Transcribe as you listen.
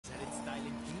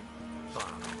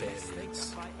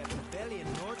Barbarians. By a rebellion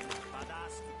north of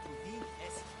Badas to Tudin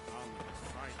es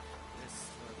Fight this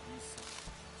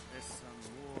this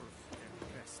more and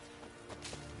rest.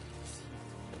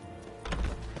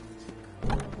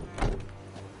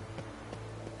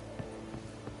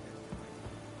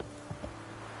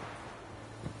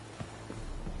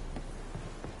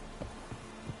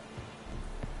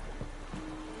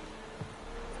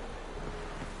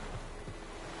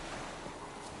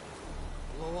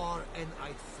 Lower and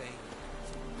I think.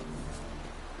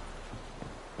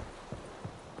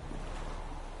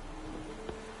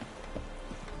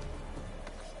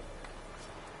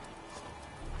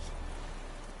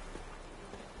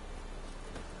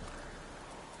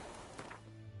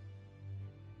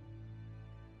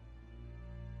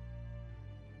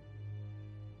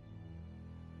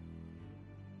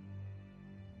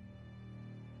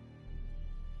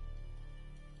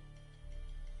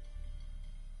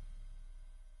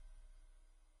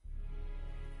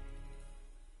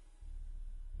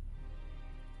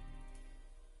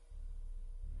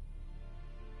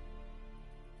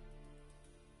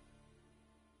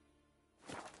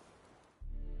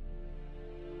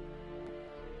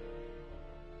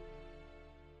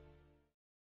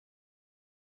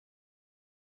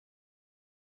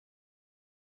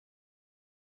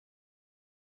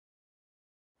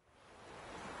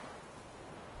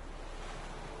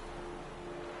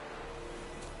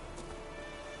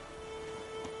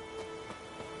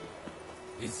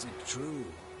 Is it true?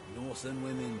 Northern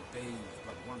women bathe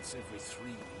but once every 3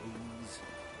 moons?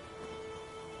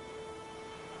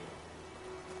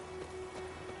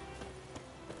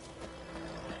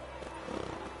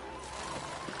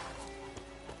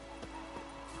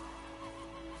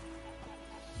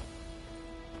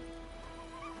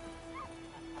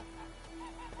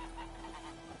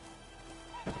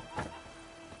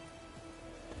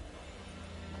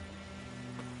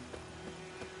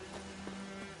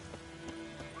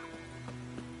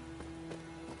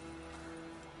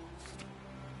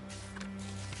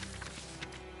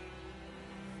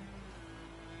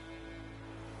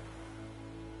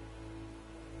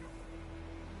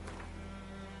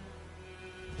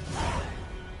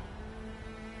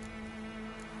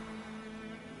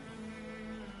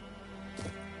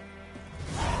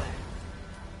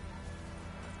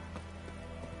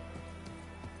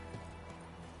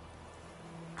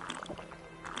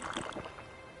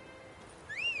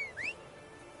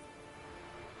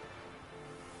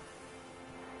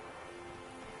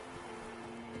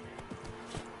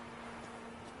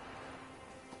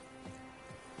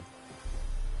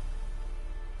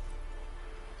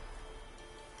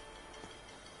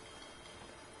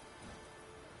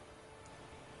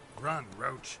 Run,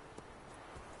 Roach.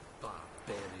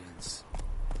 Barbarians.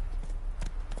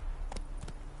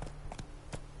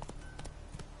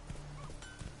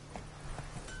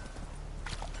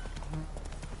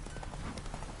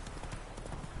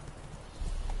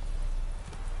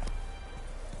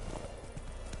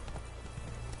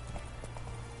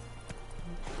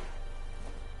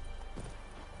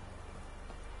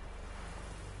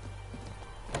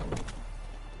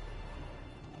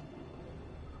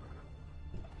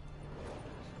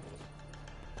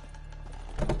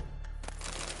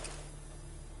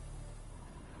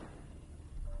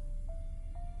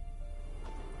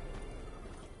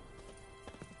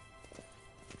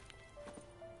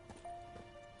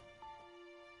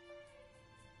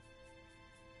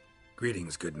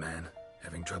 Greetings, good man.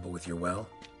 Having trouble with your well?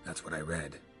 That's what I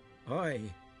read.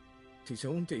 Aye. 'Tis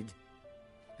haunted.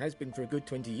 Has been for a good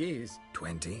 20 years.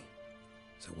 20?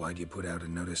 So why'd you put out a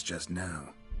notice just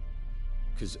now?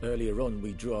 'Cause earlier on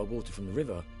we drew our water from the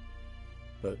river.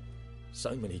 But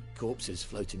so many corpses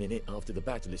floating in it after the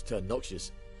battle it's turned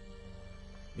noxious.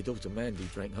 My daughter Mandy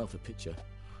drank half a pitcher.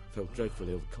 Fell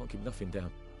dreadfully ill, can't keep nothing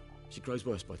down. She grows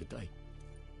worse by the day.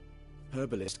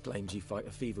 Herbalist claims you fight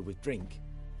a fever with drink.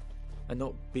 And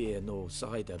not beer nor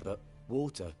cider, but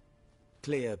water.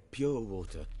 Clear, pure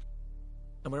water.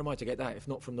 And where am I to get that if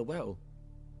not from the well?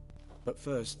 But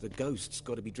first, the ghost's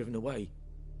got to be driven away.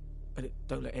 And it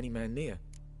don't let any man near.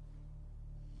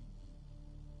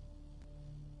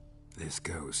 This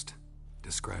ghost.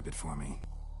 Describe it for me.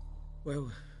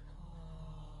 Well,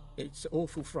 it's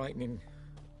awful frightening.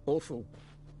 Awful.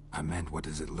 I meant, what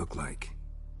does it look like?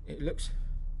 It looks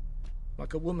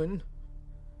like a woman,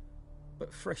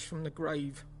 but fresh from the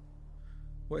grave.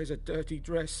 Wears a dirty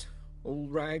dress, all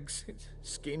rags, its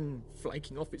skin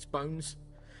flaking off its bones,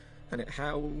 and it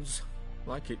howls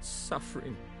like it's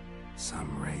suffering.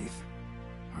 Some wraith.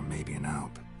 Or maybe an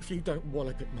alp. If you don't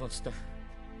wallop it, Master,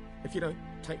 if you don't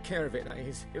take care of it, that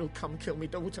is, it'll come kill me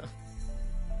daughter.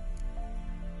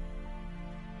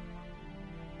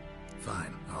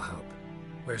 Fine, I'll help.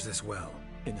 Where's this well?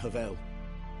 In Havel,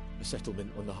 a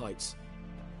settlement on the heights.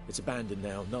 It's abandoned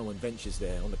now. No one ventures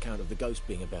there on account of the ghost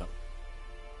being about.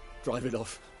 Drive it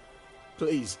off.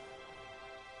 Please.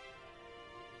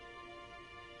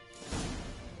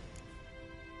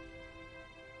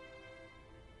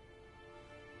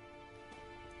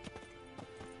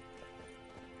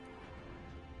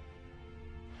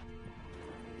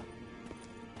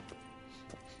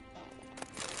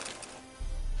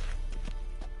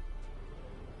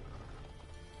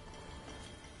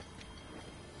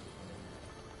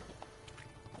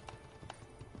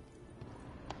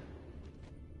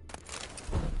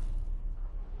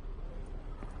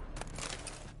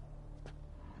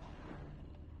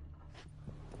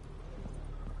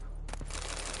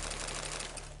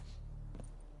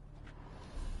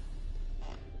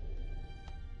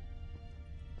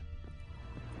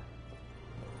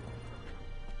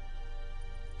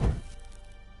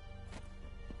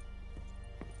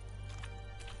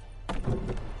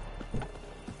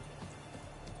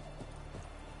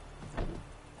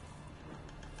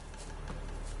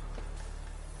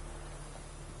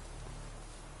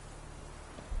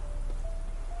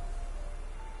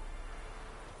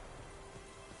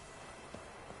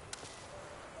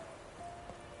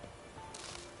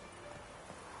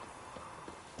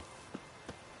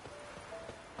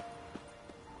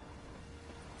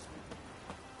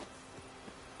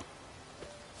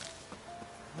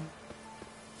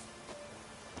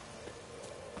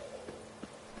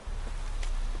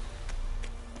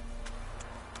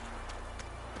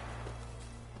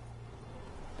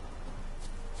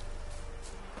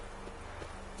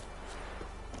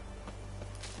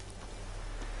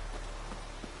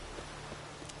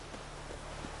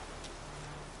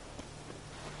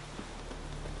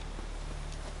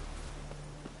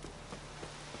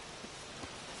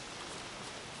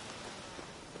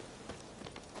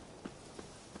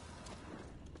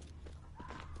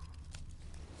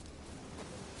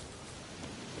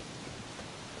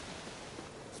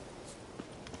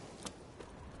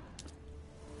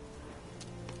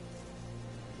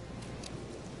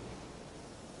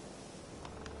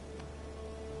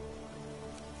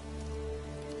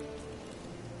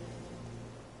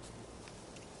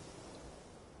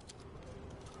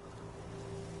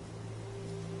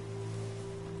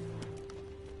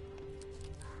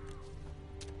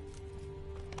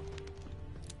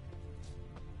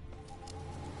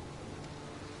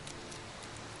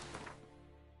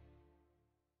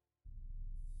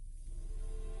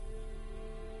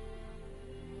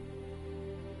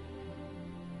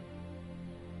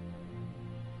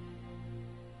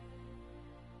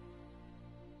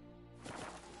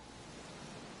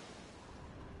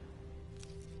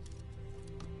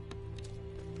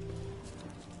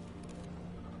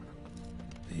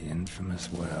 The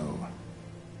infamous well.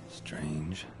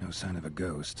 Strange, no sign of a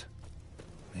ghost.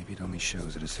 Maybe it only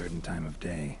shows at a certain time of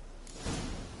day.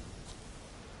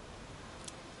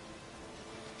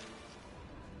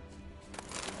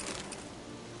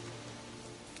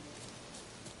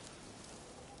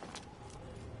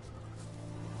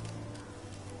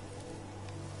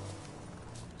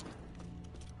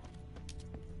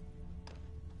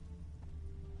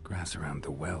 Grass around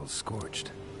the well's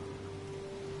scorched.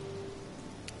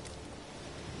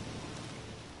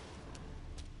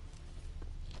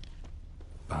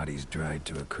 Bodies dried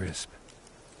to a crisp.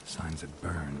 Signs of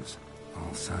burns.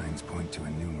 All signs point to a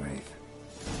new wraith.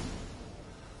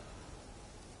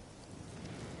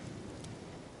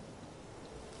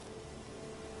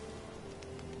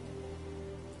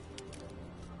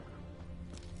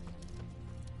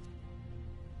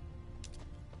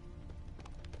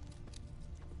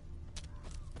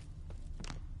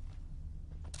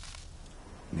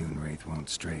 Noonwraith won't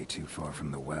stray too far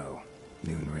from the well.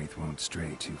 Noonwraith won't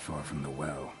stray too far from the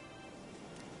well.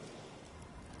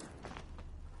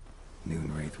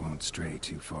 Noonwraith won't stray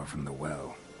too far from the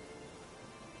well.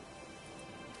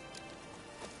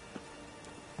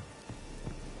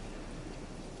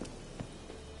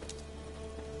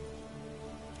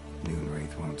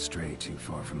 Noonwraith won't stray too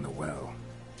far from the well.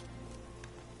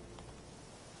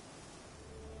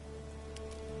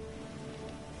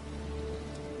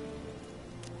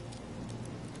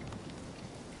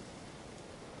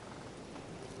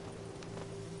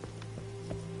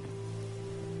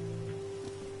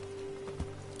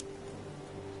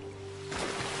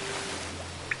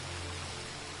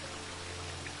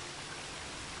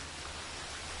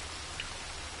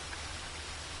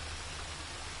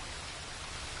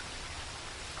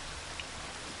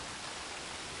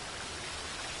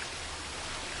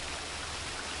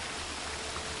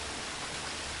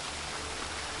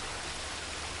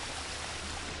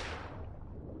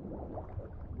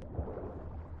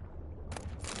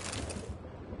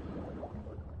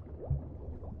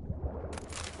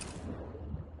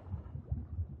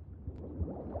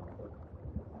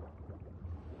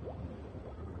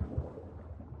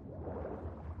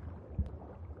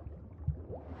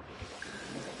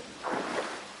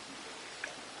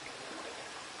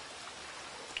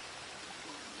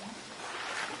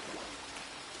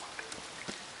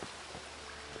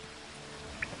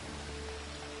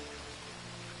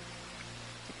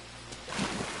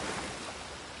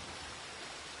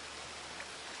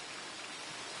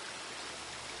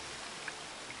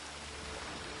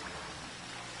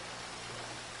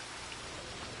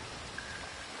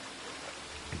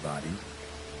 body.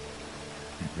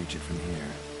 Can't reach it from here.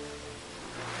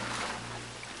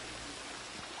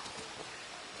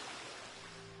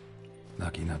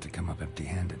 Lucky not to come up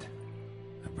empty-handed.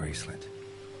 A bracelet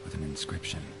with an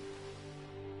inscription.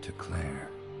 To Claire,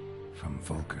 from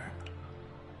Volker.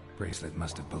 Bracelet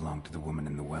must have belonged to the woman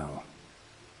in the well.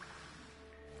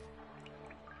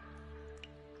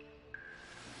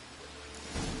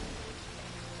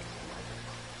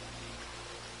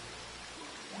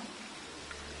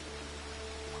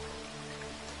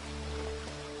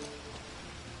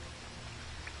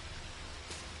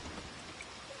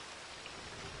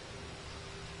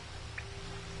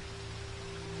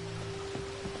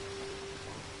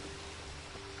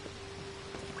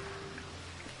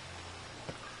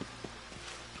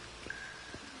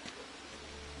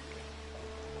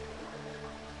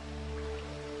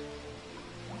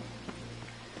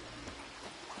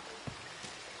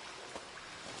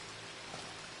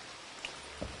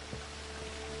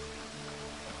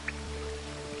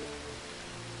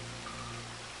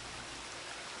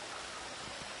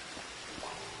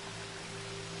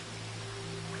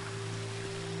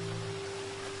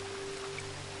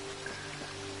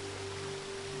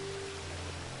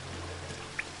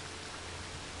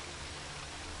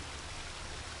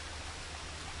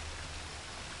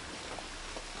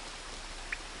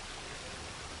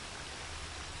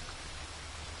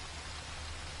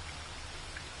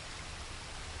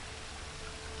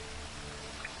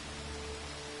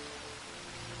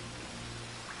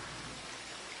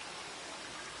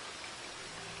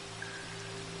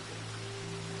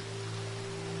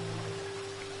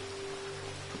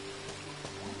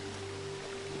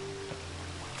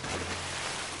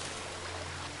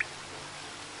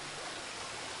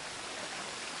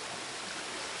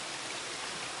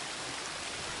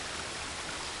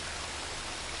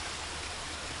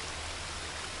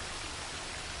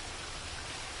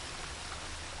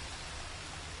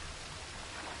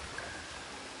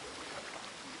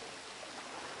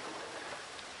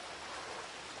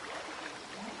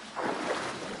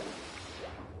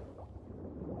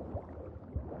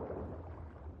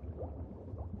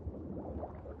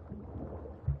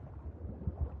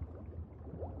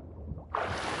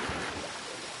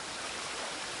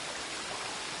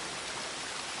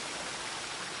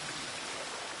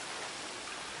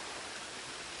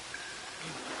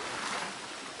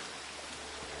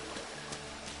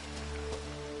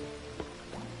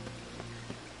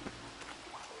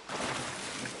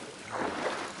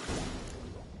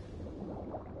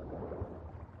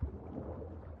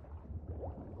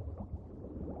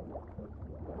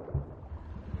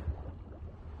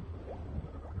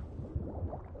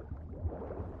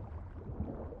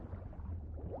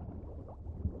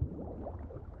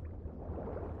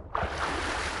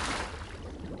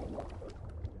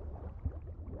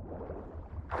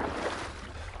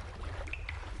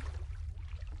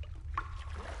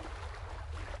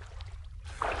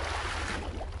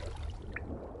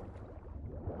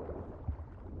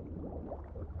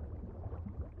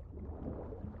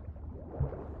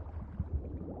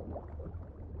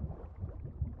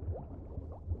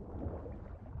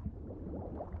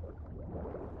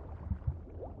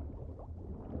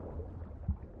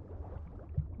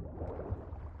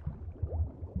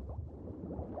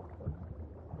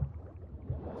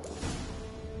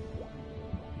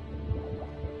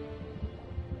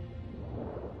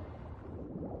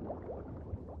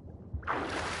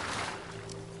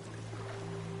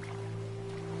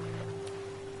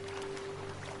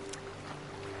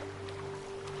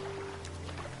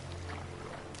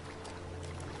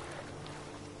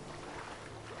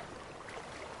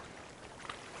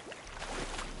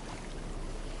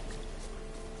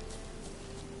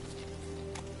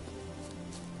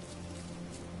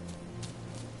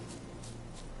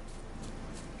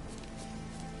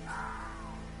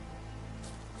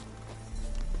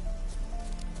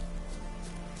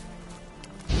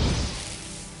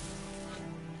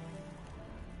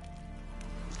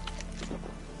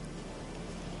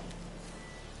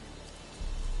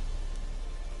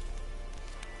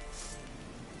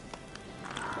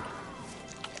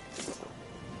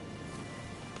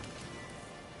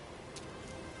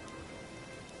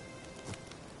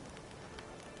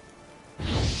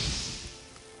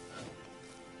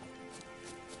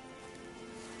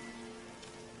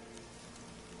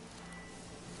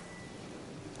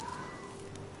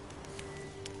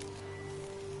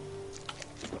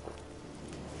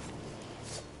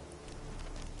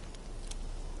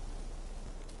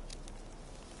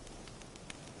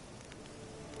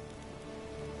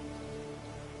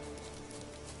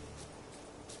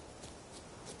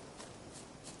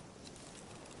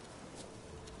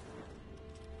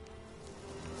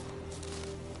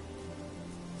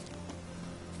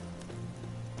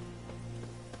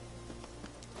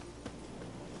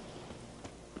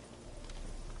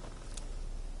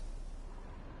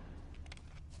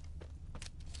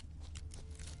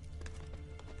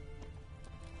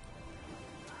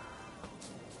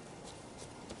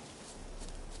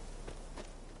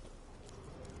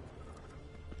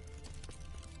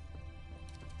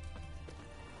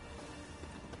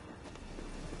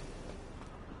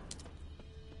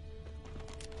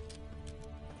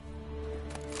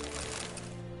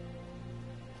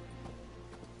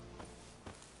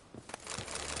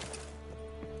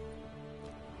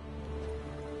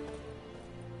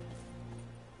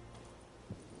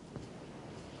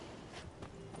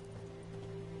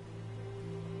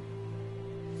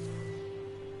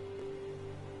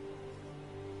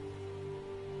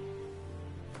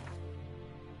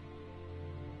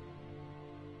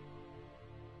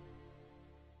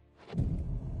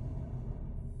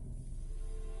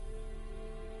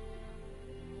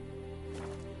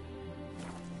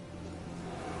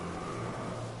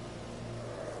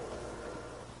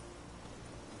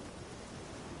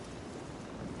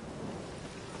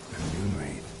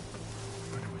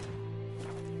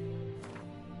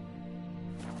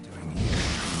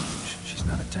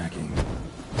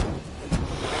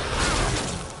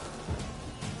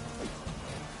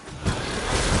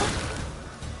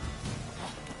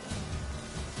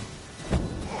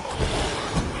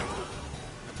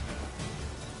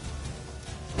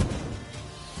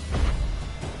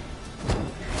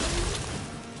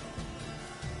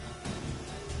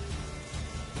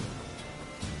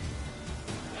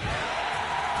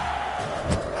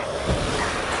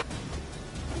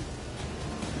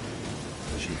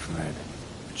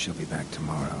 she'll be back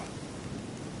tomorrow.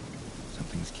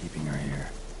 Something's keeping her here.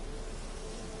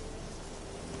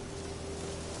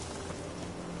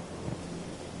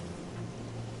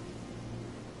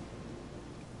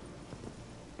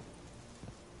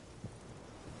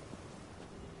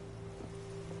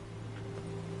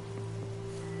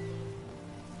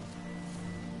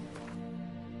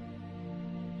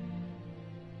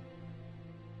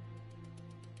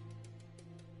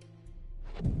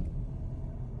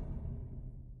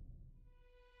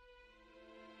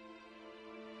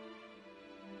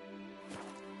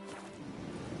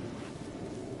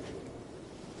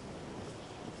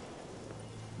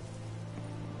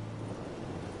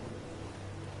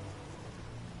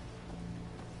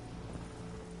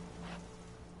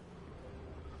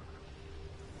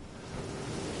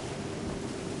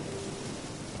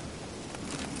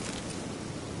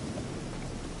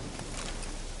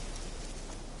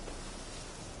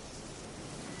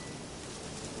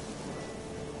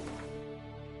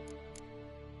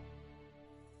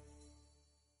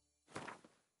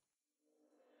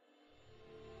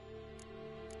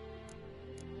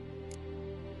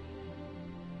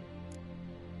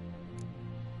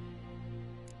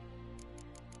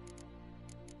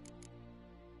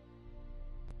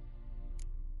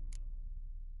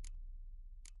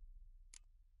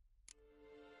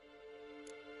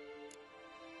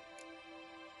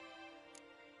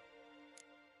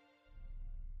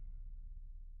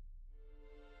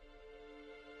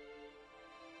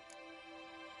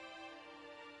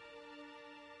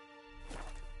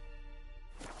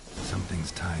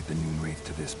 Something's tied the Noon Wraith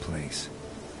to this place.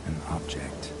 An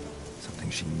object. Something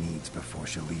she needs before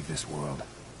she'll leave this world.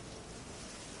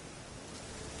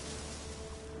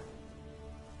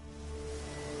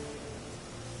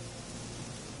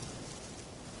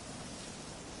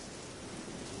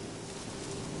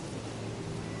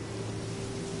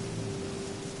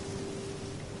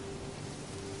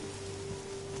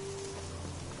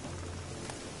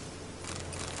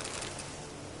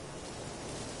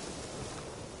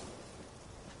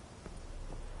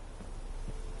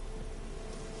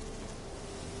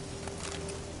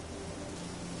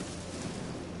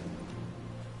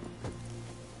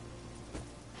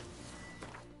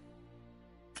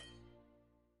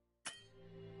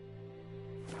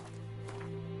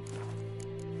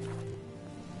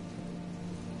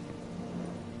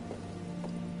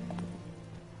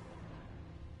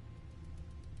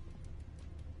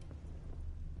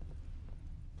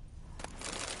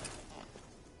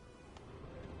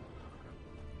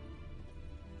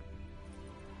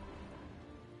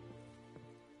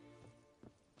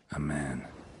 A man,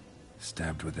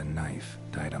 stabbed with a knife,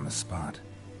 died on the spot.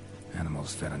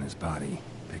 Animals fed on his body,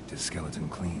 picked his skeleton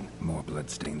clean. More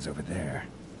bloodstains over there.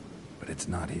 But it's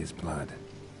not his blood.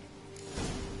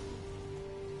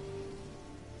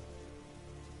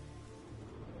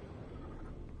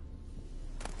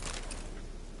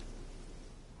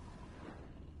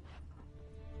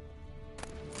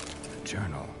 The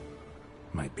journal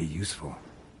might be useful.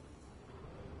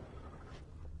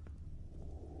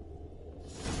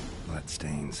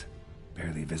 Bloodstains,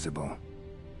 barely visible.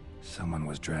 Someone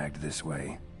was dragged this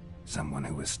way. Someone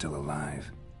who was still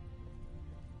alive.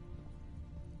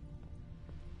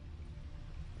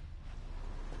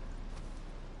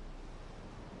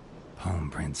 Palm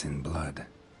prints in blood.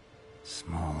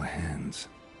 Small hands.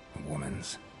 A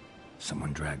woman's.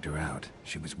 Someone dragged her out.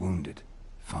 She was wounded.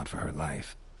 Fought for her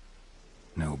life.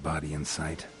 No body in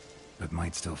sight, but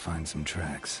might still find some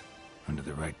tracks. Under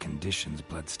the right conditions,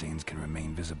 bloodstains can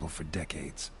remain visible for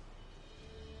decades.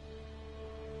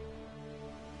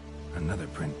 Another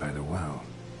print by the well.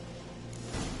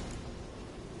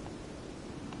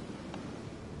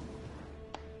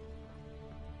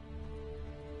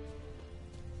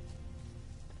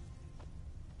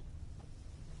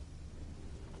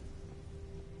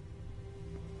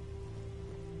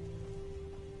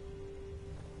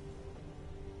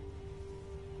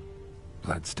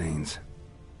 Bloodstains.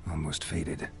 Almost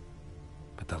faded.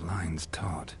 But the line's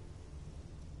taut.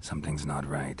 Something's not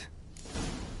right.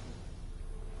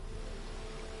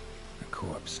 A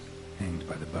corpse, hanged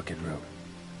by the bucket rope.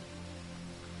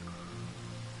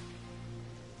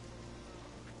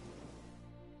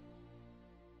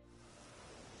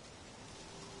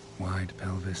 Wide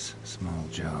pelvis, small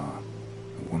jaw.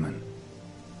 A woman.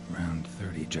 Around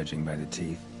 30, judging by the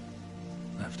teeth.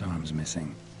 Left arm's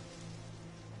missing.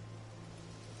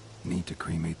 Need to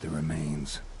cremate the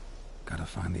remains. Gotta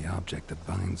find the object that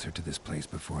binds her to this place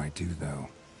before I do, though.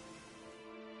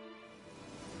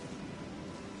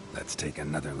 Let's take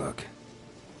another look.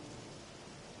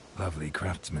 Lovely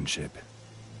craftsmanship,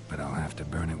 but I'll have to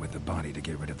burn it with the body to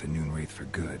get rid of the Noon Wraith for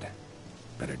good.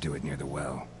 Better do it near the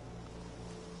well.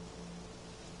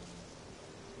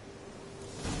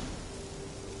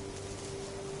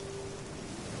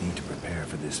 Need to prepare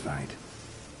for this fight.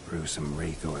 Brew some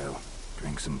wraith oil.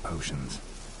 Drink some potions.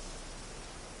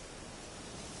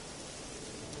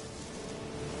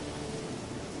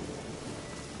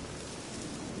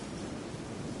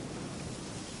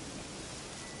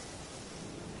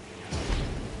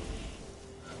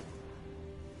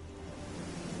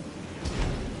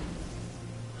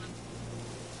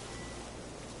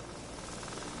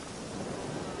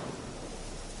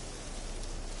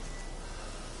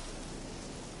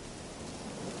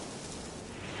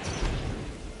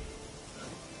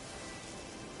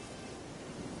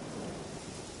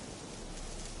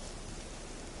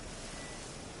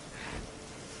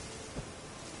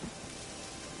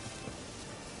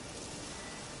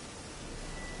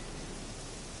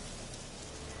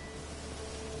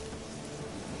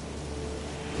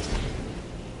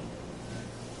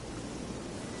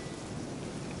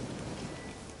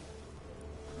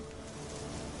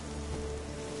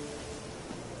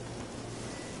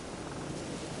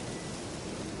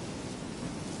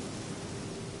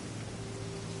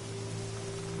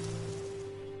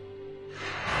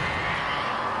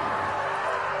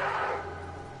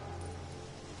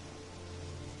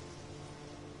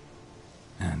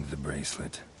 The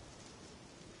bracelet.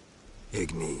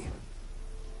 Igni.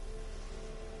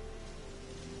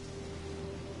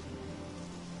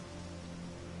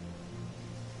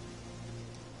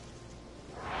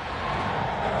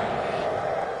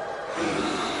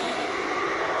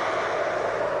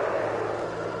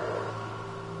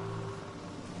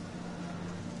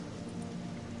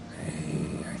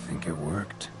 Hey, I think it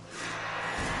worked.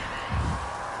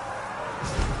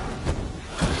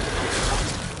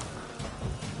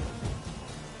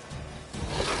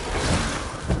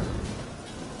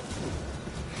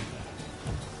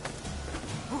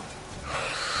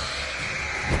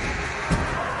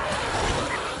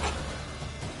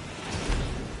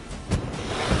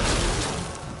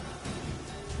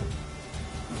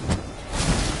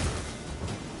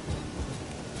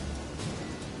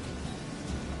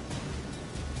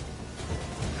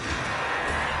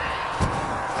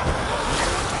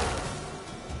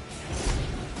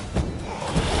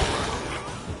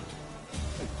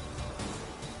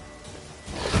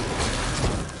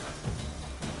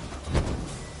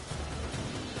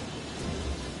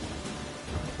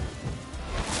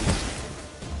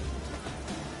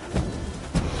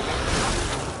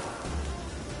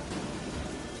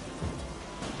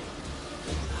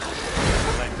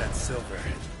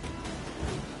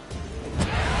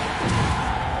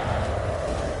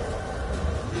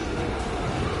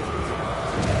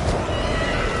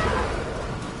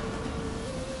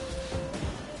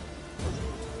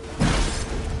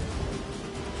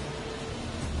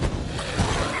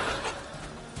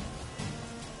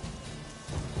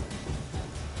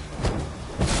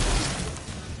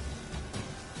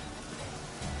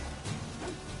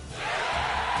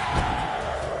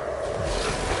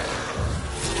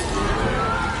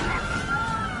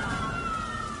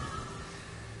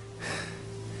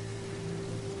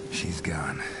 She's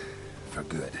gone. For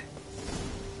good.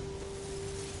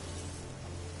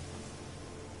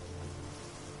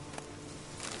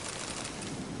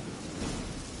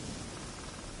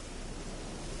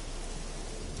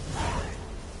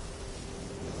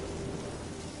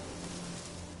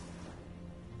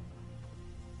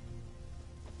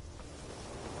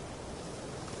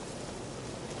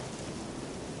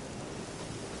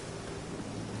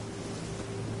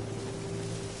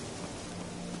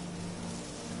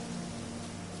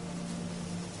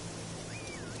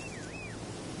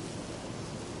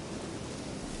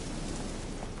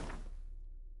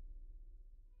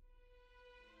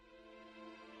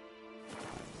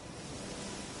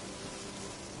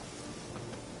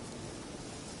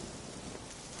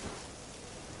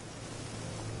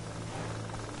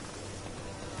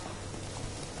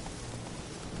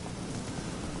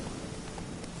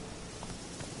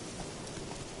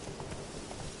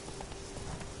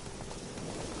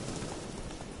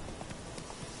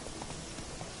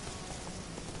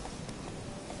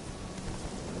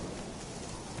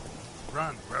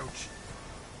 Run, Roach.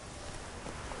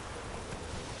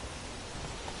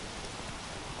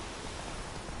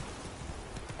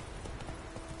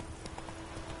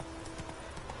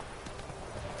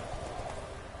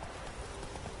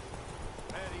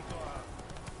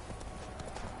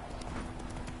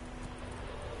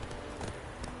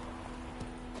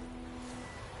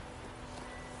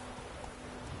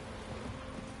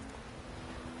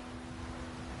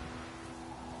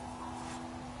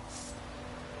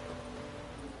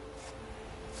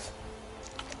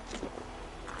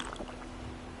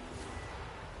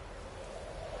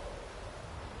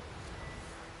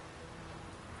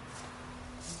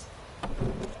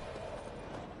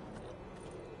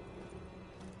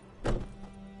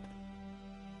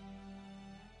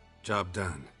 Job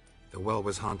done. The well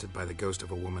was haunted by the ghost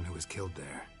of a woman who was killed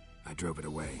there. I drove it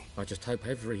away. I just hope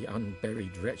every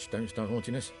unburied wretch don't start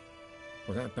haunting us.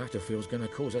 Well, that battlefield's gonna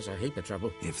cause us a heap of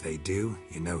trouble. If they do,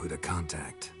 you know who to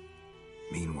contact.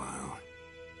 Meanwhile,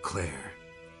 Claire,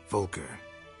 Volker,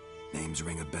 names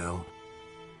ring a bell?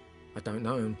 I don't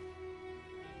know him.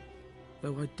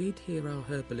 Though I did hear our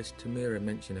herbalist Tamira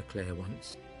mention a Claire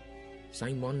once.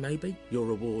 Same one, maybe? Your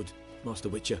reward, Master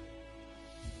Witcher.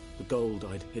 The gold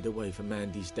I'd hid away for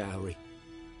Mandy's dowry.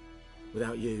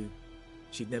 Without you,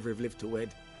 she'd never have lived to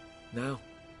wed. Now,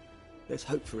 let's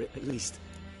hope for it, at least.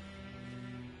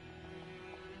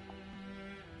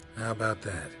 How about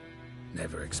that?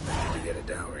 Never expected to get a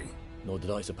dowry. Nor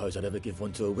did I suppose I'd ever give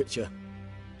one to a Witcher.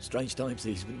 Strange times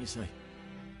these, wouldn't you say?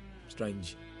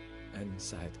 Strange and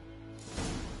sad.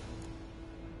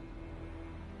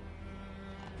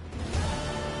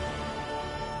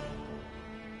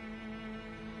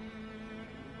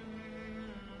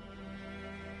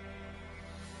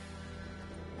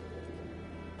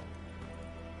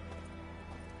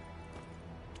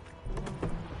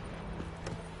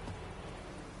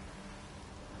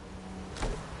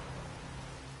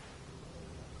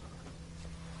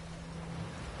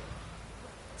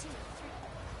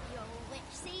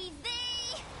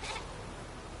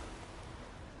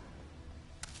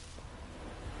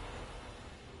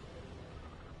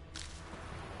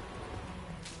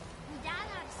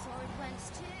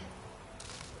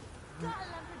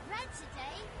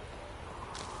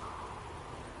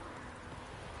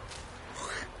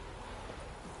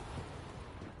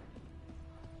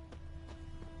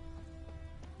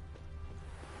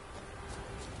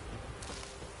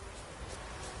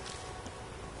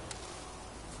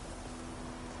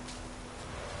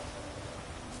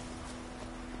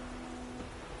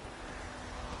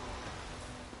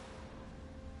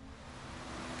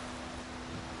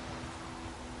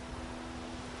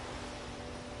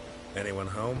 Anyone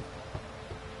home?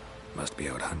 Must be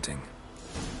out hunting.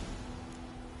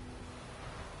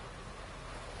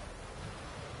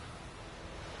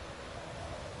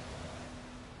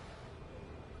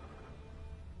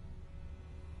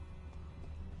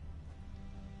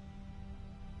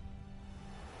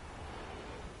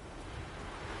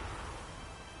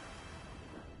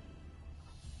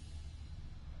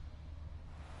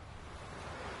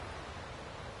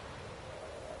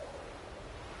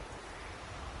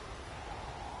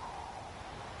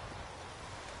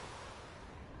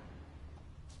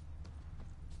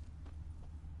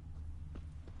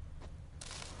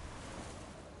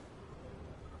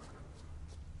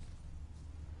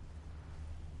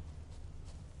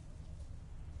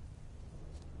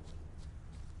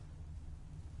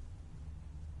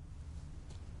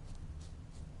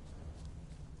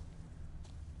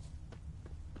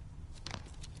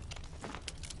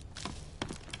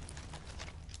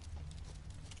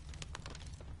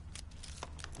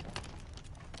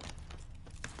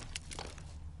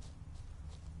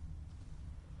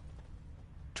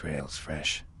 Trail's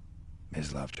fresh.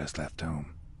 Mislav just left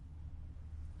home.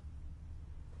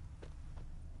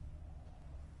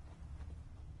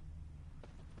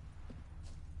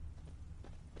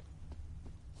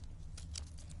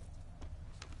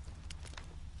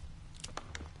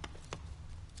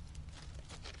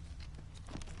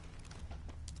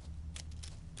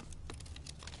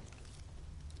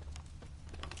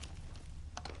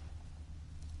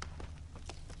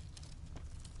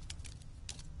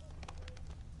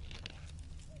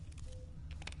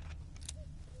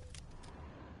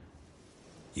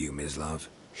 You, Mislav?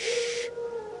 Shh!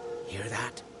 Hear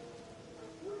that?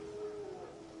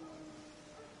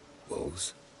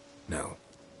 Wolves? No.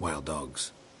 Wild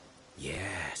dogs.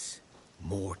 Yes.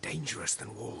 More dangerous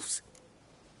than wolves.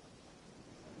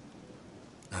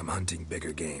 I'm hunting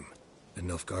bigger game. The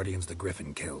Nilfgaardians the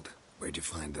Griffin killed. Where'd you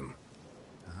find them?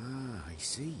 Ah, I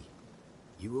see.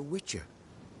 You a witcher.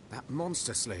 That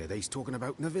monster slayer they's talking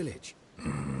about in the village.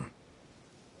 Mm-hmm.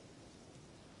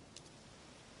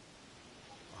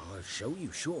 I'll show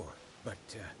you, sure. But,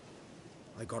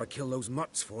 I gotta kill those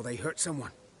mutts before they hurt someone.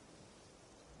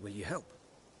 Will you help?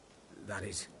 That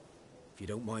is, if you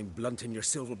don't mind blunting your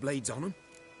silver blades on them.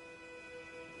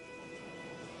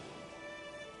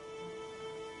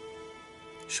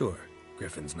 Sure.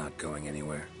 Griffin's not going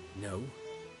anywhere. No.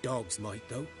 Dogs might,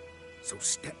 though. So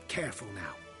step careful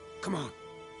now. Come on.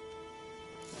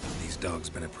 These dogs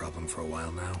been a problem for a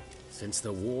while now? Since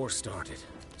the war started.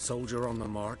 Soldier on the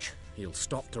march. He'll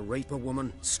stop to rape a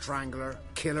woman, strangle her,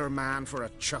 kill her man for a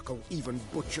chuckle, even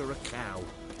butcher a cow.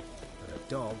 But a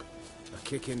dog, a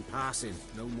kick in passing,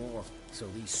 no more. So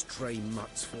these stray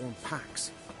mutts form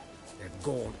packs. They're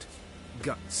gaunt,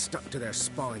 Guts stuck to their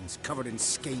spines, covered in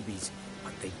scabies.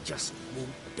 But they just won't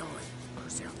die,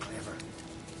 because they're clever.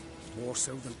 More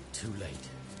so than too late.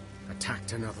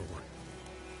 Attacked another one.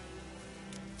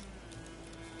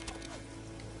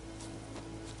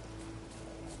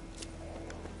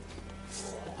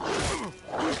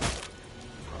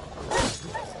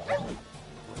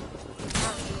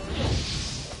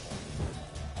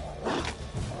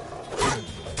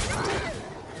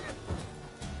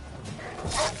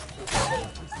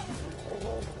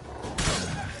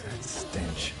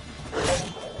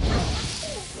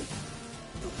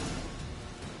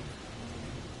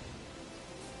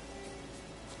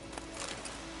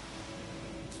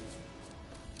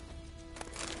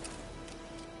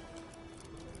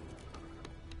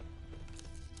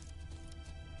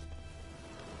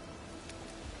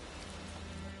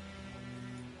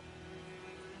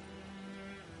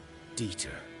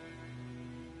 Dieter.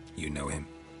 You know him?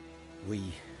 We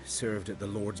served at the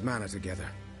Lord's Manor together,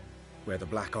 where the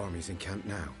Black Army's encamped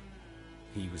now.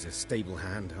 He was a stable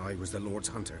hand, I was the Lord's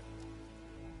hunter.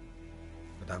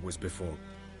 But that was before...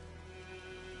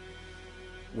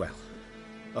 well,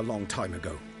 a long time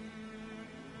ago.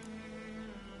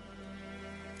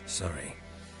 Sorry.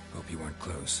 Hope you weren't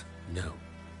close. No,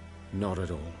 not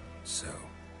at all. So,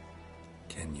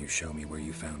 can you show me where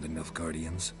you found enough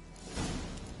Guardians?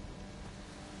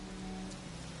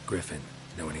 Griffin,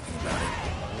 know anything about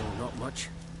it? Oh, not much.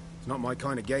 It's not my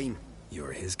kind of game.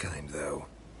 You're his kind, though.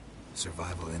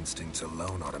 Survival instincts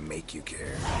alone ought to make you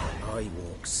care. I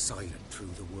walk silent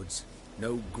through the woods.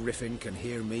 No griffin can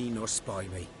hear me nor spy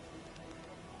me.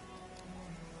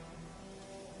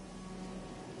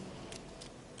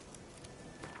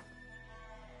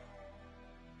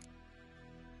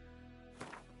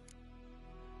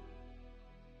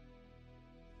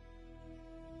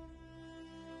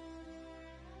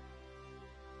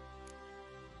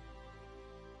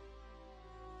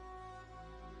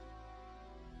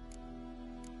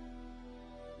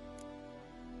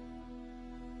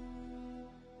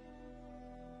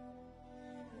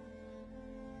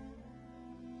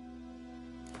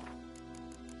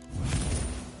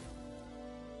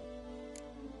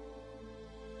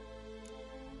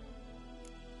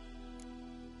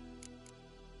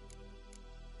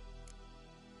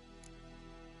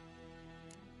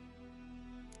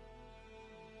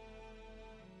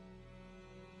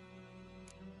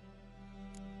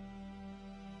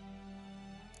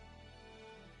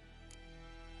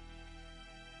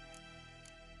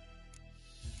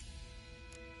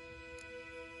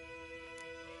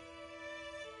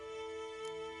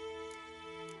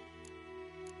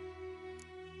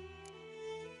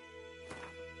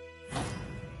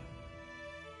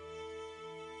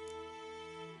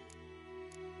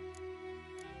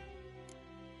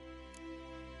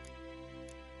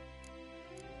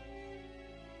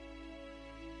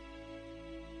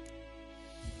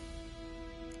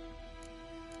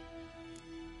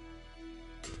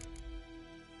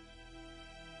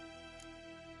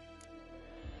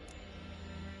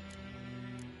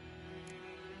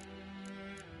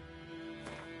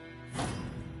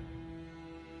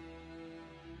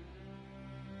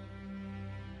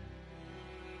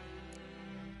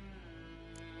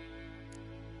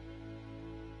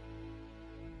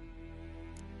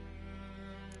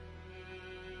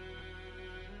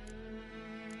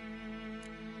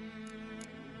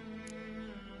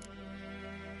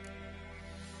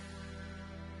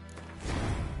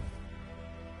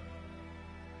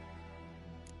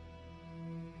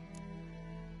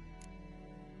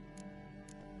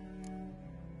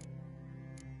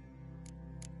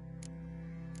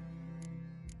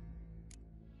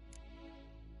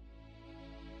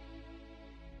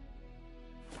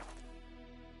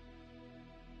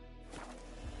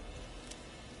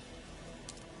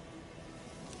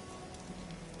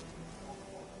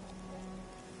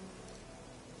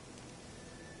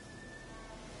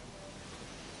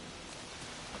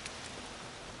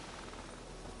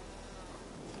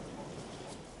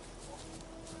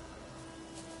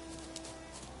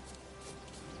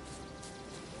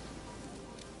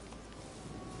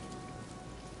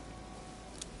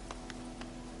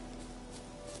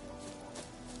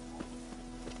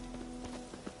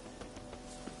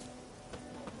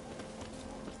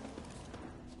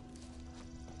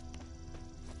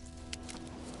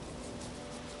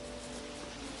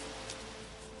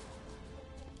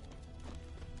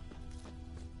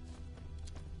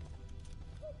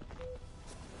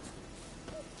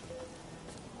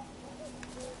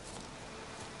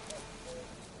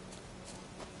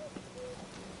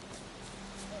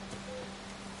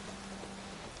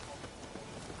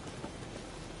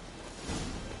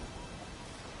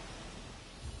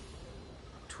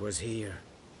 'Twas here.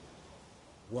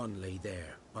 One lay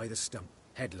there, by the stump,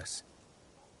 headless.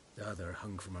 The other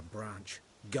hung from a branch,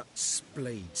 guts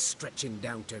splayed, stretching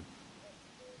down to...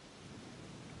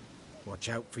 Watch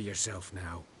out for yourself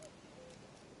now.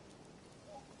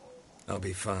 I'll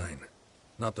be fine.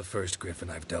 Not the first griffin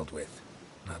I've dealt with.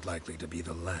 Not likely to be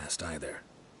the last either.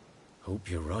 Hope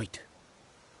you're right.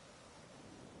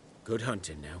 Good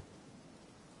hunting now.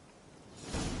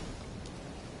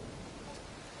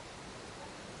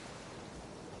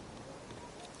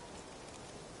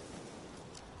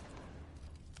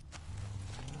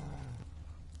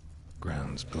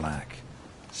 Ground's black,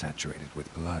 saturated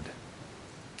with blood.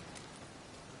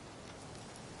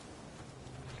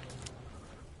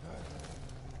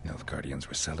 Nilfgaardians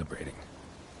were celebrating.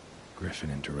 Griffin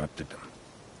interrupted them.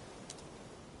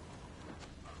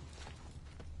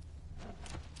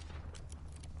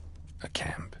 A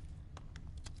camp.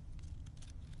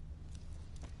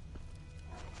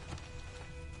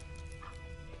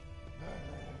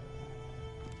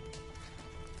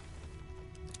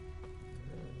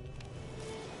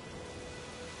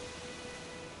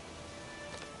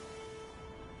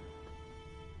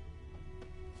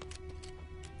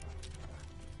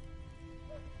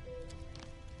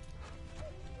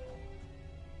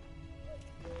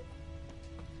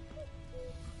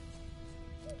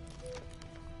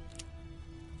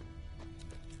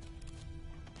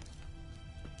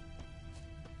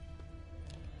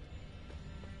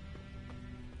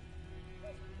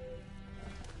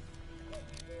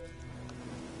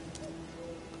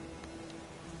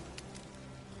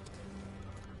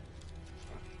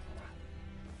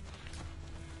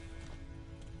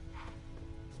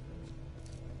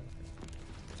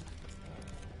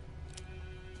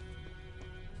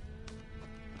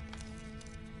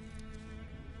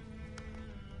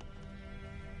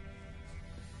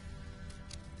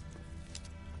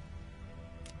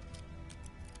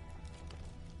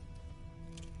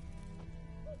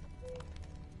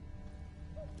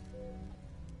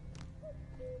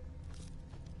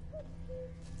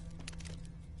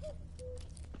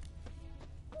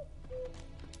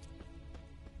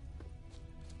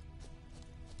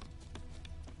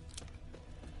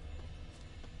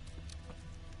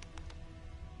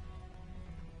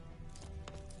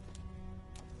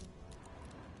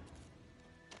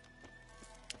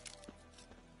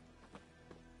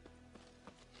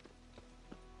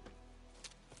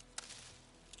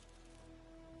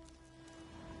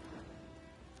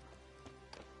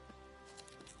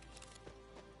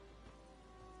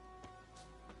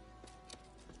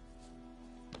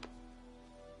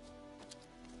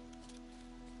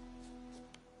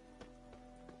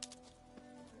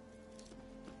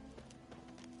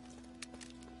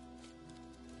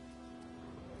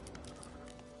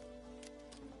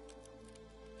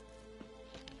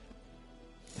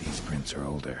 Prints are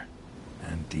older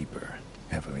and deeper,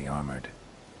 heavily armored.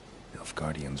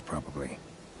 Nilfgaardians, probably.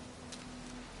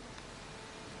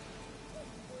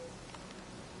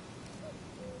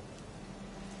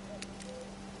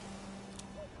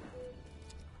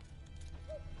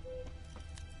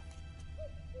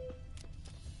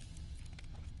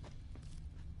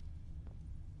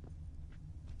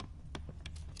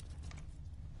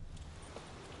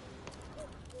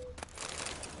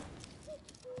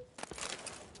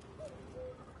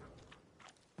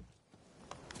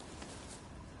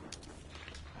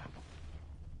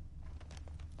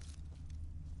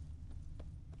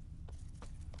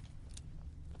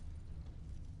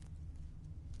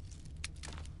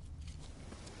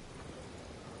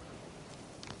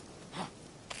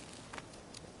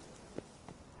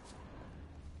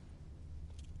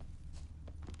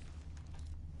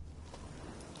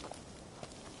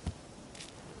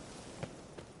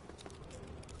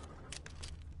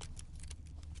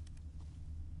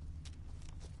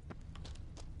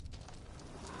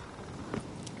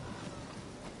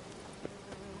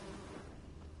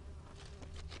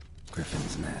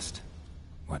 Griffin's nest.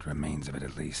 What remains of it,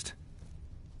 at least.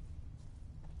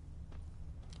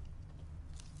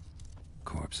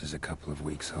 Corpse is a couple of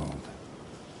weeks old.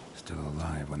 Still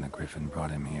alive when the Griffin brought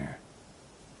him here.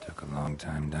 Took a long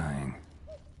time dying.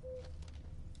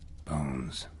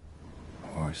 Bones.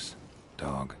 Horse,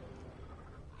 dog,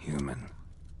 human.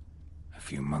 A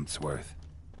few months' worth.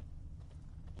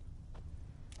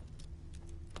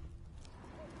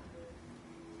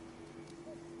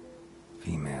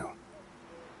 Female.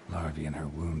 Larvae in her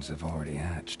wounds have already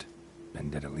hatched. Been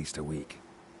dead at least a week.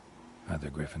 Other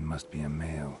Griffin must be a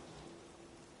male.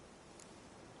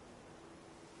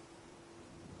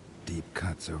 Deep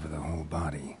cuts over the whole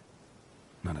body.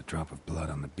 Not a drop of blood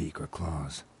on the beak or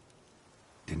claws.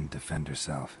 Didn't defend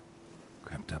herself.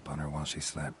 Crept up on her while she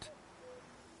slept.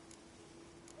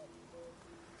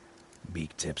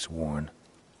 Beak tips worn.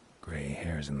 Gray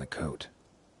hairs in the coat.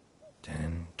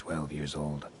 10, 12 years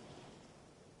old.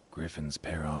 Griffins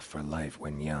pair off for life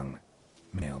when young.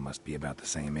 Male must be about the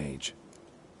same age.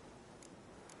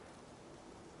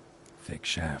 Thick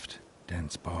shaft,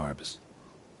 dense barbs.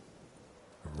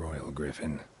 A royal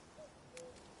griffin.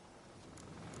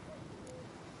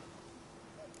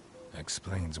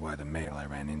 Explains why the male I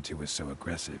ran into was so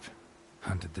aggressive.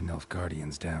 Hunted the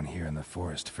Nilfgaardians down here in the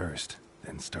forest first,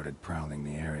 then started prowling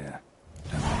the area.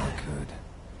 Done all I could.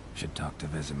 Should talk to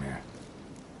Vesemir.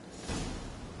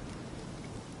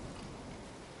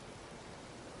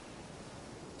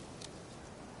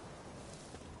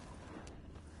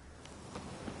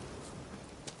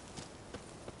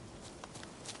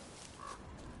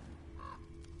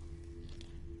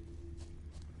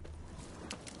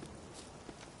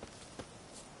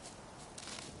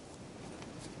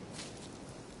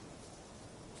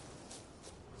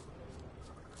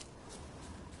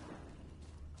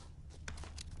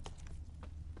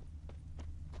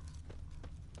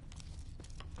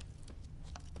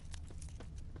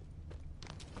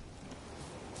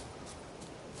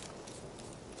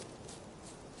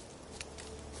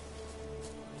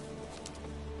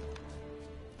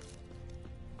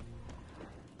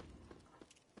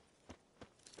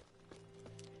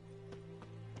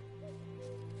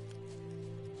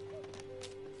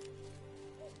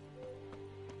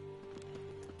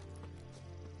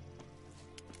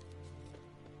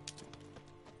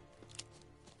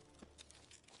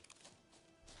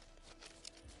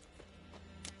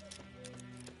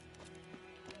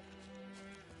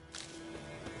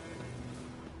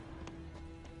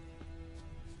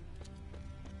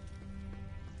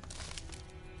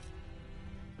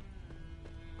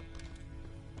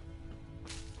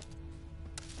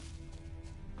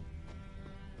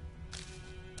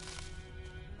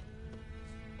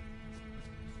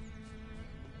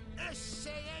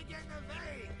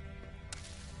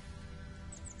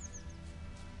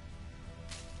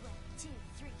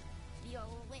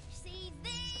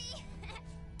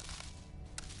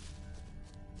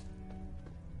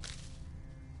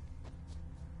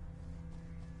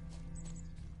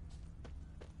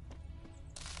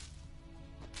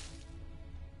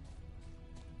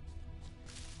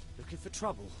 Looking for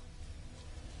trouble?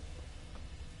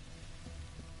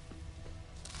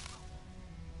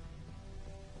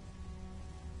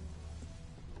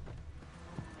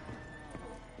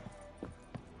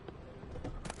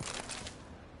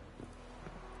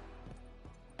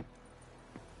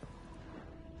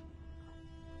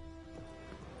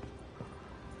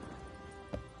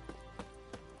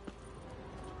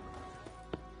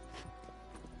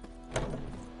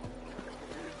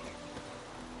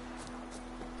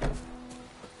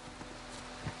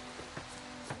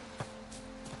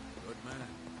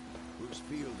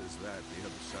 Field is that the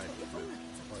other side of the river?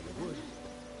 By the wood.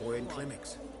 Boy in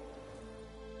clinics.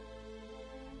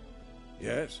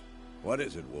 Yes? What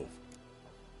is it, Wolf?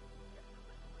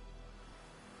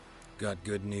 Got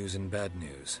good news and bad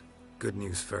news. Good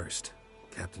news first.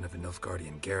 Captain of the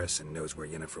Nilfgaardian garrison knows where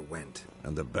Yennefer went.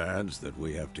 And the bad's that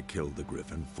we have to kill the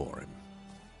Griffin for him.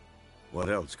 What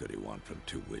else could he want from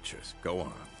two witches? Go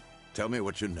on. Tell me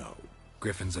what you know.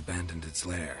 Griffin's abandoned its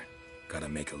lair. Gotta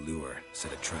make a lure,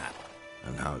 set a trap.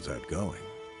 And how's that going?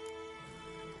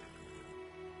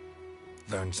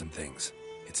 Learned some things.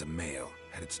 It's a male,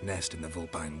 had its nest in the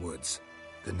Vulpine Woods.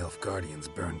 The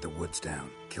Nilfgaardians burned the woods down,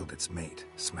 killed its mate,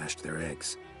 smashed their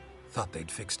eggs. Thought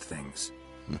they'd fixed things.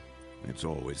 It's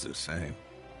always the same.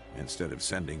 Instead of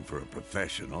sending for a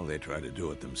professional, they try to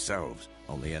do it themselves,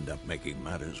 only end up making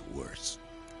matters worse.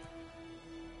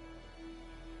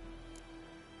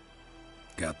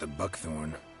 Got the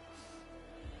buckthorn.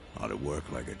 Ought to work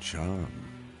like a charm.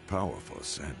 Powerful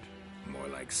scent. More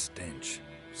like stench.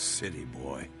 City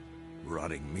boy.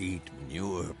 Rotting meat,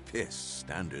 manure, piss.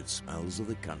 Standard smells of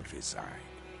the countryside.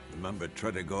 Remember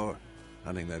Tredegor?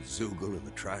 Hunting that Zoogle in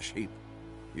the trash heap?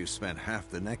 You spent half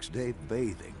the next day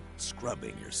bathing,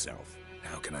 scrubbing yourself.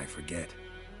 How can I forget?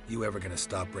 You ever gonna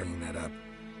stop bringing that up?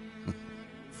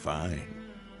 Fine.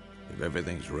 If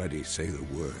everything's ready, say the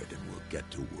word and we'll get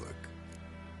to work.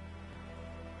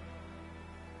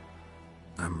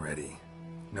 I'm ready.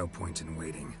 No point in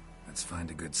waiting. Let's find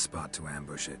a good spot to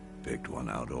ambush it. Picked one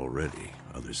out already.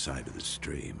 Other side of the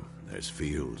stream. There's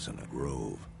fields and a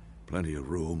grove. Plenty of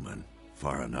room and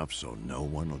far enough so no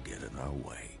one will get in our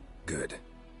way. Good.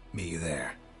 Meet you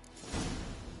there.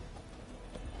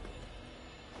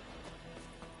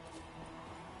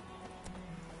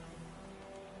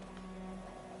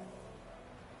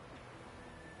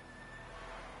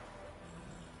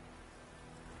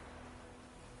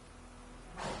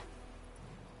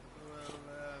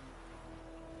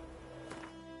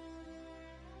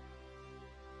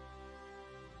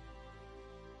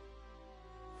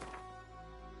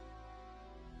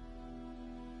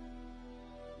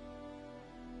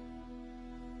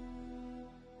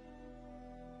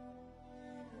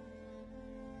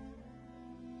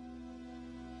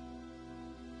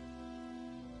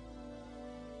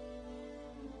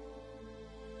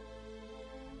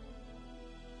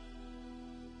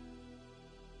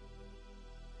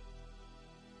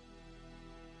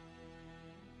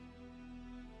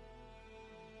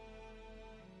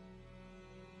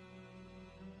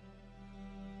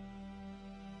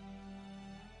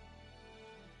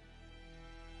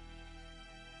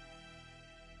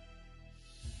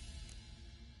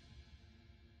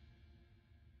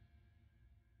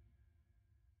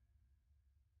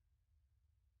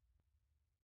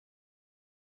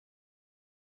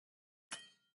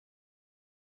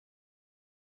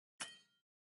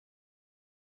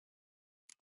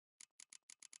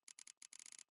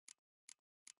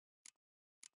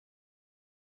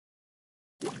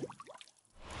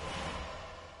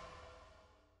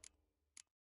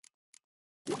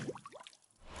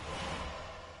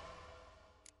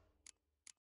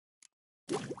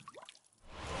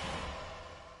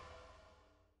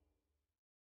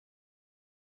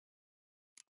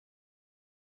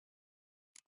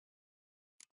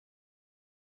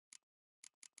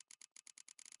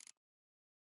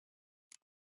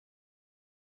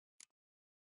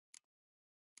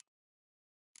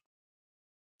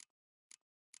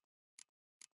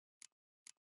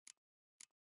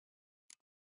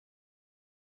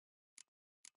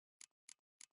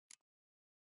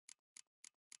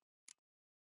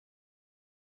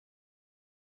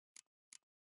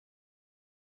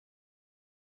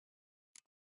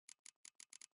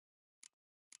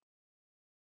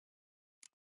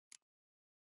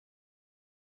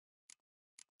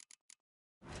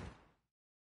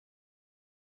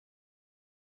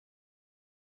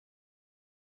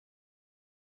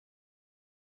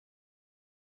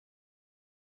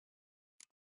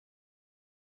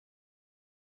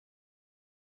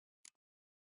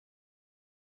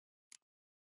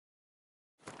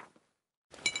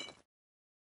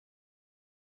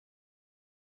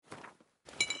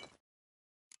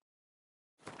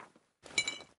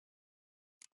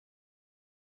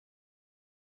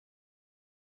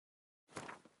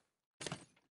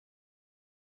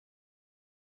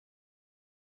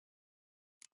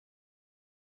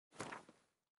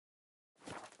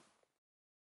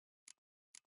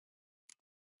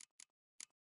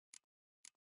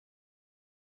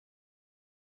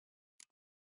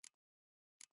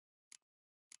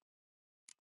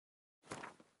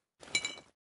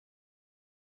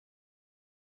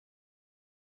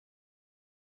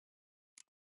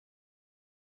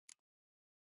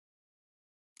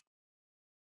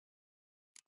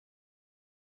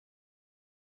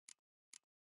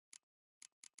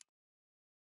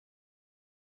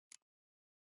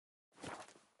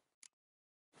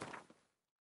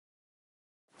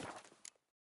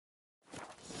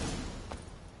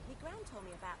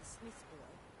 story about the Smith's boy.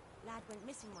 Lad went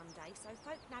missing one day, so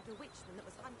folk nabbed a witchman that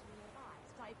was hunting nearby.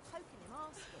 Started poking him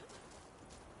arsefull.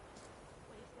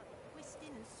 Well, he started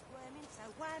twisting and squirming, so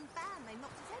wham bam, they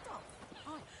knocked his head off.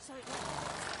 Aye, so it was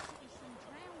some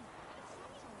drowned.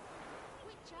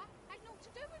 Witcher had naught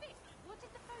to do with it. What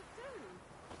did the folk do?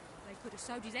 They could have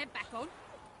sewed his head back on.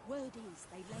 Word is,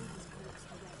 they laid his corpse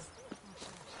to rest.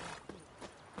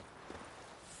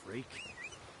 Freak.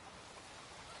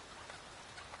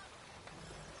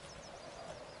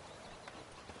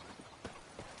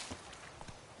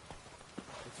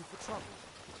 Looking for trouble.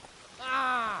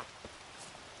 Ah!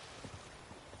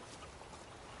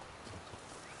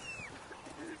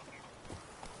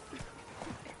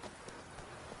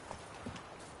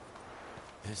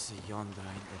 This yonder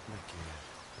ain't the black here.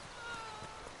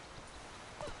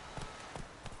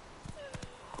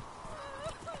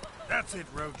 That's it,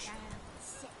 Roach.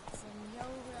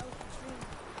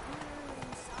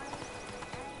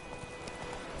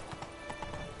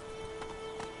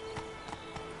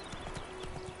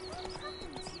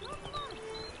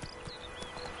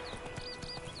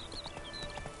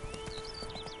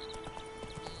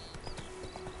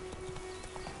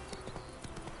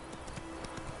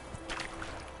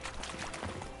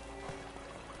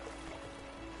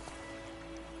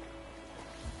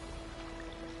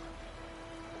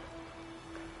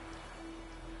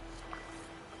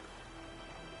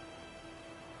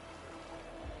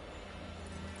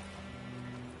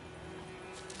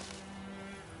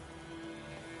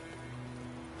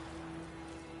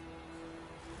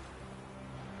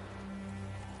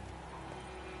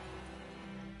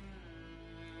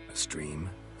 A stream,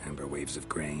 amber waves of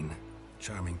grain.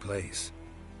 Charming place.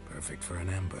 Perfect for an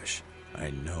ambush. I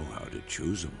know how to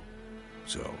choose them.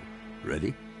 So,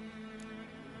 ready?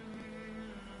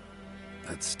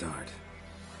 Let's start.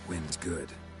 Wind's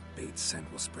good. Bait's scent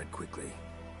will spread quickly.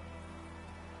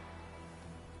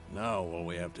 Now all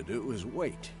we have to do is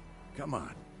wait. Come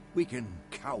on. We can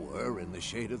cower in the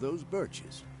shade of those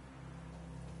birches.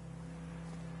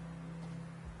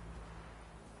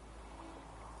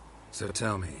 So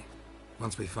tell me,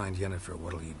 once we find Yennefer,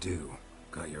 what'll you do?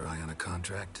 Got your eye on a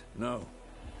contract? No.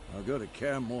 I'll go to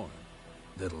Kaer Morhen.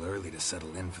 Little early to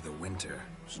settle in for the winter.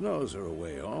 Snows are a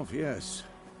way off, yes.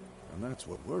 And that's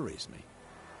what worries me.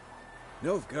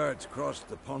 Nilfgaard's crossed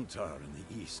the Pontar in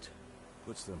the east.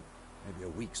 Puts them maybe a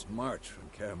week's march from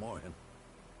Kaer Morhen.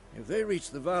 If they reach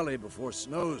the valley before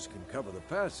snows can cover the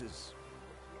passes...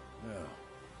 well,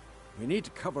 we need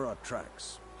to cover our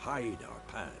tracks, hide our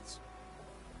paths.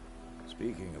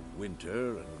 Speaking of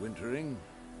winter and wintering,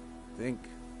 think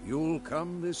you'll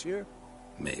come this year?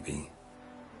 Maybe.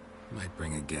 Might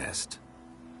bring a guest.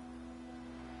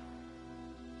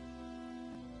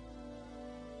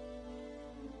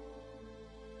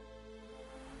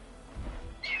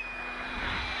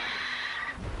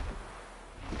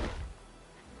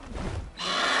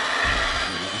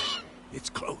 It's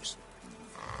closed.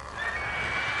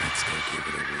 Let's go give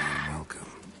it a warm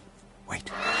welcome. Wait,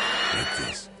 like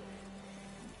this.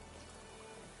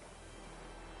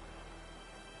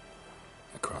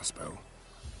 A crossbow.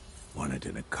 Won it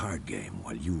in a card game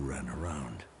while you ran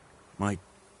around. Might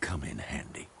come in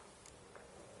handy.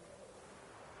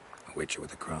 A witcher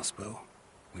with a crossbow?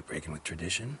 We breaking with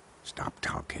tradition? Stop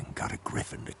talking. Got a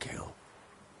griffin to kill.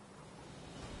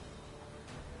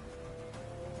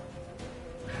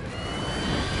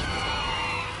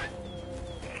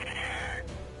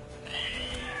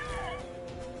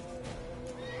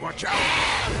 Watch out!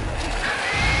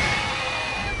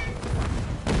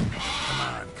 Come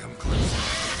on, come closer.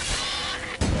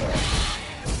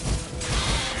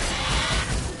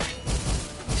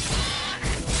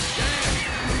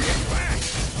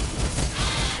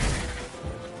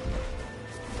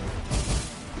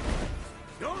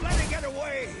 Don't let it get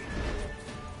away!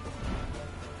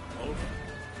 Hold on.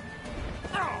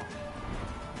 Oh!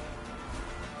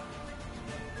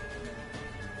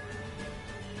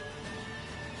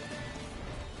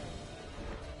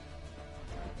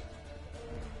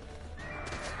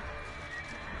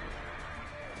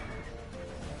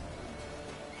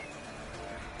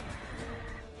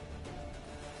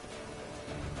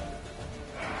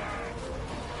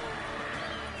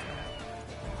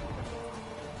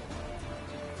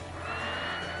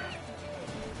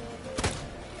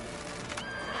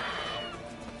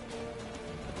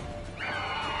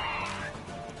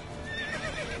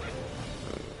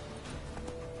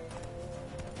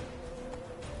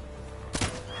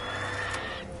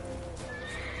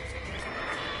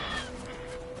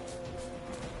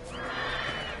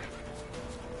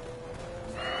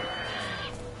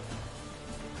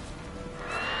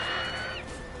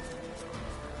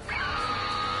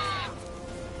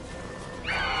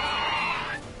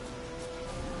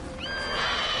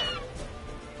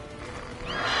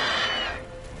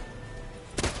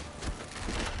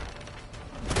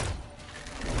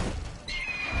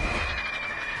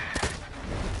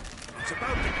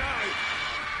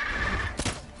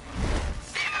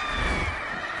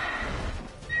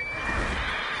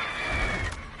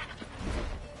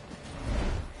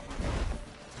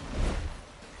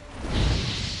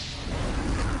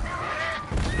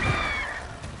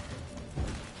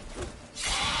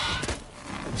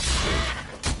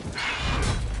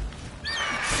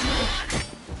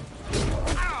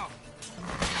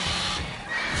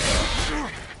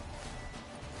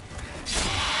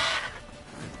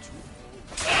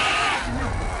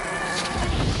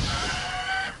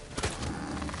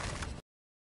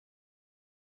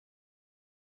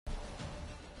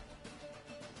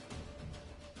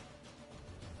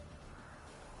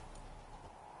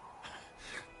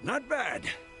 Not bad.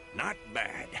 Not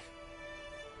bad.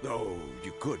 Though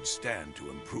you could stand to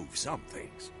improve some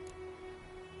things.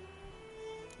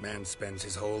 Man spends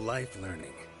his whole life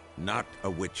learning. Not a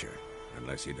witcher,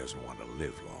 unless he doesn't want to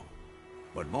live long.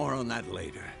 But more on that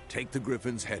later. Take the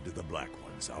Griffin's head to the Black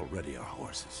Ones. I'll ready our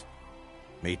horses.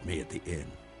 Meet me at the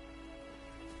inn.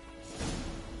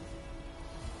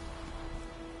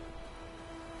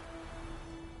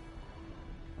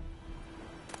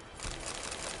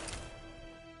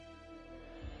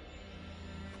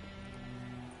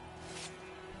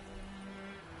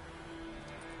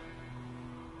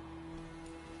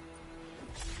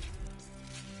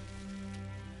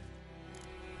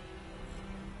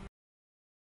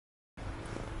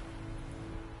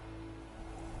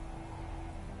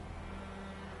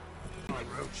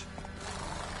 Roach.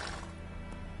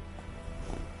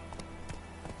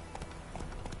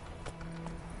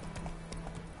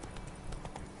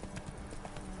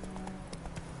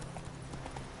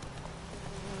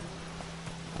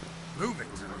 Move it.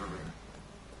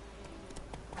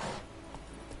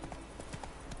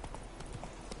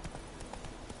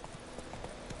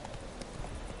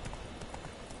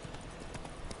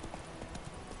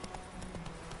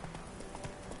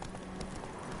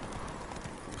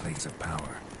 Place of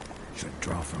power. Should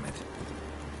draw from it.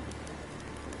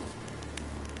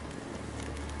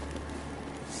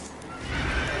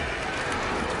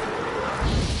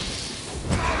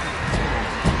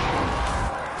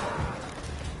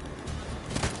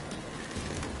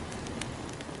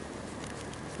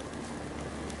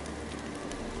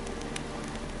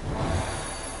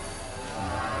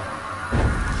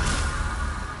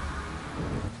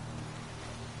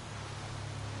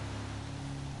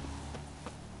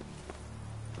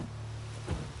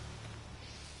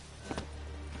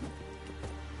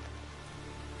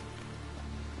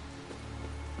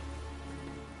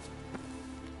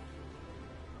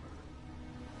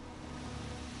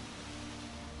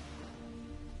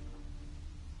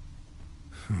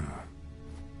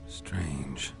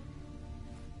 Strange.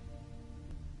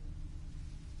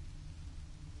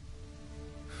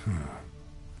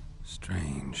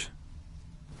 Strange.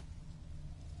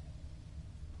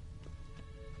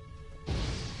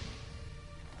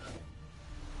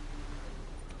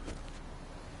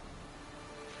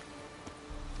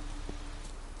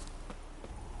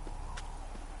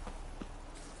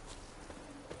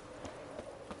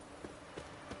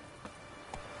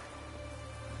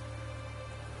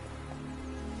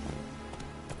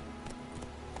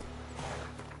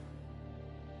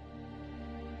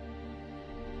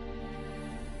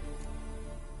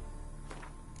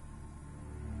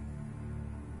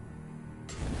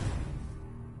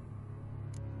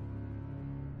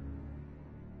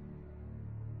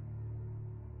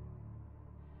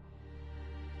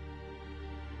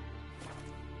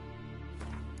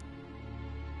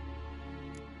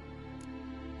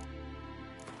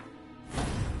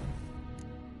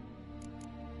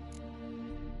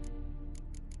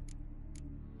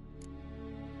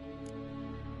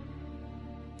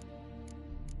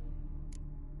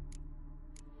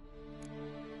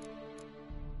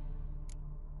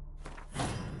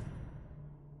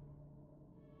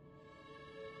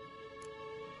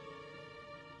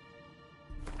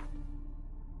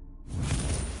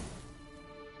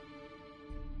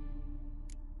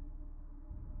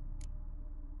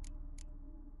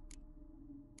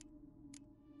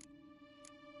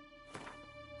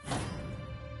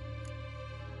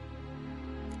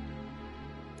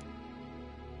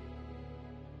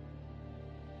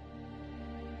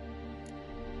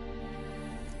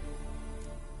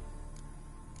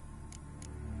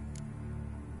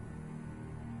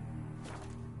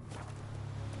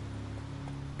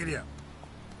 Giddy up.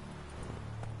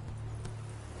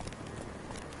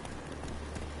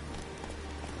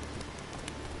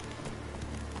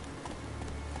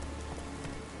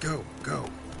 Go, go.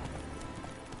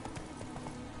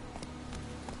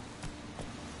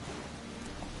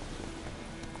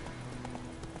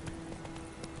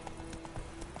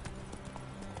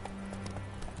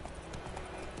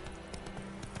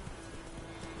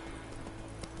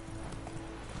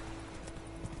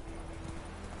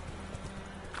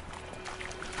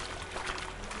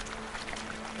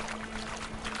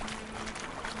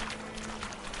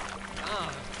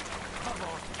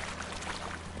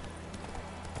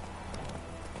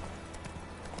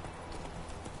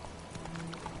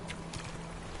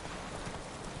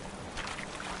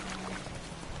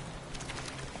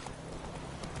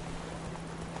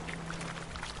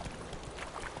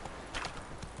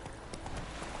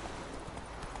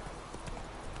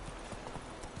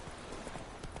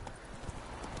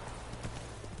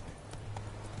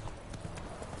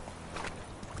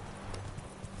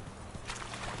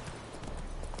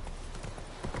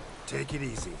 Take it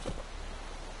easy.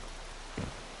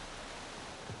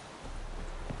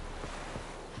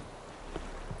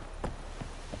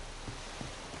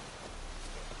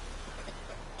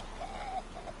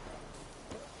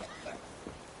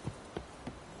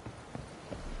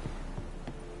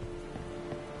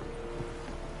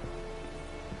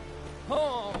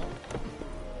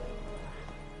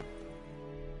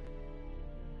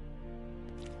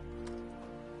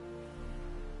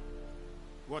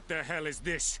 What the hell is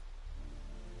this?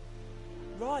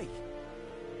 Right.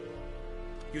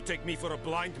 You take me for a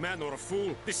blind man or a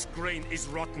fool? This grain is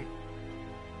rotten.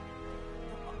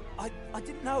 I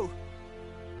didn't know.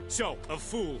 So, a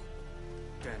fool.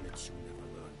 Damn it, you never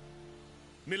learn.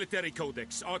 Military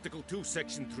Codex, Article 2,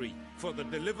 Section 3. For the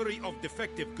delivery of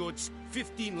defective goods,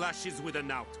 15 lashes with a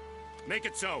knout. Make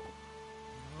it so.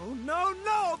 Oh, no,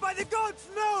 no! By the gods,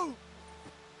 no!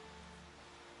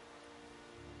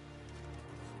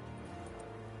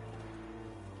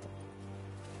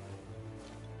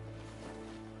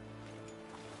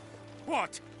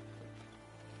 What?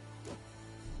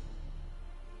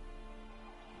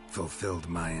 Fulfilled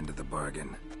my end of the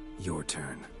bargain. Your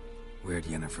turn. Where'd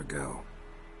Yennefer go?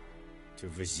 To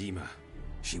Vizima.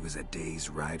 She was a day's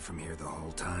ride from here the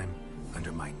whole time?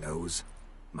 Under my nose?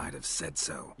 Might have said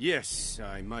so. Yes,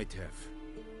 I might have.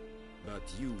 But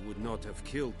you would not have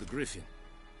killed the griffin.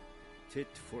 Tit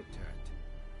for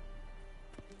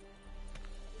tat.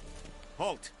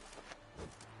 Halt!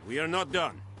 We are not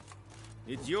done.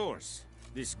 It's yours,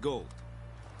 this gold.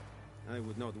 I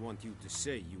would not want you to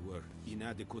say you were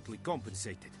inadequately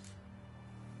compensated.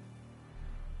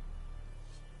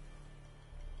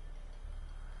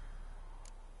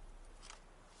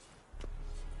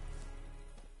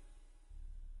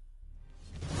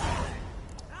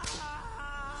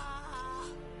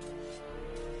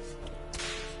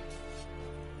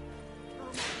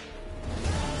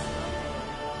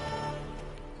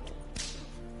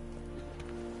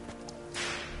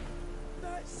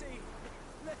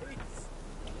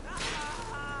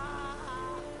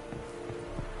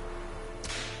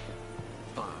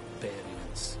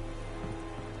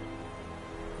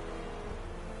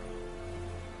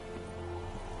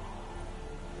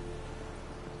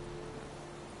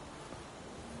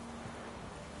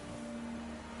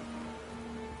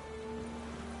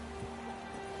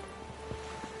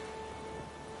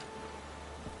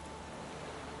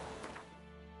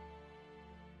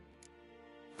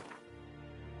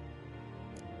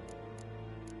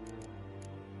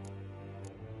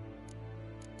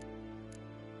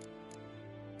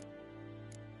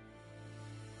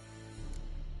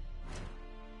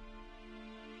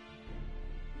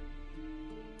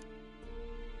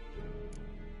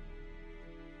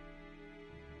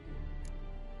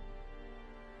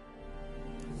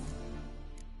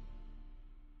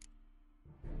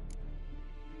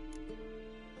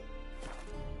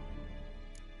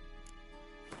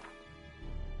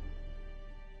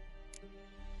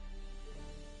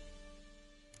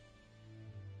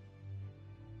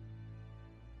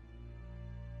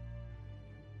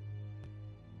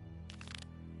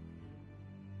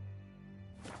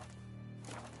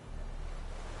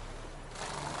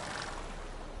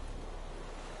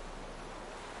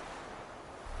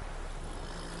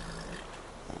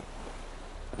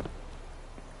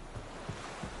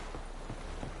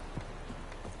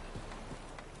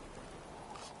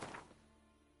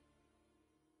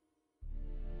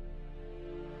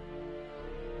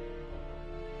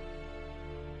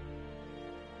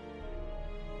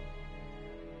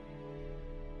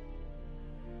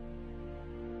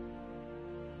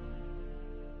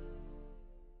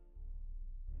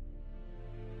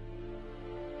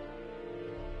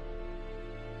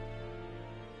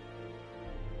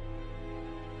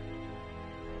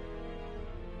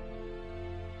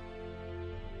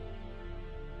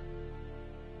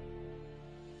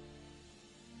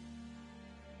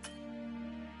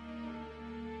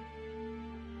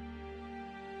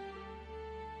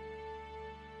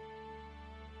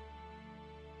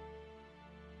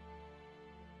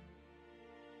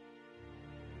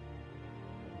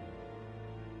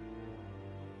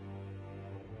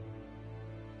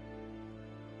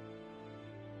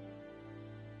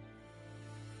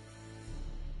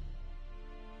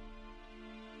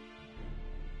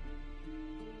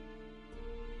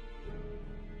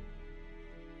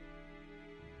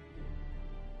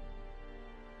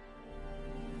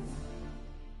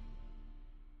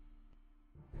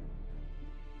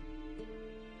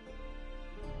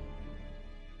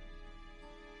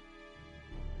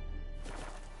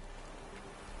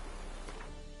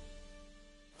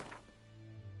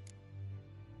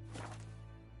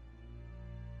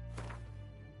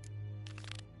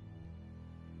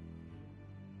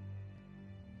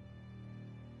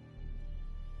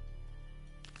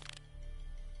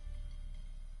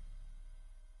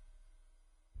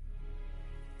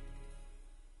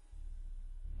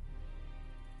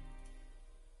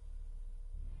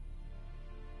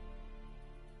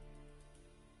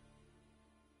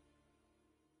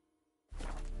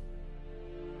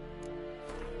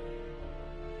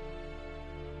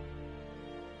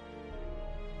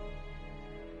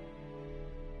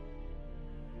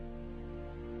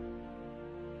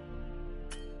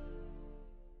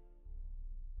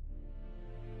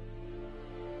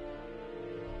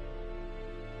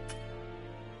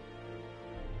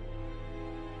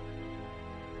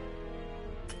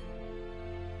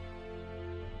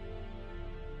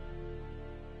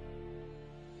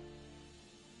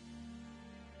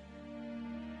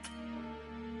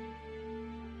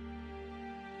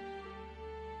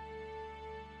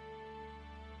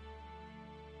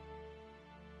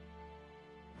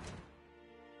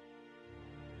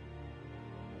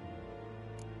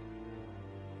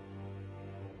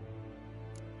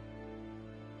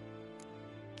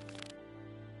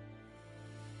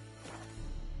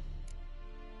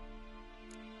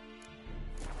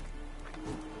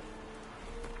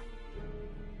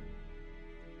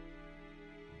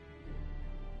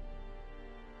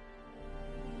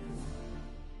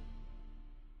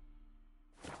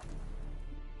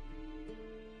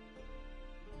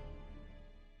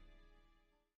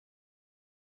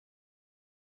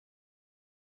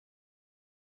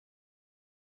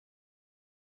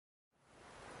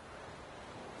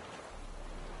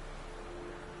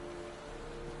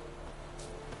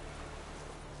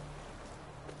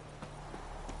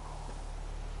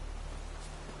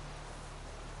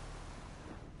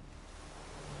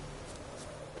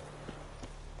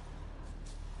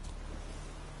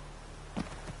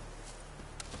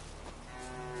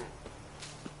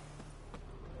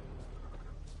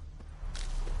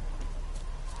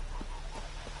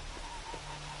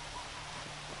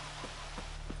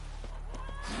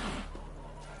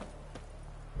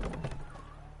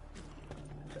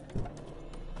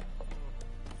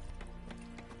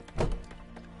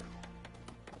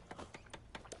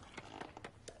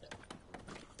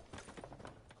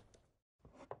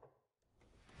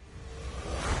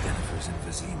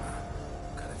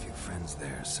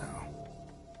 Arceu.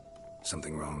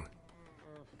 Something wrong?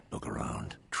 Look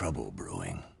around. Trouble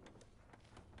brewing.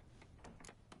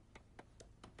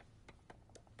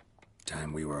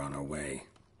 Time we were on our way.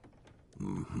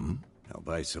 Mm-hmm. I'll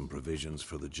buy some provisions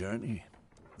for the journey.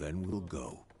 Then we'll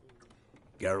go.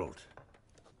 Geralt,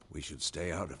 we should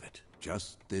stay out of it.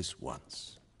 Just this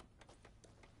once.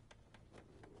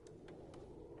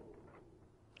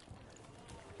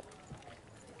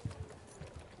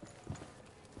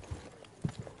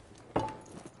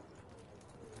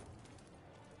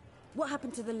 What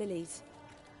happened to the lilies?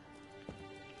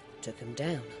 Took him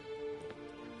down.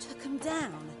 Took them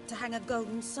down to hang a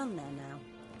golden sun there now.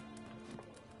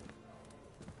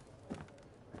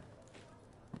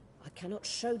 I cannot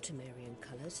show Temerian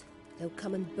colours. They'll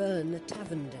come and burn the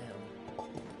tavern down.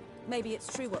 Maybe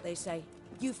it's true what they say.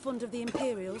 You fond of the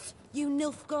Imperials? You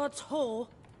Nilfgaard's whore?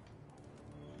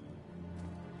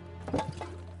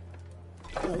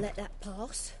 I'll let that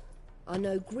pass. I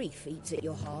know grief eats at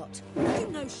your heart. You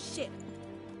know shit.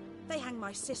 They hanged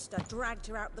my sister, dragged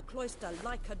her out the cloister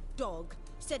like a dog.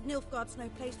 Said Nilfgaard's no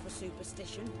place for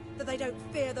superstition, that they don't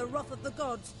fear the wrath of the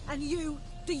gods. And you,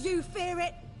 do you fear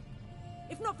it?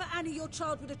 If not for Annie, your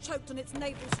child would have choked on its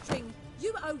navel string.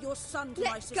 You owe your son to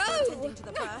my sister attending to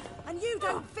the birth, and you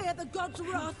don't fear the gods'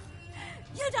 wrath.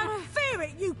 You don't fear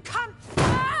it, you cunt!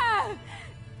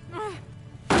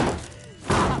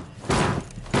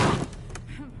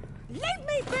 Leave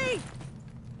me be!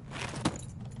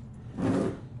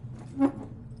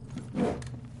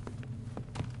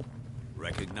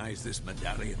 Recognize this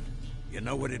medallion? You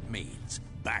know what it means.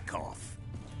 Back off.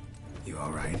 You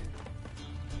all right?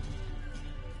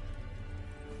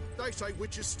 They say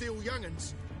witches steal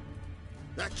young'uns.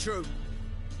 That true?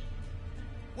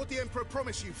 What the Emperor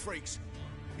promised you freaks?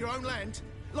 Your own land?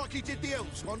 Like he did the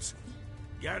elves once?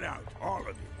 Get out, all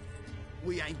of you.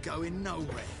 We ain't going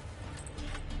nowhere.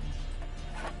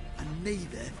 And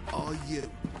neither are you.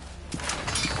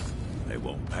 They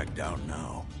won't back down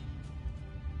now.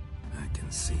 I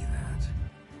can see that.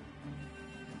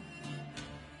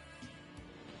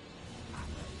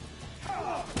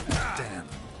 Damn.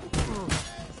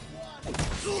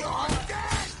 You're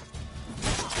dead!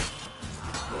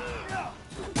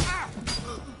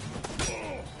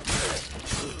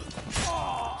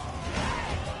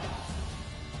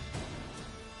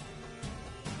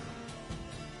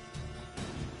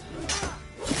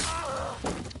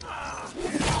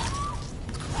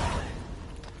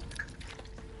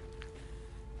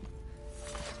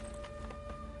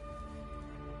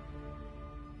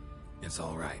 It's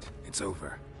all right. It's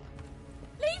over.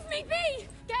 Leave me be!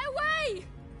 Get away!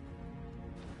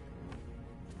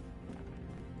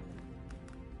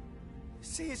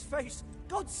 See his face!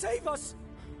 God save us!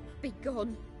 Be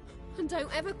gone, and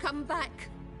don't ever come back.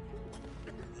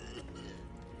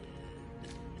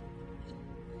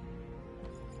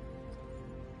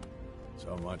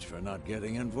 So much for not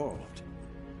getting involved.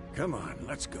 Come on,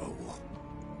 let's go.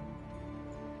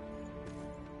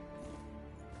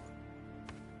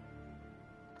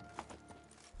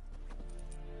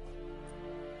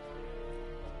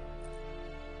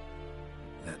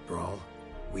 That brawl,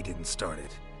 we didn't start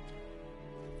it.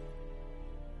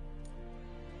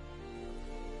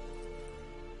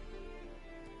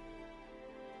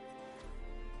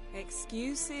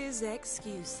 Excuses,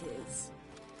 excuses.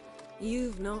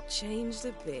 You've not changed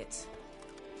a bit.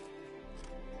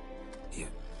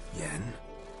 Yen?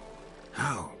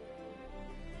 How?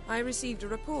 I received a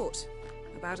report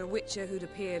about a witcher who'd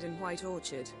appeared in White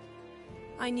Orchard.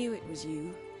 I knew it was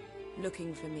you,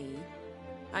 looking for me.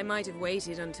 I might have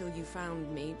waited until you found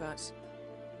me, but...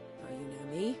 well, you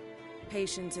know me.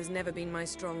 Patience has never been my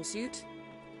strong suit.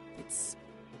 It's...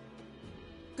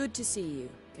 good to see you,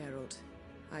 Geralt.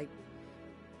 I'd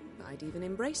even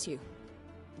embrace you.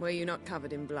 Were you not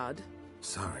covered in blood?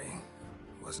 Sorry.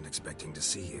 Wasn't expecting to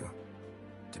see you.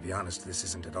 To be honest, this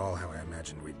isn't at all how I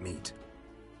imagined we'd meet.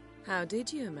 How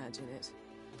did you imagine it?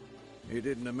 You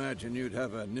didn't imagine you'd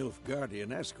have a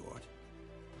Nilfgaardian escort.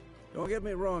 Don't get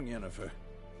me wrong, Yennefer.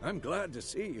 I'm glad to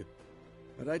see you.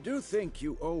 But I do think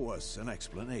you owe us an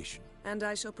explanation. And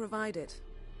I shall provide it.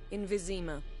 In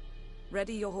Vizima.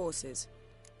 Ready your horses.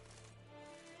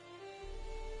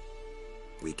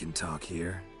 We can talk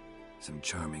here. Some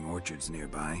charming orchards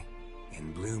nearby.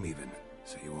 In bloom even,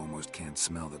 so you almost can't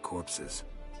smell the corpses.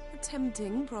 A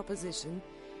tempting proposition.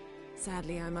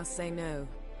 Sadly, I must say no.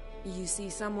 You see,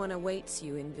 someone awaits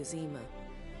you in Vizima.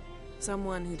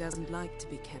 Someone who doesn't like to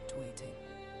be kept waiting.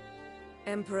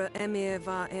 Emperor Emir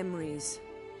var Emrys.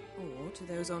 Or, to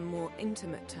those on more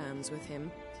intimate terms with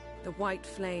him, the white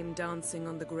flame dancing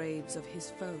on the graves of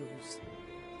his foes.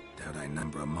 Doubt I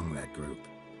number among that group.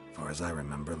 Far as I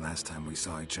remember, last time we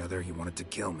saw each other, he wanted to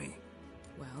kill me.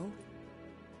 Well,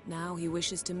 now he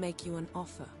wishes to make you an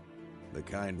offer. The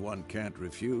kind one can't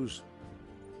refuse?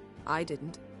 I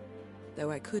didn't,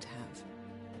 though I could have.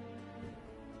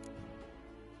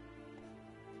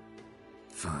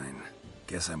 Fine.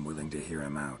 Guess I'm willing to hear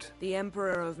him out. The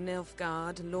Emperor of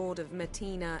Nilfgaard, Lord of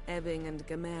Metina, Ebbing, and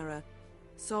Gamera,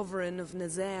 Sovereign of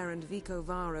Nazaire and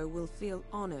Vicovaro will feel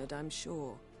honored, I'm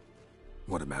sure.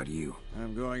 What about you?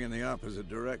 I'm going in the opposite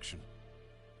direction.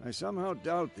 I somehow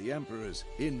doubt the Emperor's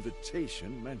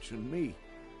invitation mentioned me.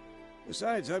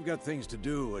 Besides, I've got things to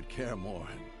do at Kaer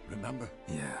Morhen, remember?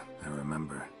 Yeah, I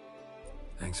remember.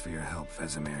 Thanks for your help,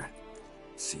 Vesemir.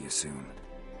 See you soon.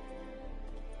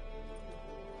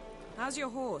 How's your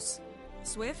horse?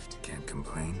 Swift? Can't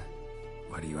complain.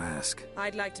 Why do you ask?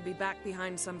 I'd like to be back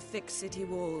behind some thick city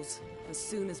walls as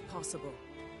soon as possible.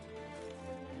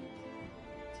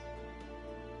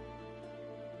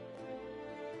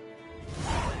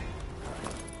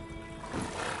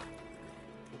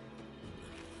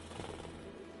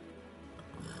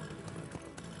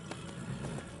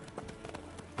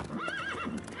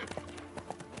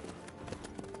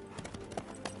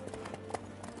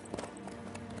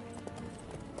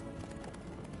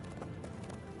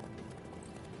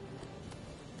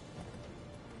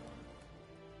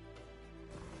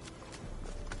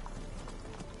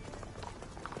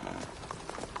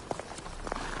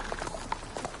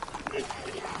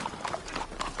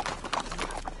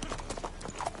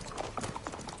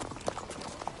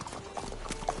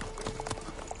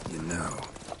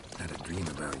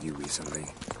 You recently.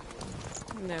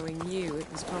 Knowing you,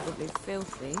 it was probably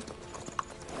filthy.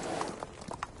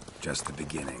 Just the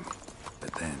beginning.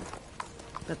 But then...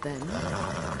 But then...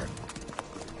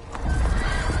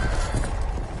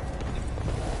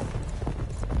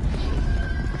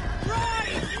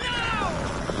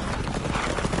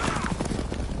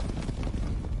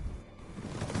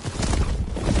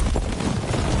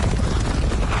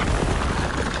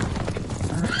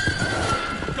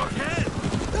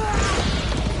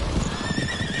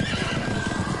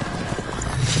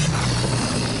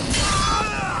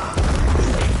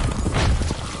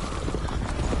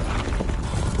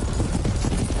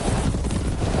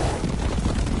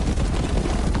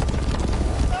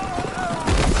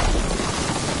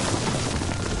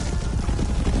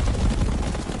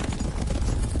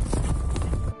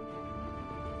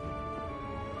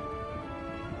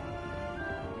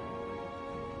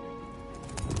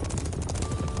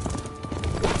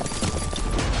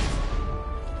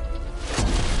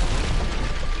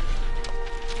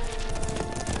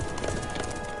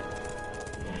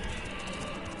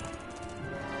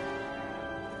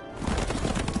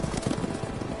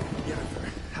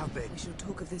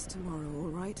 this tomorrow, all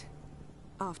right?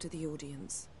 After the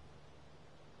audience.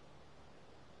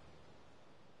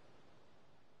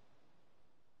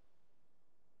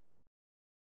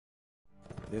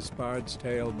 This bard's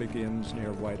tale begins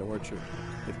near White Orchard,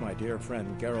 with my dear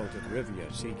friend Geralt of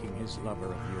Rivia seeking his lover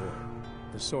of yore,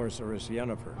 the sorceress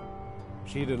Yennefer.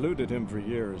 She'd eluded him for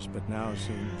years, but now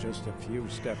seemed just a few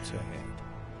steps ahead.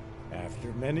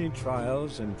 After many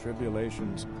trials and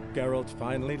tribulations, Geralt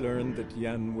finally learned that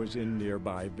Yen was in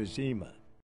nearby Vizima.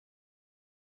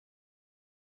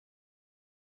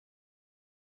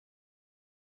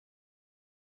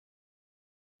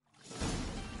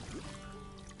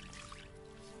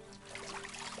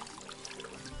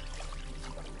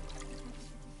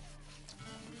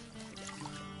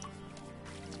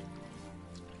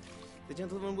 The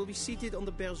gentleman will be seated on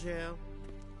the bergère.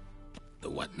 The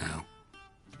what now?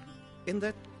 In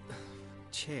that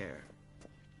chair.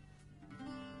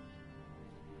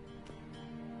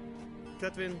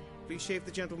 Catwin, please shave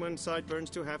the gentleman's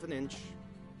sideburns to half an inch.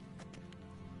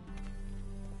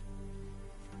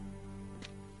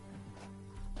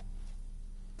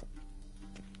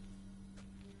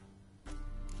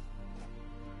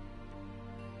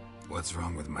 What's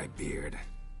wrong with my beard?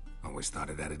 Always thought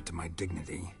it added to my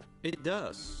dignity. It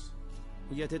does.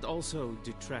 Yet it also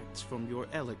detracts from your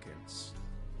elegance.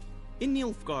 In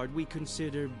Nilfgaard, we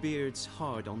consider beards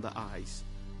hard on the eyes.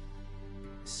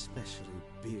 Especially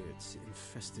beards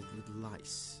infested with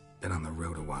lice. Been on the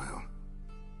road a while.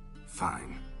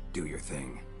 Fine. Do your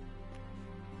thing.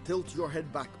 Tilt your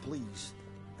head back, please,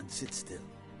 and sit still.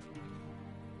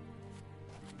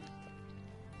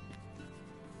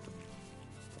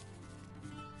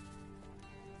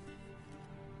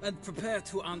 And prepare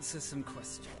to answer some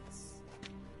questions.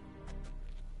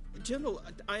 General,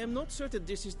 I am not certain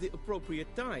this is the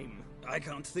appropriate time. I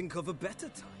can't think of a better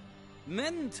time.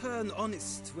 Men turn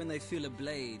honest when they feel a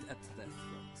blade at their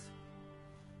throat.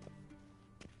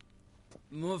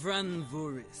 Morvran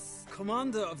Voris,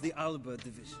 commander of the Alba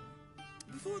Division.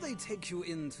 Before they take you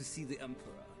in to see the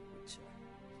Emperor, Witcher,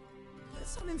 there's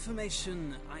some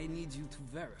information I need you to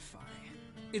verify.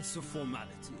 It's a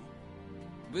formality,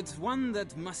 but one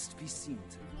that must be seen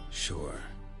to. Sure.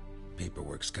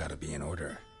 Paperwork's gotta be in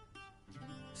order.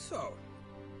 So,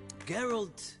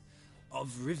 Geralt of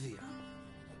Rivia.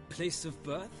 Place of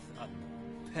birth,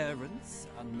 unknown. Parents,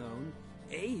 unknown.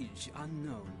 Age,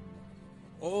 unknown.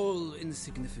 All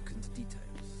insignificant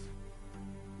details.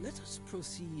 Let us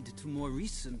proceed to more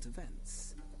recent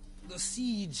events. The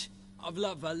siege of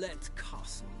La Valette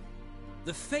Castle.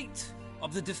 The fate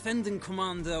of the defending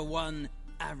commander, one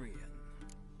Arian.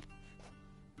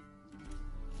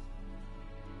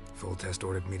 Foltest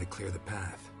ordered me to clear the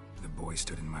path. The boy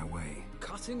stood in my way.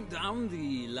 Cutting down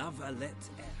the La Valette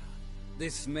heir.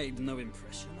 This made no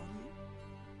impression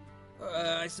on you?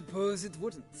 I suppose it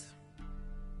wouldn't.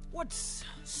 What's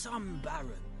some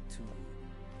baron to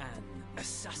an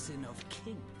assassin of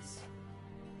kings?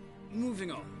 Moving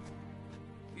on.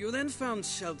 You then found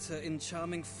shelter in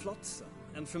charming Flotsam,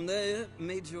 and from there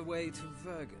made your way to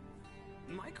Vergen.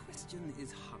 My question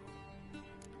is how?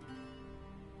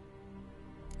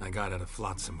 I got out of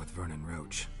Flotsam with Vernon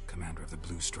Roach, commander of the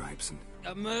Blue Stripes, and...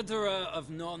 A murderer of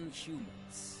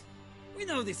non-humans. We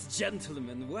know this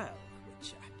gentleman well,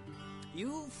 Witcher.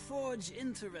 You forge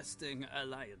interesting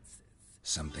alliances.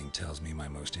 Something tells me my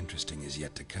most interesting is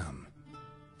yet to come.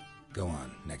 Go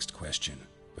on, next question,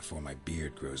 before my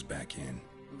beard grows back in.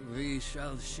 We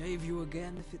shall shave you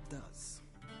again if it does.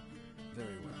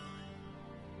 Very well.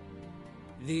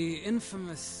 The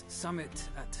infamous summit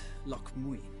at Loch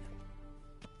Muin.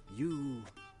 You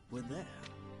were there.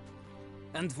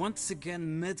 And once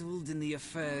again meddled in the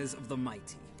affairs of the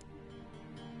mighty.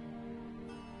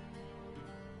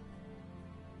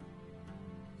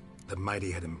 The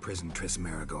mighty had imprisoned Triss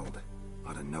Marigold.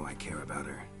 Ought to know I care about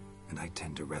her. And I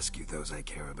tend to rescue those I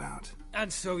care about.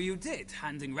 And so you did,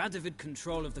 handing Radovid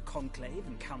control of the Conclave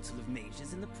and Council of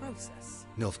Mages in the process.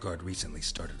 Nilfgaard recently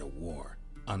started a war,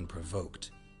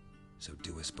 unprovoked. So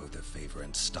do us both a favor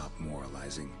and stop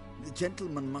moralizing. The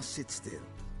gentleman must sit still.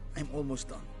 I'm almost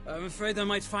done. I'm afraid I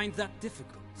might find that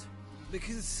difficult.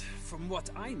 Because, from what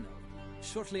I know,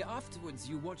 shortly afterwards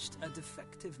you watched a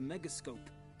defective megascope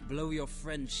blow your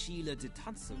friend Sheila de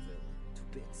Tanserville to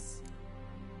bits.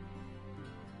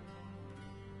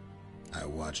 I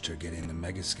watched her get in the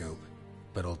megascope,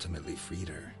 but ultimately freed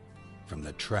her from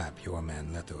the trap your man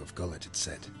Letho of Gullet had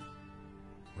set.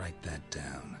 Write that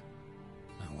down.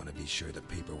 I want to be sure the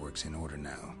paperwork's in order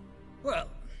now. Well,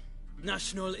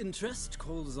 national interest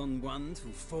calls on one to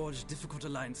forge difficult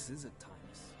alliances at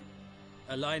times.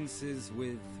 Alliances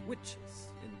with witches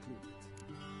included.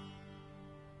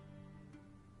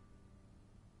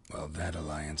 Well, that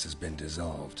alliance has been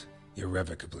dissolved,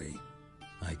 irrevocably.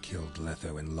 I killed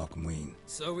Letho in Loch Muin.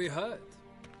 So we heard.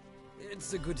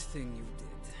 It's a good thing you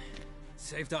did.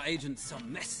 Saved our agent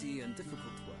some messy and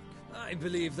difficult work. I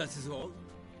believe that is all.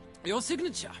 Your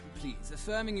signature, please,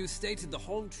 affirming you stated the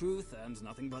whole truth and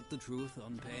nothing but the truth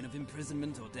on pain of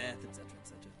imprisonment or death, etc.,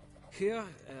 etc. Here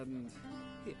and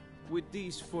here. With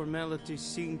these formalities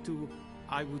seen to,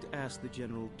 I would ask the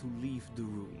General to leave the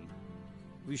room.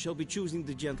 We shall be choosing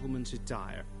the gentleman's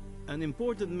attire. An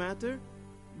important matter,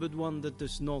 but one that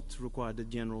does not require the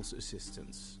General's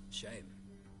assistance. Shame.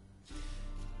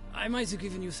 I might have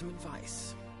given you some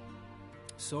advice.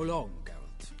 So long,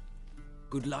 Geralt.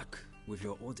 Good luck with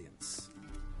your audience.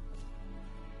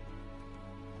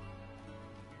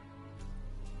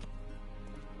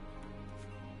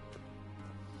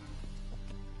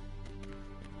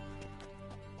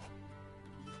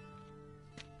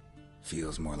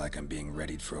 Feels more like I'm being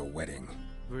readied for a wedding.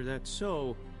 Were that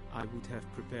so, I would have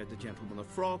prepared the gentleman a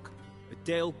frock, a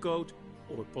tailcoat,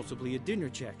 or possibly a dinner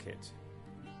jacket.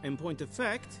 In point of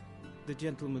fact, the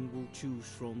gentleman will choose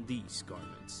from these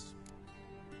garments.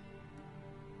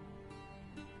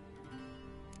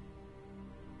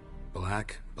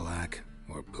 Black, black,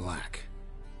 or black?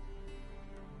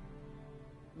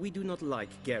 We do not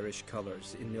like garish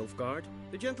colors in Nilfgaard.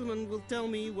 The gentleman will tell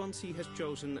me once he has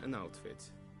chosen an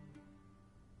outfit.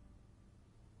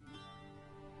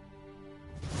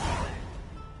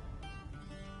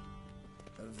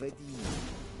 Ready,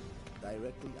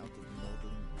 directly out of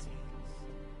modeling tales.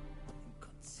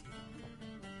 Inconceivable.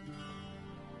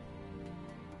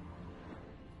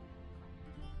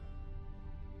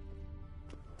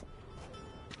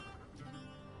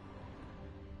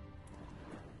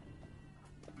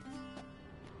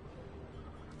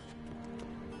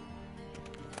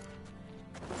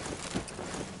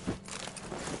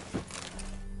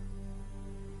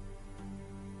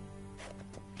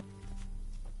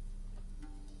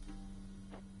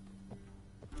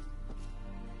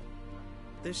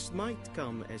 This might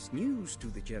come as news to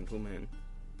the gentleman,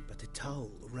 but a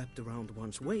towel wrapped around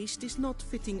one's waist is not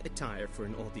fitting attire for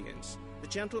an audience. The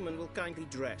gentleman will kindly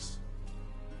dress.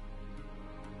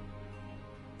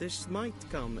 This might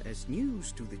come as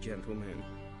news to the gentleman,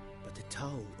 but a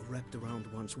towel wrapped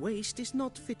around one's waist is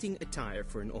not fitting attire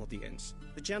for an audience.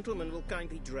 The gentleman will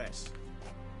kindly dress.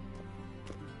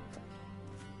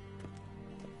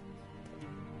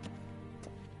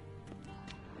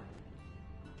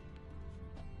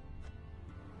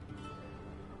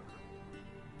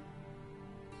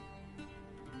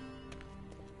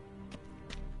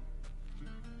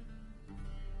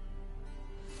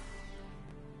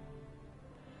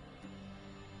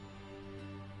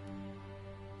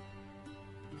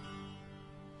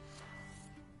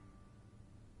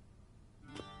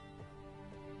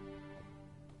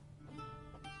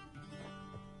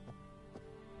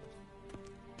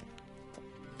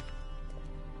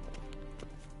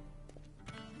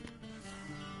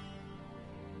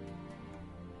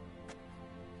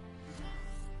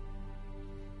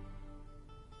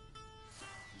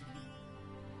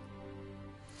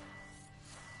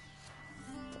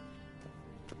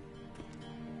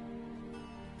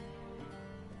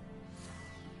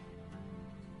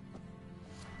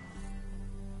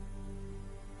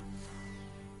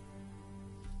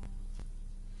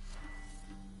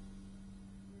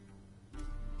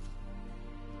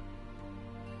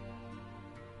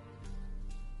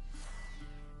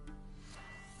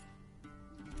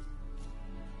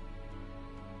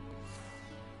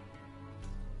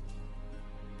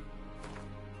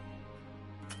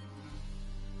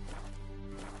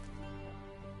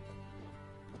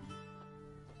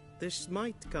 This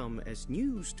might come as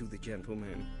news to the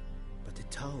gentleman, but a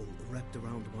towel wrapped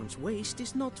around one's waist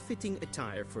is not fitting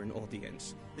attire for an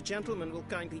audience. The gentleman will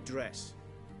kindly dress.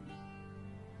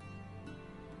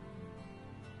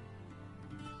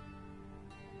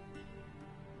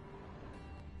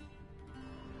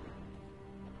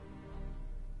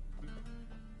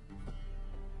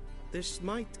 This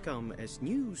might come as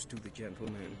news to the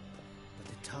gentleman,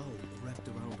 but a towel wrapped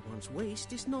around one's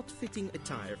waist is not fitting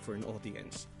attire for an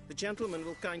audience. The gentleman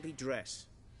will kindly dress.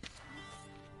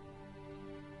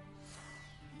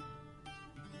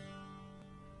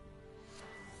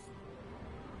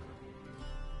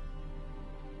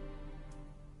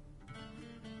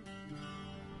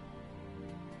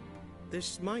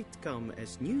 This might come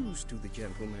as news to the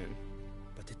gentleman,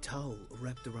 but a towel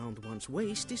wrapped around one's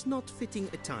waist is not fitting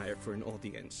attire for an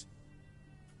audience.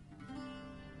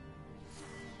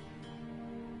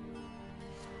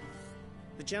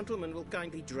 The gentleman will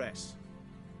kindly dress.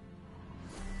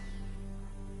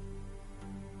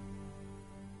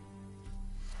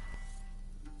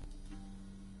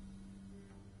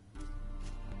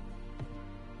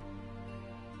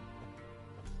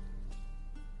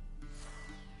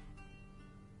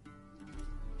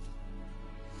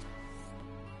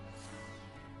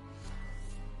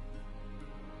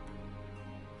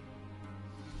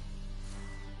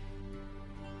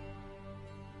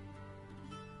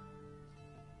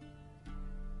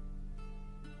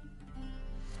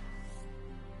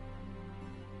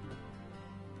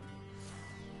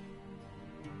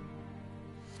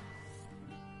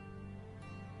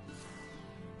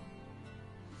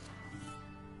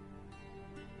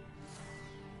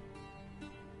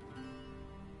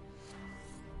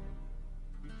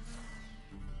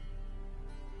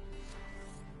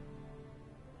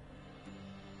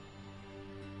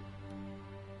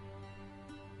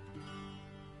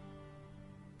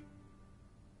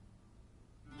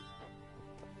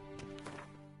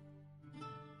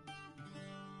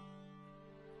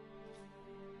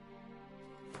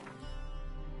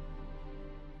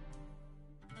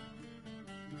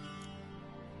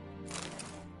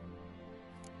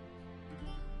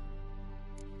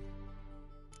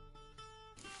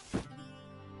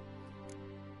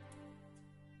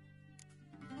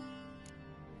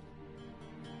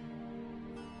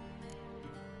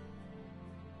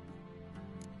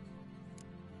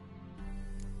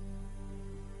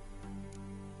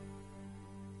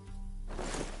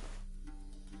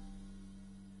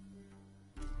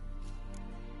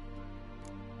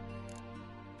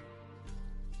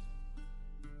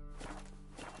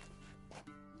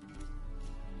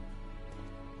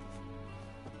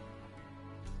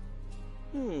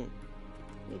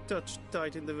 A touch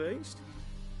tight in the waist,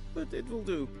 but it will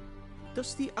do.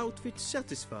 Does the outfit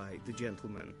satisfy the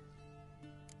gentleman?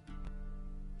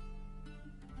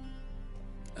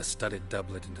 A studded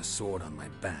doublet and a sword on my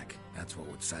back, that's what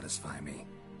would satisfy me.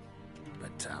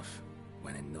 But tough,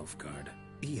 when in Nilfgaard.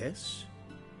 Yes?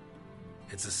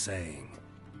 It's a saying.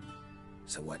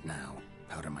 So what now?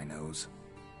 Powder my nose?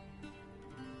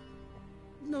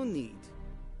 No need.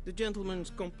 The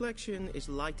gentleman's complexion is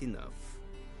light enough.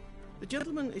 The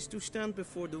gentleman is to stand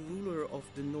before the ruler of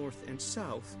the North and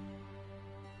South.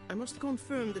 I must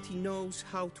confirm that he knows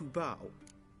how to bow.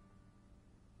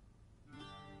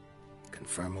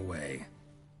 Confirm away.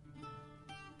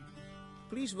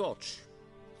 Please watch.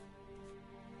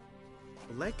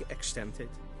 Leg extended,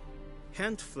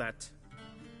 hand flat,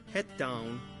 head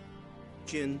down,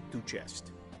 chin to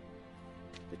chest.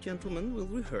 The gentleman will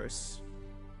rehearse.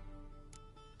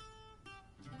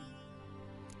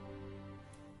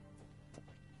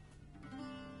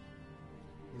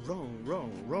 Wrong,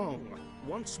 wrong, wrong.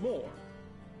 Once more.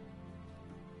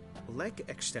 Leg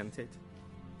extended,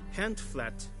 hand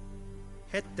flat,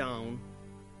 head down,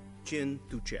 chin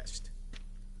to chest.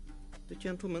 The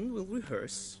gentleman will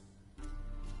rehearse.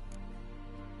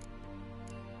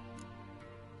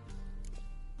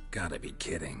 Gotta be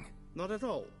kidding. Not at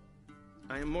all.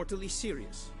 I am mortally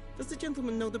serious. Does the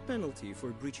gentleman know the penalty for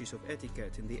breaches of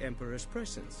etiquette in the Emperor's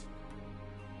presence?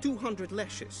 200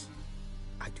 lashes.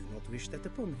 I do not wish that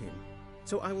upon him,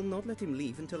 so I will not let him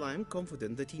leave until I am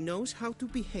confident that he knows how to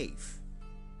behave.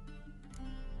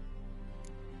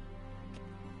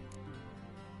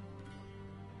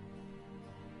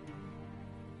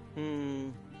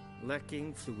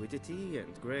 Lacking fluidity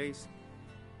and grace.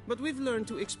 But we've learned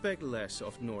to expect less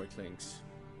of Nordlings.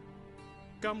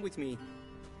 Come with me.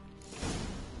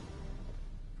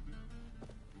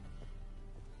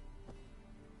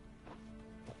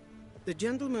 The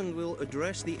gentleman will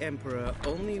address the Emperor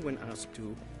only when asked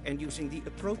to, and using the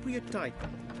appropriate title.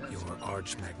 Your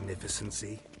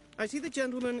Arch-Magnificency? I see the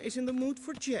gentleman is in the mood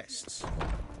for jests.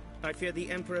 I fear the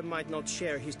Emperor might not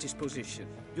share his disposition.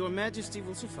 Your Majesty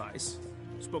will suffice.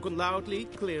 Spoken loudly,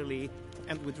 clearly,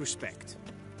 and with respect.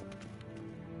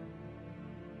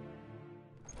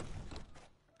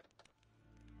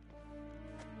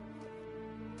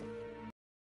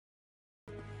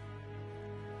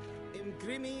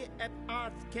 Grimi eb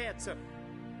art ketzer.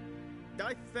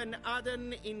 Dijfen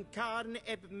aden in karn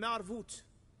eb marvoet.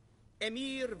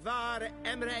 Emir var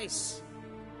emreis.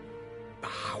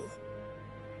 Bow.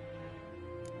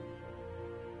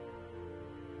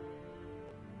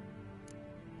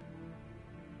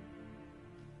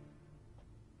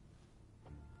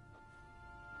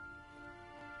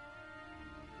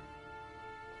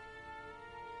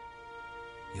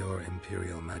 Your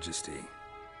Imperial Majesty.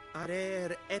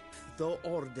 Arer ep do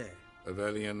orde.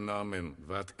 Welchen Namen?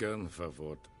 Wat gern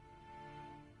verwort?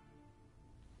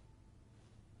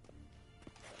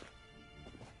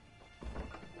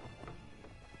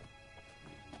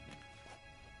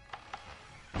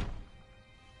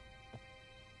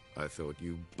 I thought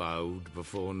you bowed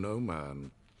before no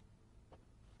man.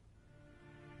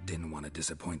 Didn't want to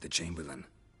disappoint the Chamberlain.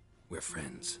 We're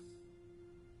friends.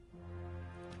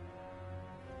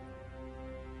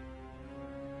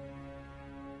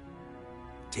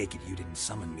 Take it you didn't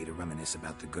summon me to reminisce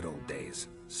about the good old days,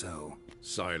 so...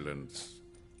 Silence.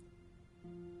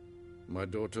 My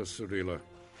daughter Cyrilla,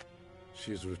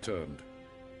 she's returned.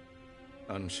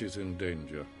 And she's in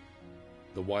danger.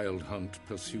 The Wild Hunt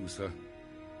pursues her.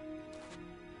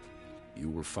 You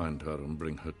will find her and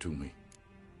bring her to me.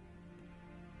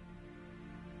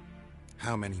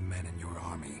 How many men in your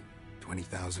army?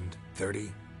 20,000?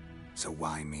 30? So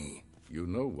why me? You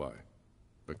know why.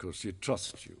 Because she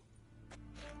trusts you.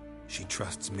 She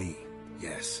trusts me,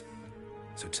 yes.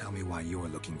 So tell me why you're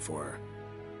looking for her.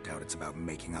 Doubt it's about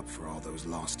making up for all those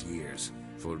lost years.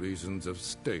 For reasons of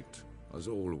state, as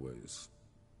always.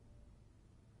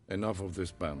 Enough of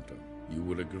this banter. You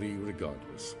will agree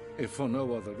regardless. If for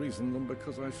no other reason than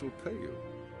because I shall pay you.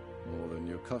 More than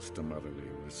you customarily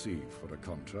receive for a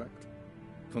contract.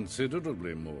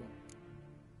 Considerably more.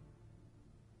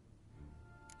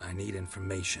 I need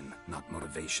information, not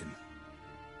motivation.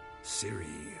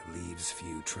 Ciri leaves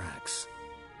few tracks.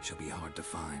 She'll be hard to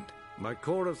find. My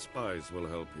corps of spies will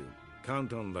help you.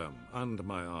 Count on them, and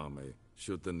my army,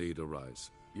 should the need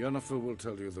arise. Yennefer will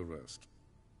tell you the rest.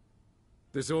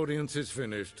 This audience is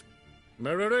finished.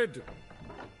 Mererid!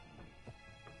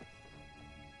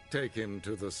 Take him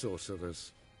to the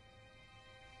sorceress.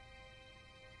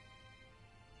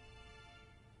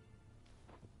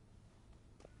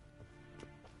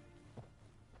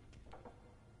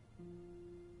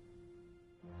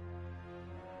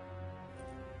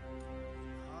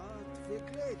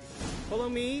 Follow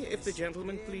me, if the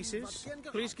gentleman pleases.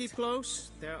 Please keep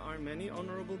close. There are many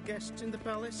honorable guests in the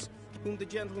palace, whom the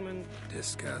gentleman...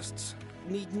 disgusts.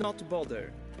 ...need not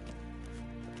bother.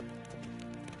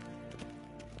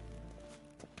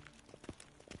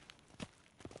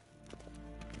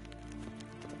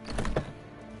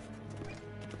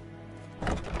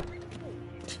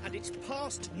 It's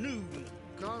past noon.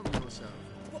 Calm yourself.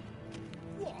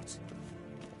 What?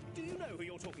 Do you know who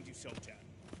you're talking to, soldier?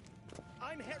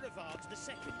 I'm Herivard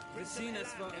II.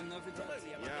 Resinas var en Novigrad.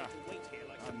 Ja,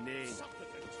 am nee.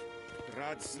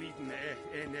 Radsliden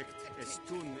enekt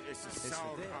estun es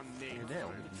saur am nee.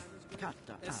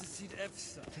 Es sieht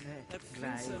efsa.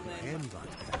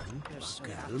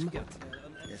 Skelm.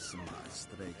 Yes,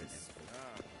 master.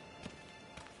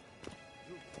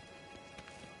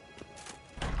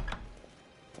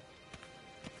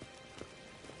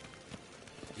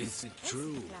 Is it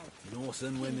true?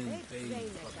 Northern women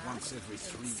bathe but once every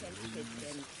 3 moons.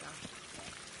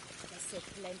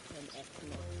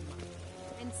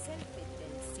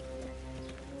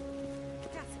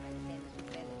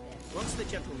 Once the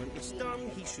gentleman is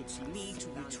done, he should see me to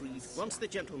retrieve. Once the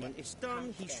gentleman is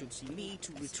done, he should see me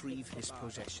to retrieve his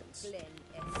possessions.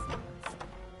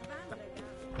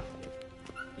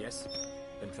 Yes?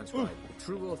 Then transcribe.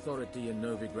 True authority in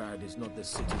Novigrad is not the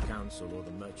city council or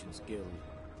the merchants' guild,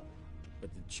 but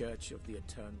the Church of the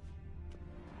Eternal.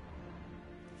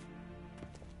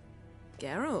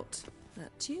 Geralt,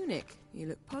 that tunic. You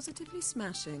look positively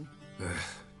smashing.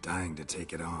 Dying to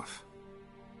take it off.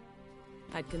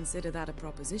 I'd consider that a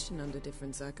proposition under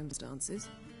different circumstances.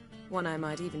 One I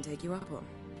might even take you up on.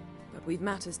 But we've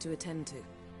matters to attend to.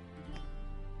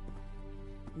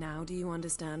 Now do you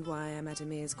understand why I'm at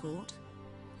Emir's court?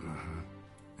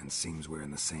 And seems we're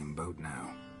in the same boat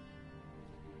now.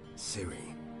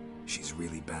 Ciri, she's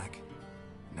really back?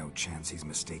 No chance he's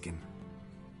mistaken?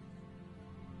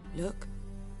 Look,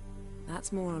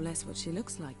 that's more or less what she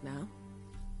looks like now.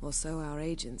 Or so our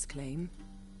agents claim.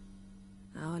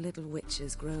 Our little witch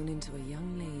has grown into a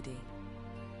young lady.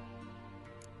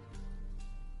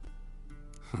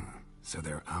 So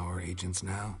they're our agents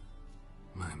now?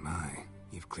 My,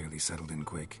 you've clearly settled in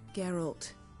quick.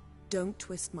 Geralt, don't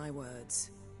twist my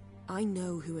words. I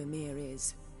know who Emir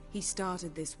is. He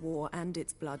started this war and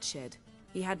its bloodshed.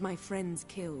 He had my friends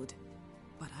killed.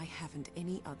 But I haven't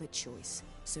any other choice.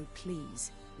 So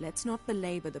please, let's not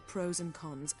belabor the pros and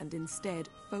cons and instead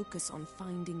focus on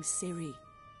finding Ciri.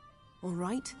 All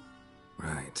right?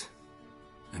 Right.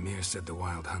 Emir said the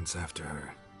Wild hunts after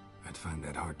her. I'd find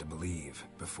that hard to believe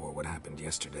before what happened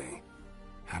yesterday.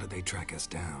 How did they track us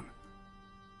down?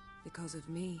 Because of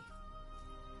me.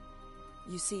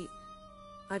 You see,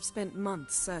 I've spent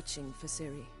months searching for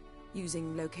Ciri,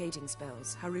 using locating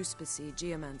spells, haruspicy,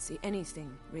 geomancy,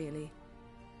 anything, really.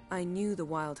 I knew the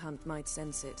Wild Hunt might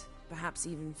sense it, perhaps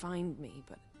even find me,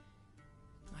 but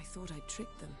I thought I'd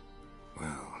tricked them.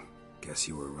 Well, guess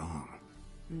you were wrong.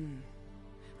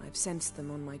 I've sensed them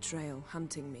on my trail,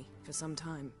 hunting me, for some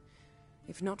time.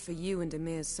 If not for you and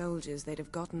Emir's soldiers, they'd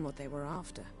have gotten what they were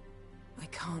after. I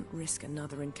can't risk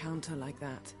another encounter like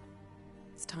that.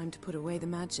 It's time to put away the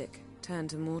magic, turn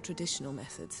to more traditional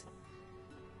methods.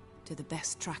 To the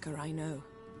best tracker I know.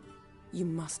 You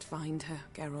must find her,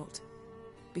 Geralt.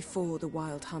 Before the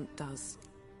Wild Hunt does.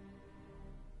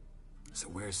 So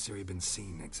where's Ciri been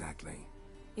seen, exactly?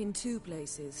 In 2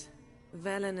 places.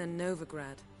 Velen and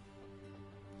Novigrad.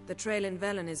 The trail in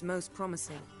Velen is most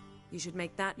promising. You should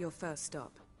make that your first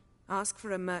stop. Ask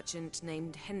for a merchant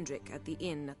named Hendrik at the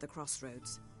inn at the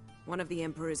crossroads. One of the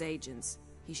Emperor's agents.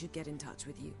 He should get in touch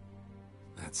with you.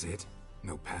 That's it?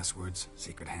 No passwords,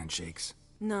 secret handshakes?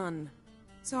 None.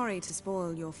 Sorry to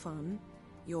spoil your fun.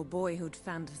 Your boyhood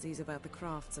fantasies about the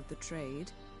crafts of the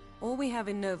trade. All we have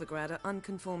in Novigrad are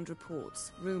unconfirmed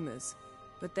reports, rumors.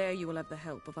 But there you will have the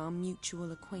help of our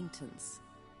mutual acquaintance.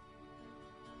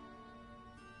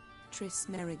 Triss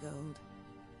Merigold.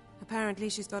 Apparently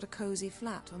she's got a cozy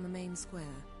flat on the main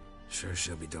square. Sure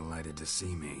she'll be delighted to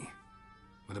see me.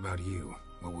 What about you?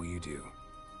 What will you do?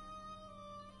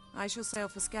 I shall sail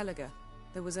for Skellige.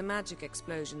 There was a magic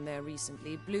explosion there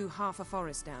recently, blew half a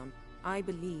forest down. I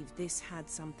believe this had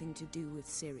something to do with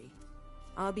Ciri.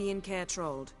 I'll be in Caer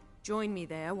Trold. Join me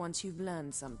there once you've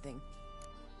learned something.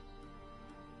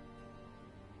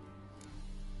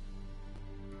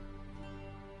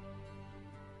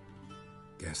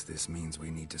 Guess this means we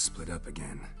need to split up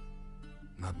again.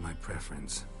 Not my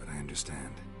preference, but I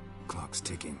understand. Clock's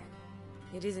ticking.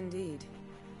 It is indeed.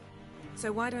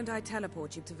 So why don't I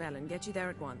teleport you to Velen, get you there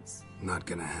at once? Not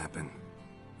gonna happen.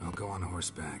 I'll go on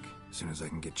horseback, as soon as I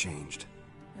can get changed.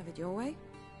 Have it your way?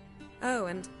 Oh,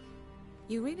 and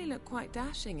you really look quite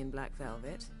dashing in black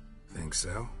velvet. Think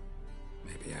so?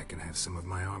 Maybe I can have some of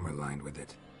my armor lined with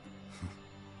it.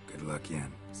 Good luck,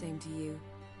 Yen. Same to you.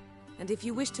 And if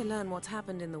you wish to learn what's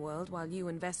happened in the world while you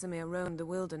and Vesemir roamed the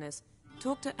wilderness,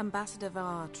 talk to Ambassador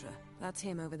Varatra. That's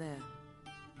him over there.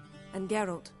 And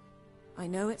Geralt, I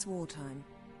know it's wartime,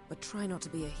 but try not to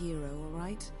be a hero, all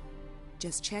right?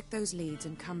 Just check those leads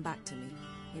and come back to me,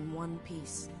 in one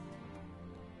piece.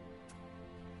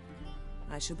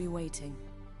 I shall be waiting.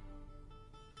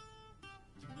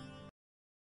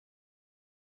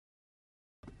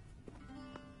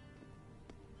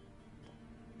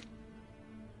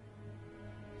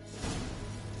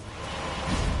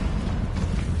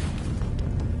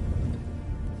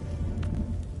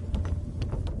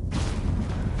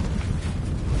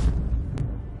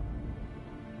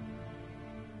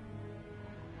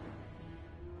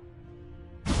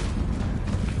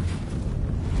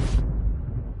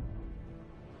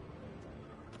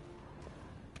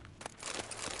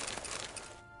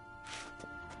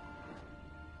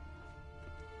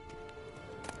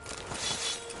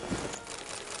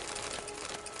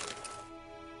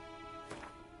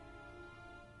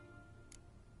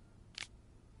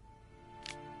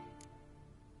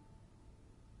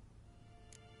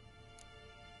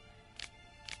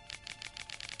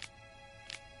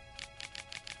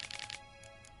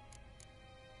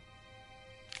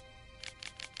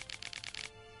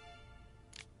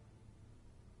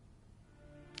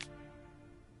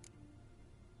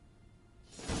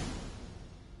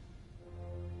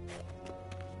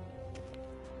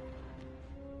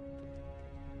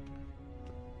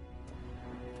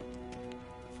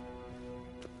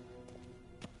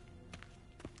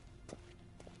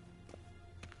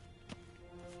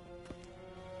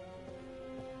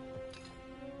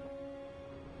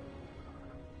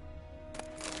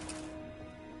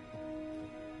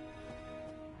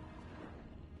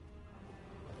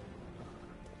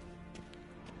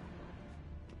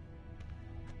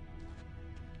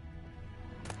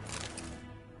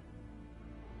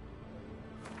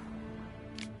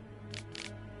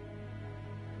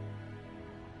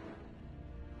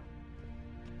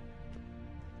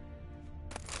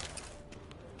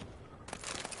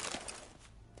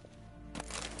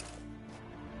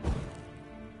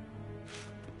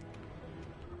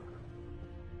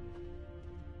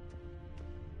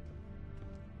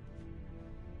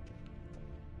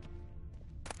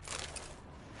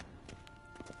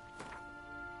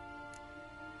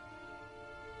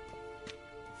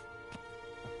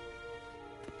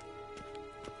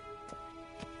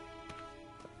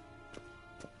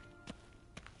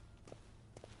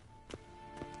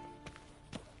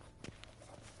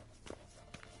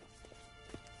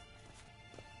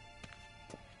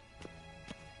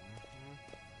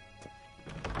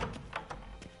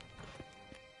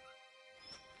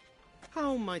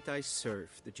 How might I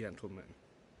serve the gentleman?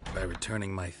 By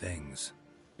returning my things.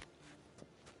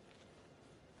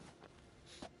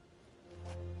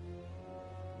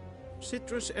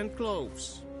 Citrus and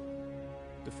cloves.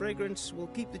 The fragrance will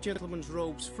keep the gentleman's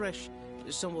robes fresh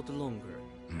somewhat longer.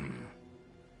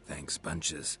 Thanks,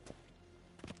 bunches.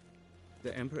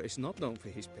 The Emperor is not known for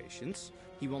his patience.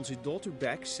 He wants his daughter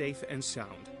back safe and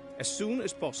sound, as soon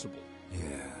as possible.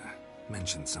 Yeah,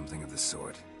 mentioned something of the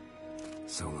sort.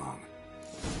 So long.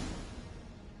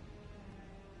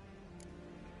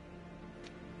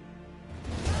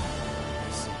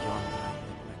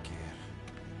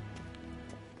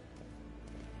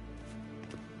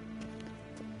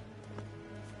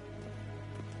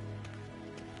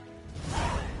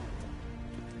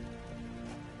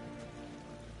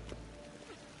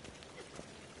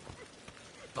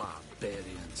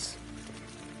 Barbarians.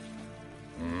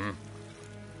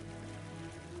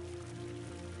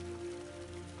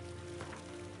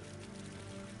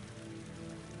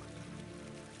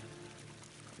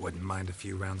 Wouldn't mind a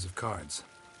few rounds of cards.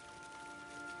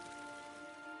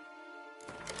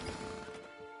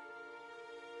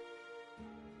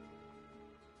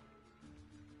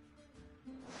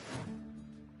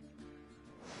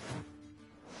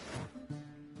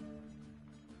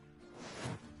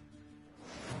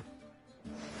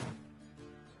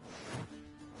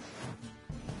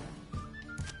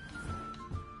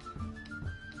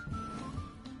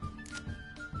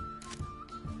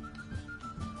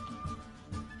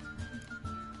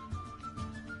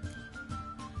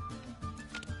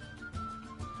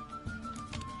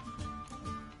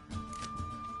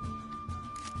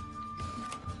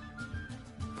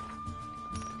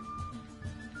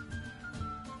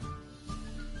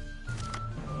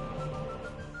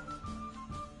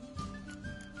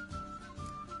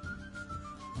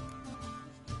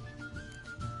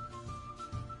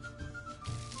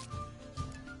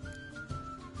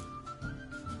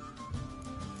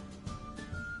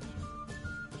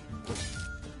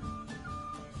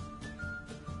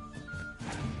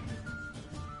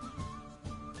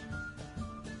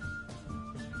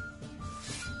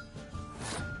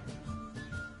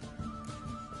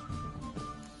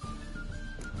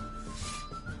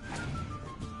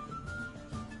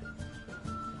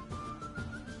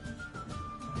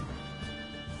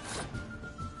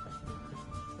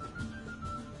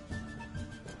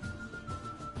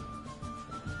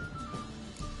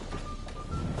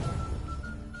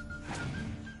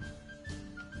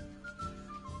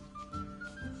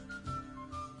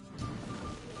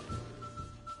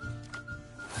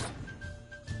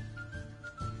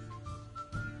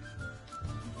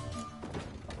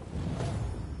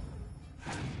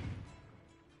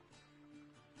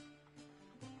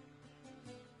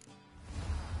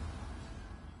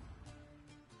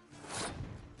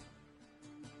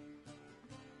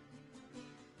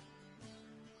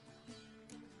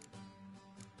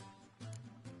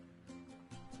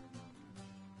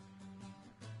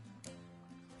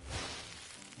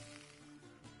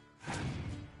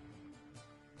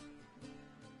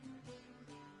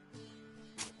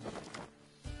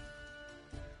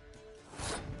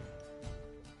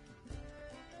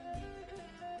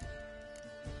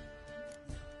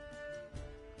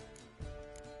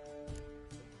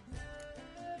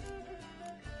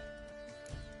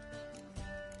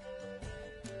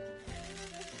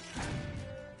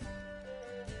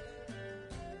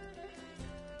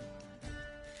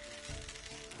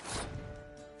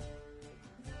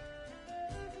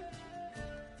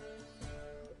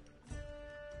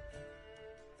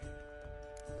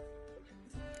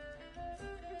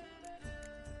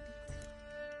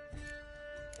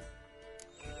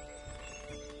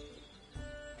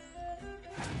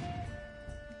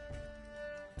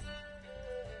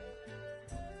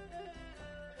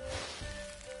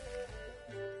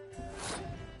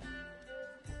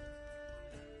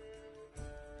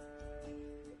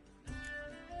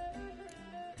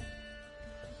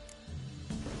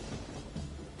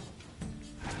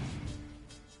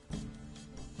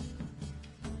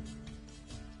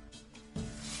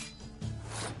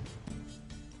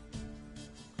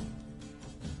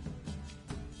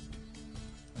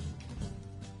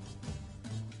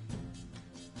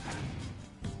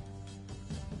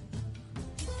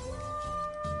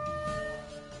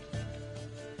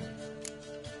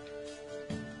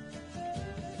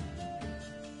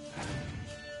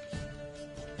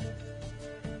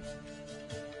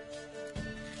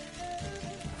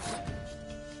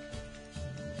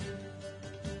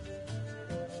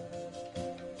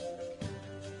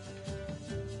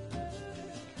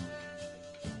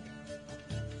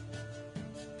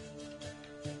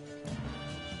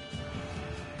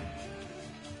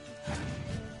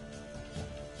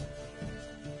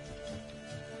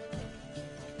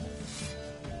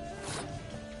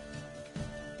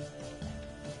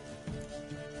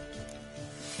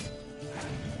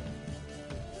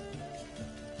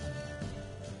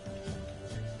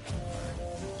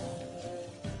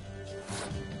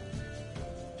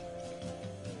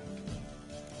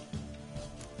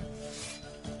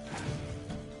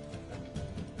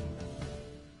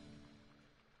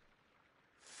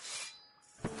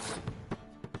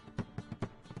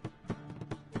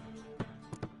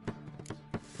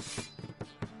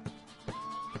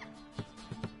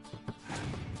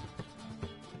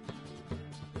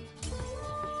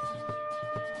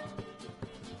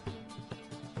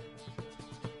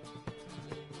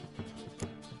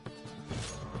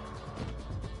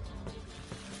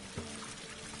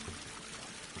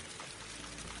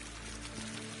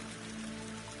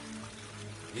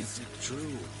 Is it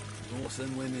true?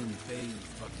 Northern women bathe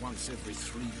but once every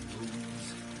 3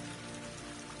 moons?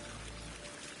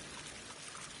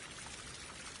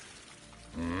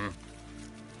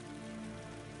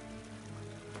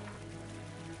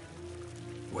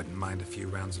 Wouldn't mind a few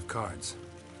rounds of cards.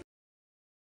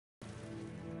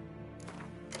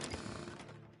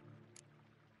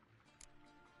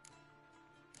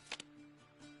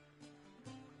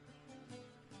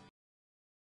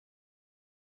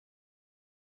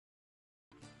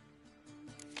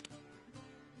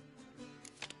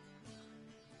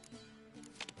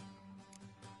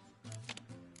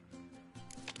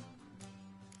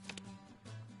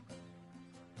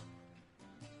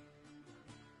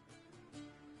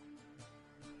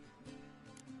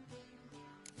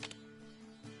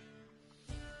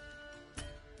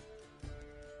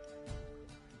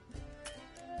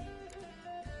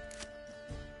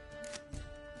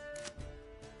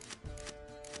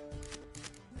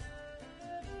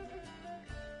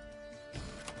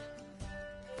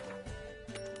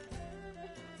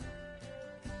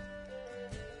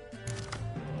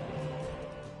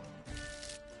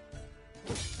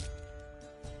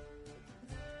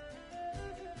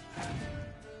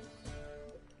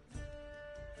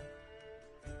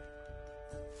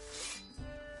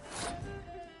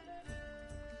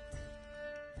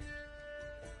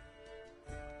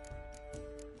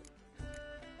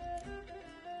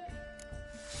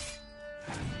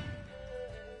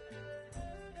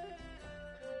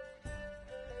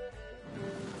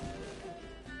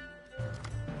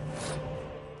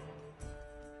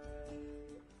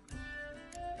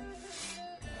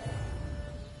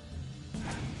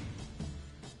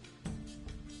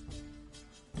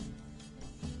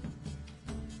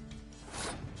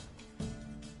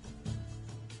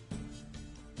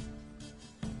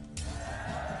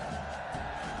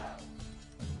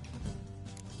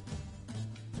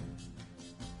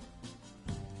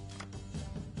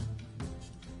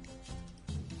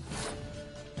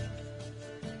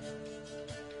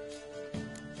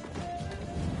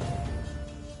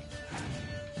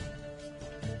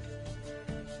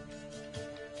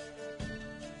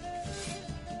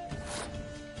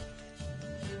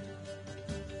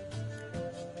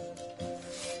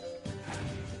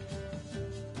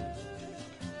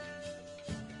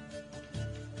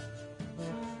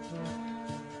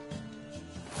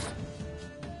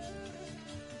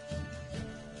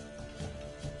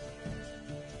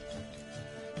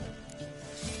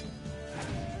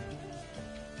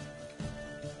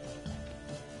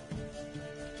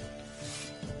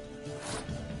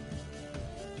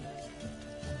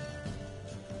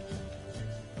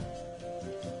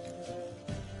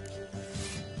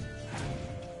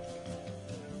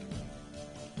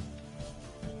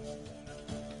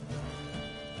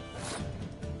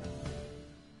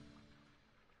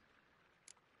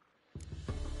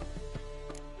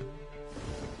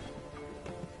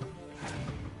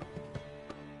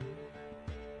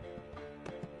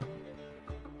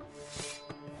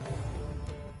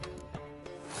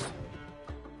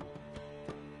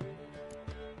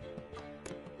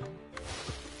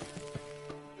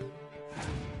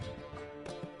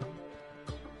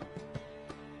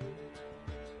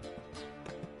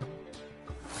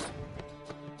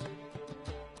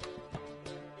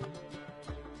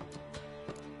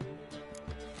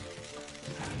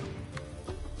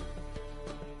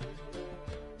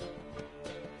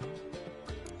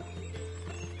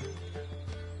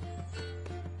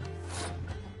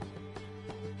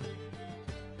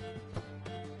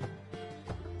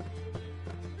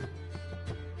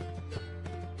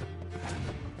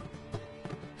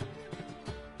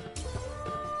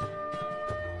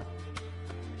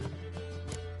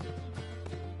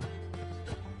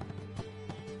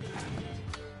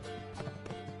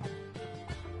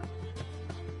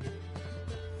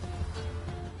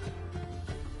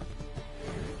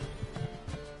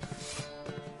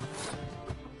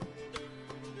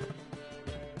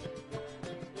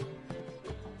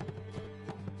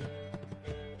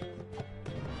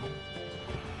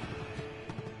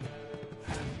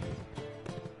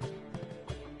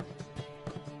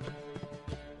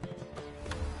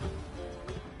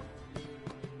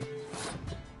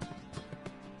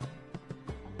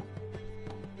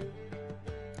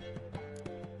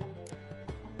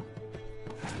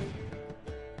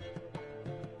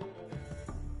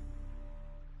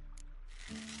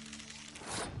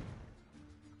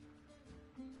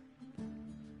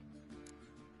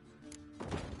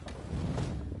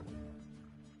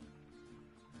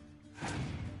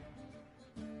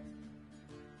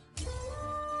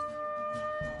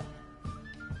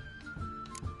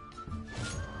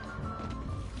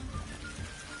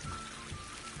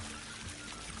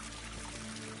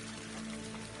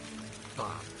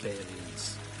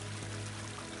 barbarians.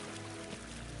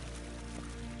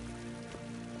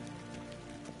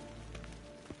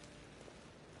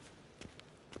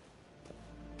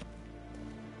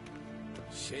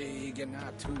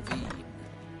 Shegenatuvin.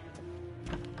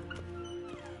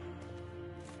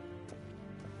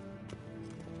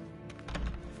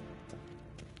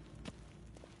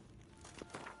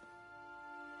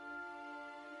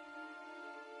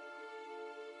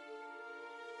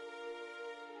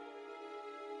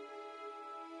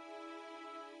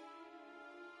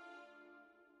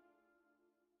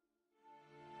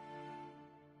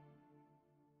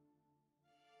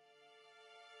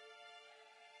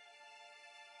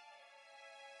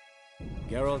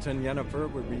 Geralt and Yennefer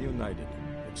were reunited,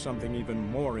 but something even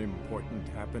more important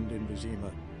happened in Vizima.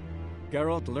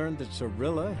 Geralt learned that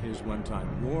Cirilla, his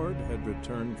one-time ward, had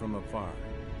returned from afar,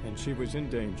 and she was in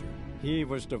danger. He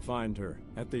was to find her,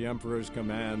 at the Emperor's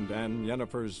command and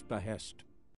Yennefer's behest.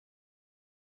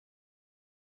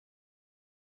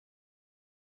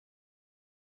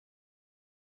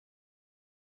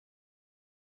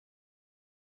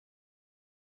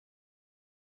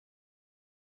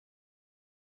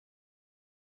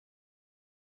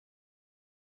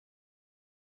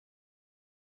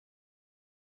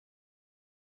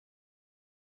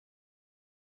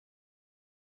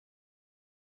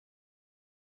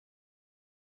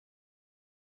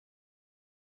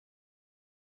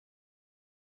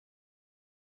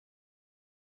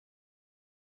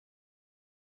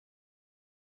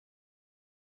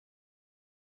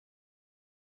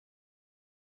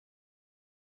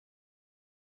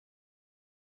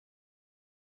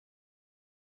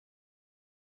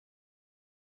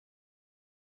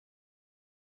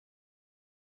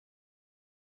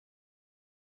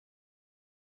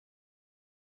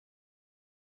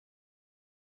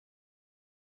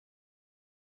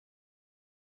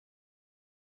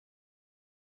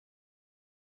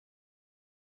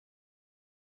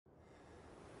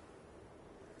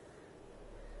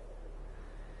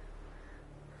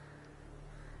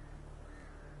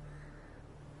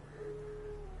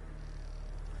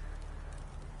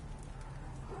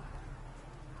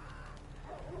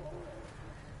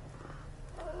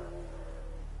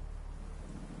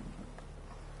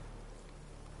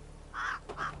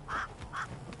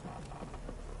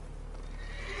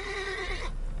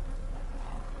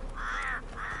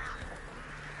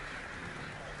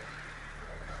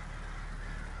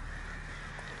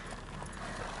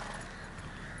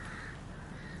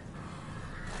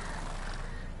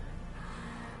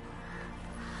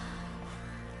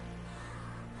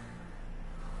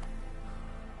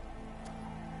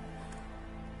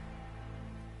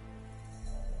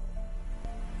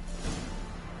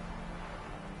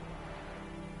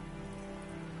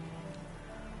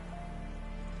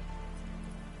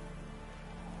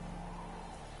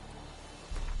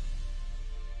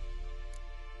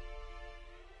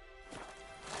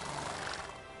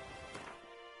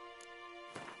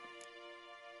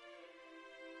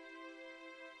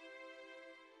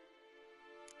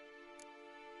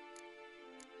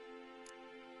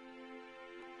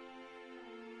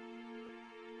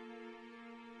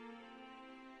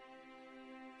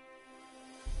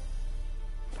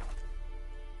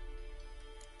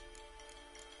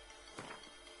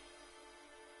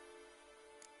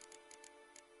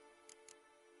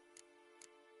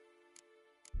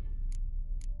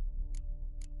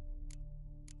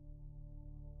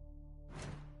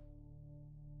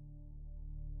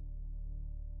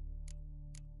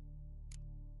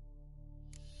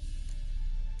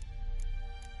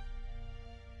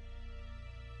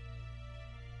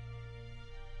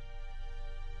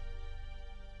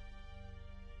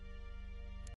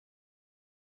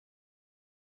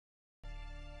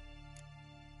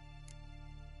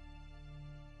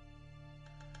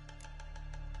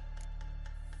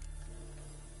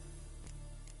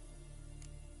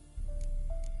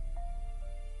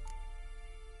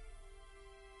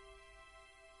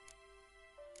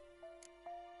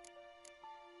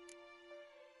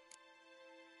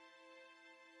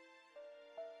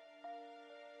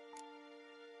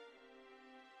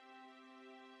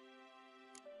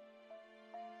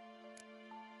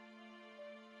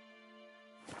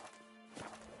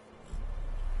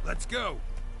 Let's go!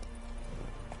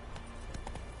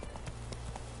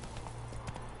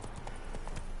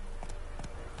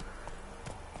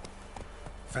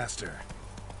 Faster.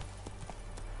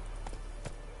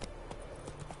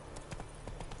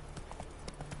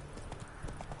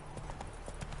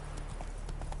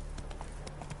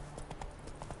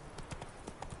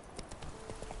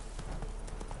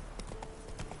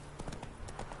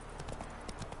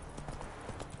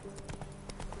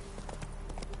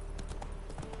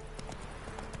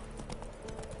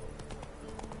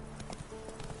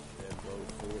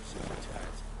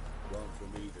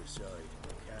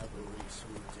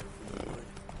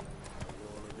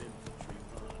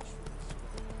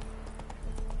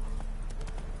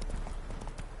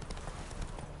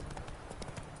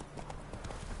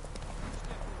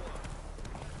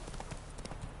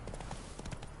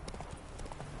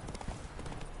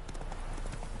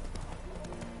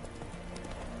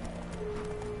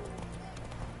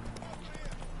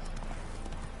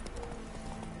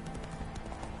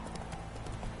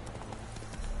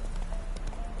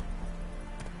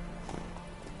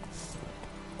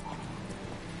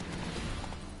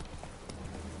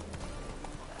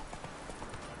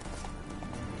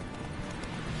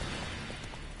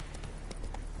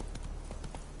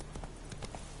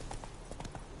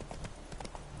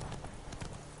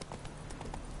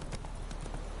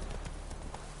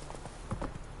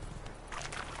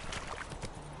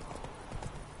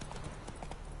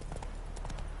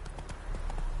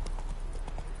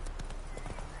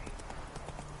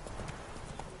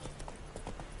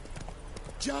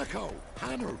 Jacko!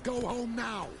 Hannah, go home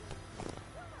now!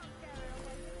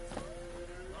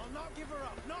 I'll not give her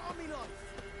up, not on me life.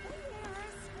 They hear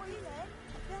her squealing.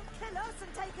 They'll kill us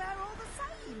and take her all the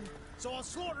same. So I'll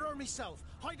slaughter her myself,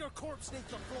 hide her corpse beneath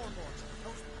the floorboards.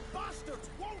 Those bastards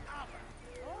won't have her!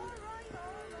 All right,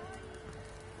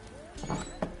 all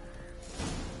right.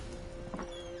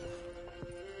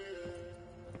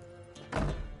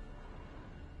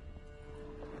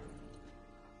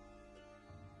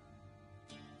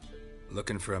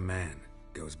 Looking for a man.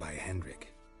 Goes by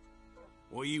Hendrik.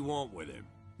 What do you want with him?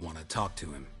 Want to talk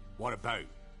to him. What about?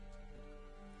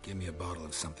 Give me a bottle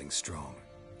of something strong.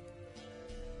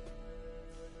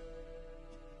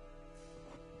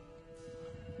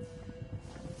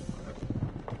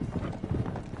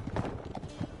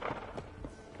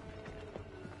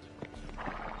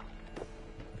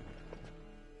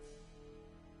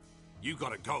 You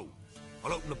gotta go.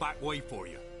 I'll open the back way for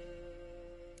you.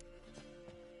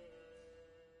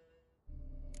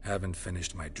 Haven't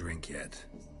finished my drink yet.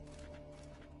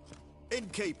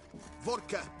 Innkeep,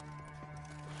 vodka.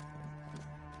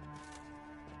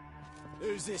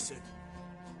 Who's this?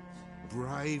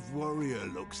 Brave warrior,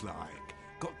 looks like.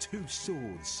 Got 2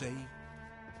 swords, see?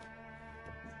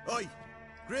 Oi,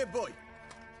 great boy.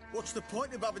 What's the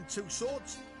point of having 2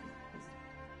 swords?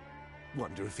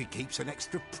 Wonder if he keeps an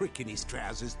extra prick in his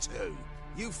trousers too.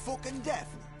 You fucking deaf?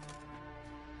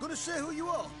 Gonna say who you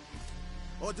are?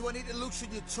 Or do I need to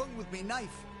loosen your tongue with me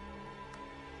knife?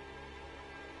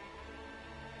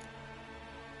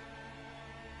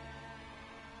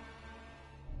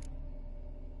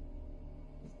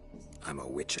 I'm a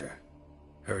witcher.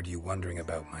 Heard you wondering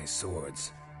about my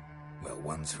swords. Well,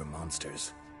 one's for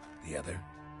monsters, the other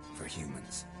for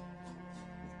humans.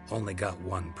 Only got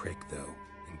 1 prick, though,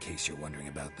 in case you're wondering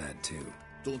about that, too.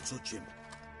 Don't touch him.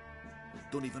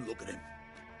 Don't even look at him.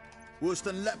 Worse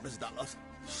than lepers, that lot.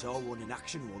 Saw one in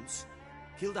action once.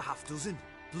 Killed a half dozen.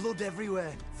 Blood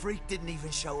everywhere. Freak didn't even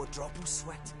show a drop of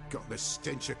sweat. Got the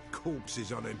stench of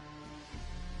corpses on him.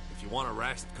 If you want a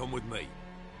rest, come with me.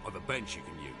 I've a bench you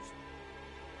can use.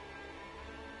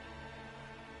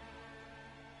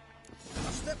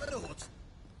 A step of the hut.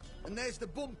 And there's the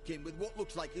bumpkin with what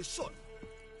looks like his son.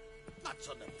 That's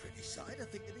on the pretty side, I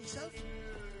think to myself.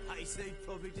 I say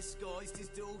probably disguised his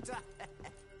daughter.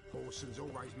 Porsons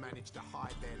always manage to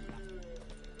hide their luck.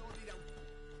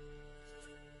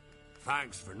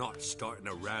 Thanks for not starting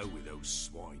a row with those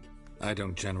swine. I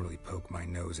don't generally poke my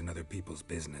nose in other people's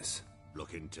business.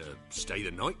 Looking to stay the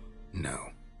night?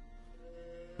 No.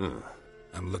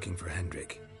 I'm looking for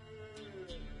Hendrik.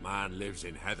 Man lives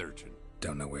in Heatherton.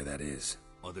 Don't know where that is.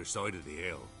 Other side of the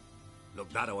hill.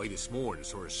 Looked that away this morning,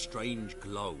 saw a strange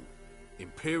glow.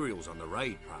 Imperials on the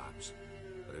raid, perhaps.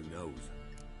 But who knows?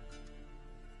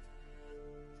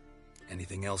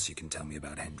 Anything else you can tell me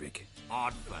about Hendrik?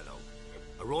 Odd fellow.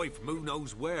 Arrived from who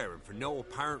knows where and for no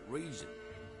apparent reason.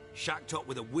 Shacked up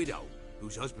with a widow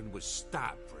whose husband was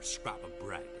stabbed for a scrap of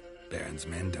bread. Baron's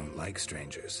men don't like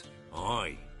strangers.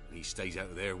 Aye, and he stays out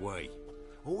of their way.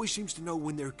 Always seems to know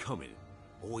when they're coming.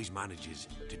 Always manages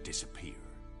to disappear.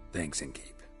 Thanks,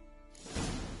 Innkeep.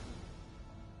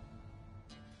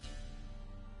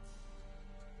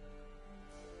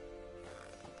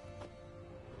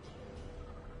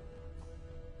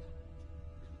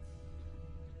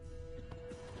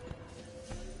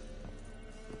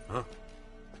 Huh?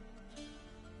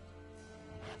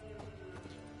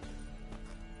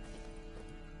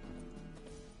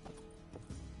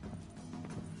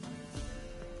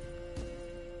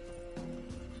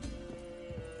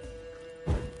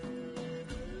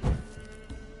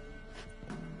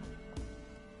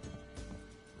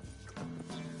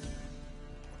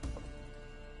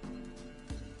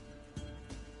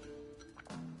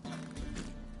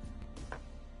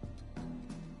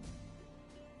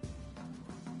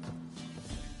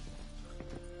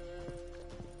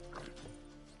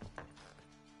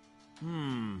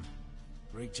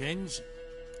 gents.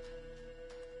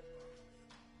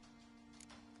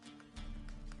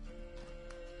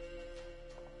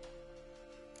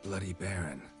 Bloody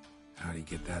Baron. How'd he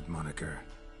get that moniker?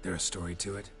 There a story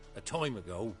to it? A time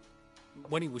ago,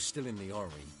 when he was still in the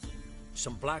army,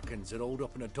 some Blackens had holed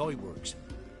up in a dye works.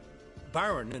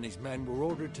 Baron and his men were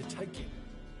ordered to take him.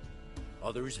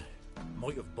 Others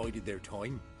might have bided their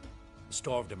time,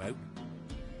 starved him out,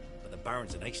 but the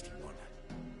Baron's an hasty one,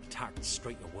 attacked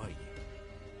straight away.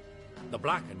 The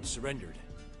Blackens surrendered.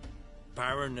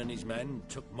 Baron and his men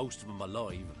took most of them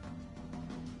alive,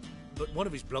 but one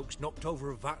of his blokes knocked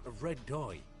over a vat of red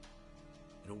dye.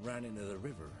 It all ran into the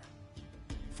river.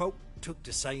 Folk took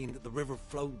to saying that the river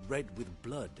flowed red with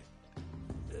blood,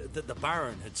 that the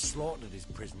Baron had slaughtered his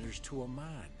prisoners to a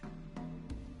man.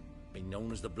 Been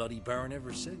known as the Bloody Baron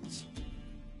ever since.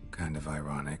 Kind of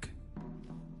ironic.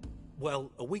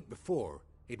 Well, a week before,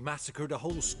 he'd massacred a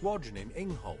whole squadron in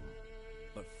Ingholm,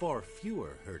 but far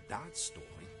fewer heard that story.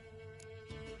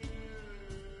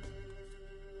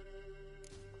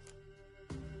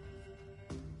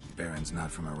 Baron's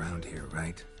not from around here,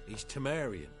 right? He's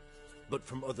Temerian, but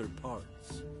from other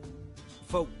parts.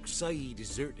 Folk say he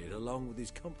deserted along with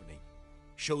his company.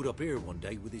 Showed up here one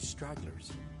day with his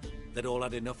stragglers. They'd all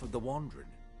had enough of the wandering.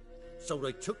 So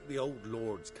they took the old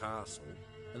lord's castle,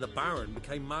 and the Baron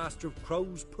became master of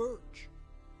Crow's Perch.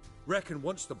 Reckon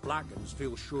once the Blackens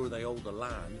feel sure they hold the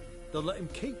land, they'll let him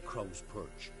keep Crow's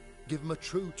Perch. Give him a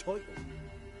true title.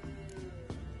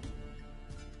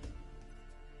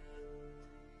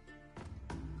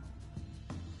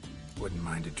 Wouldn't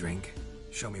mind a drink?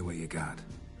 Show me what you got.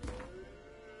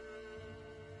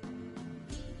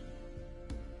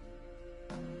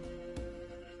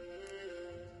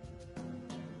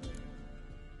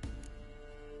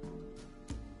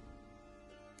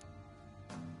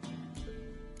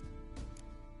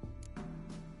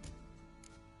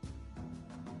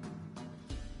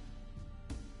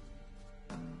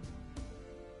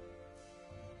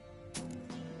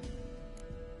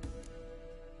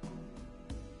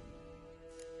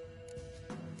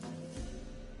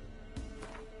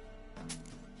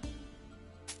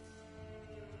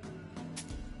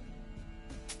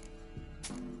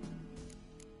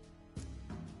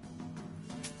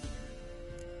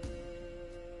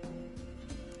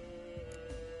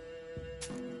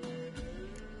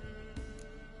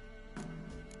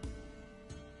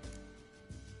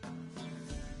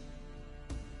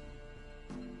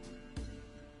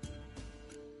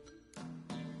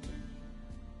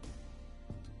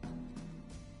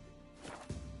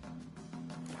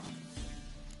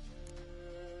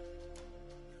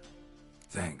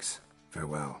 Thanks.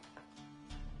 Farewell.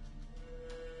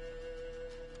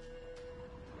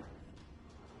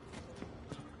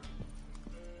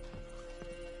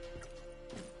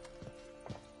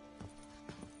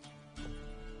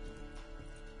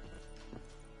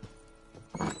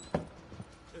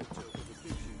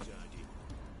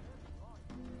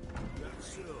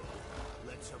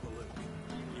 Let's have a look.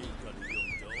 You've got a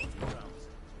young daughter, Ralph.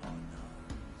 Oh no.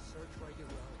 Search where you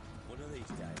roam. One of these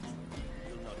days,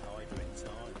 you'll not hide her in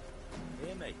time.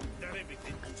 Hear me? That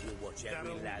everything. And you'll watch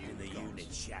every lad in the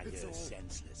unit shag It's her all-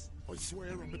 senseless. I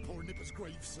swear on the poor nipper's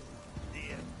grave, sir.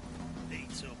 Here,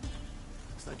 eat up.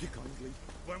 Thank you kindly.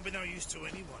 Won't be no use to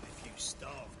anyone if you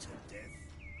starve to death.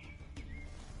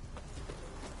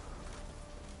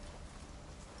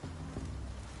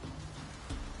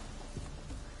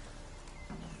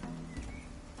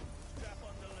 Strap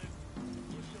on the loop.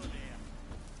 You're done here.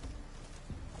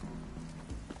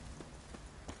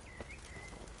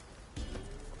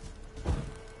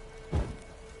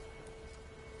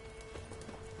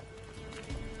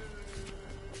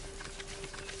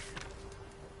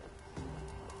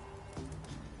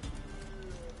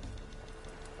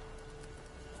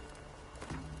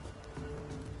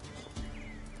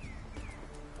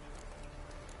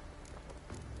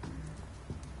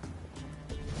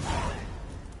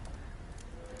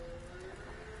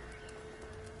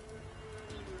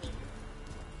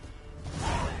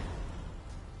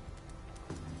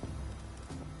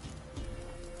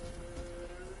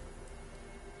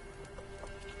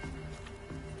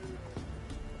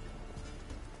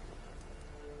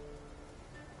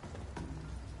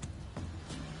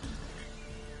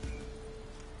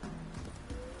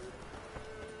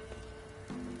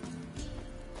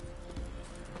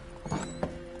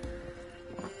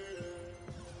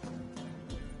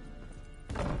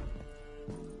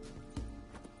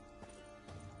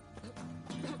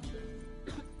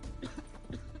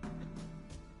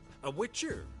 A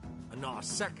witcher, and not a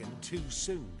second too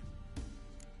soon.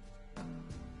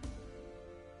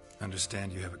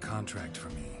 Understand you have a contract for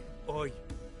me. Oi,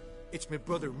 It's my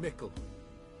brother Mickle.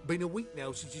 Been a week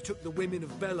now since he took the women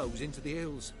of Bellows into the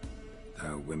hills.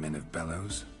 The women of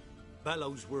Bellows?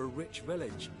 Bellows were a rich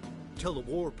village, till the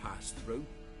war passed through.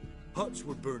 Huts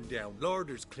were burned down,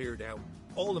 larders cleared out,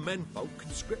 all the menfolk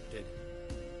conscripted.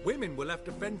 Women were left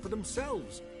to fend for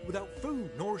themselves, without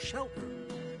food nor shelter.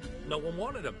 No one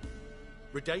wanted them.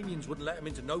 Redanians wouldn't let them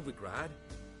into Novigrad,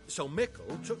 so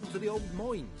Mickle took them to the old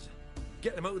mines.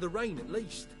 Get them out of the rain, at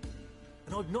least.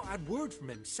 And I've not had word from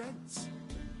him since.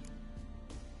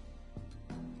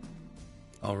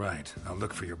 All right, I'll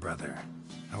look for your brother.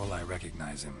 How will I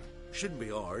recognize him? Shouldn't be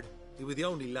hard. He was the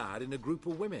only lad in a group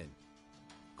of women.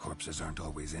 Corpses aren't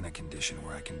always in a condition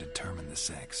where I can determine the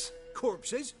sex.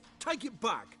 Corpses? Take it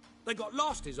back. They got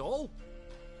lost is all.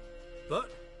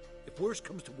 But, if worst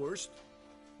comes to worst,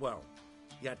 well,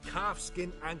 he had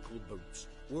calfskin ankle boots,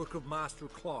 work of Master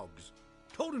Clogs.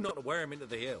 Told him not to wear him into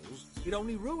the hills, he'd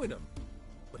only ruin him.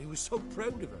 But he was so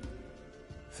proud of him.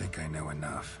 Think I know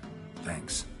enough.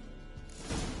 Thanks.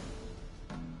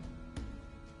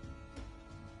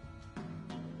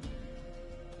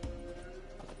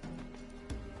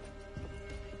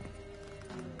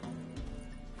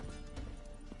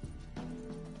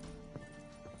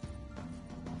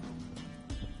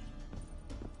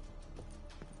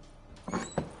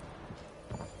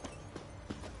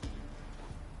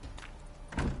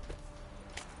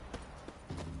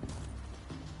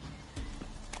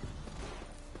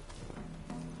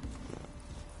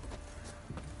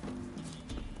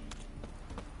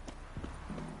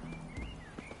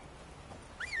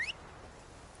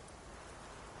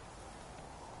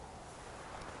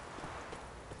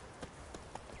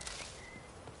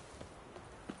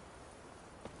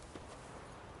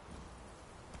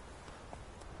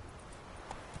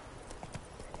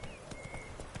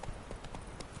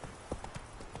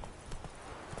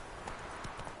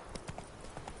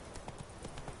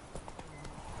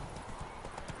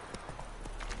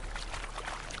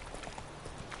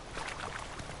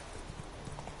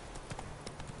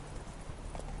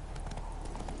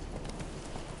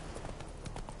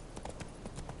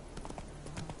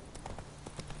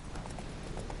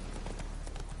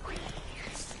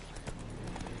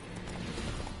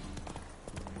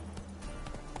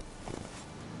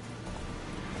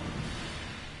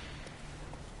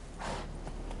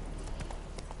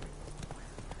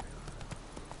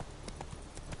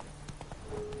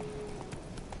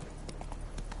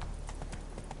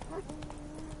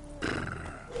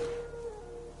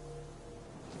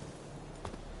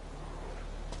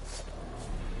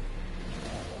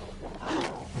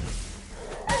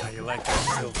 You like that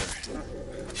silver?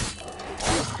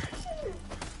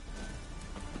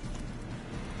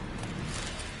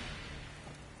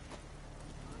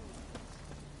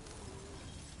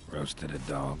 Roasted a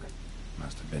dog.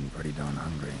 Must have been pretty darn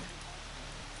hungry.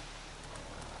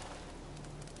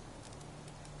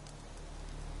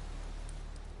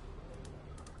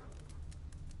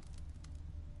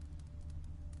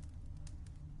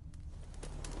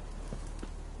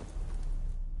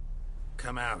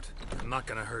 Come out. I'm not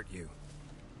gonna hurt you.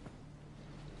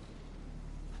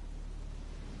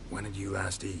 When did you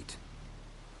last eat?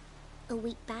 A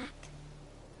week back.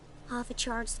 Half a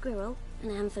charred squirrel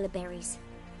and a handful of berries.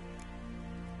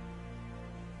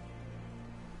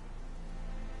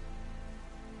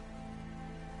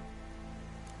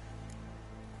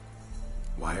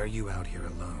 Why are you out here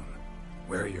alone?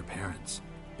 Where are your parents?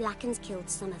 Blackens killed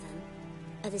some of them.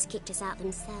 Others kicked us out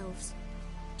themselves.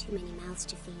 Too many mouths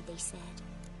to feed, they said.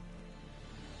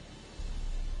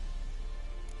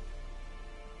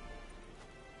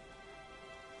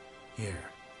 Here.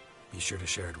 Be sure to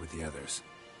share it with the others.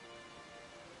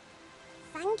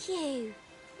 Thank you.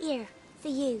 Here, for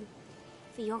you.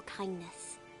 For your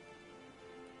kindness.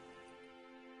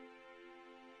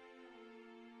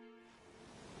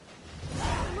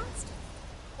 Monster.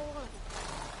 All of it.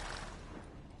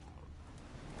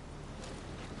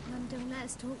 Mum don't let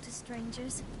us talk to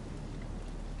strangers.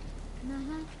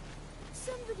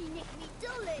 Somebody nicked me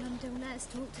dolly. Mum don't let us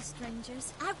talk to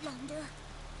strangers. Outlander.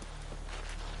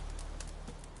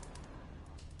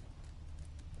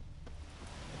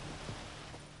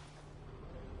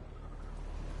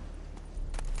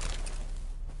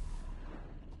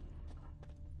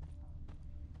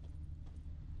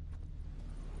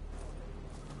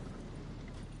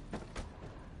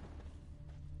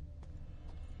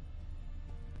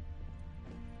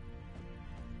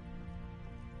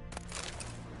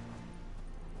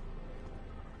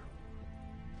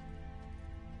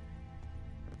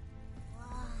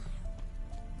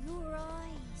 Your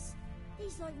eyes.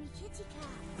 These like me kitty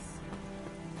cats.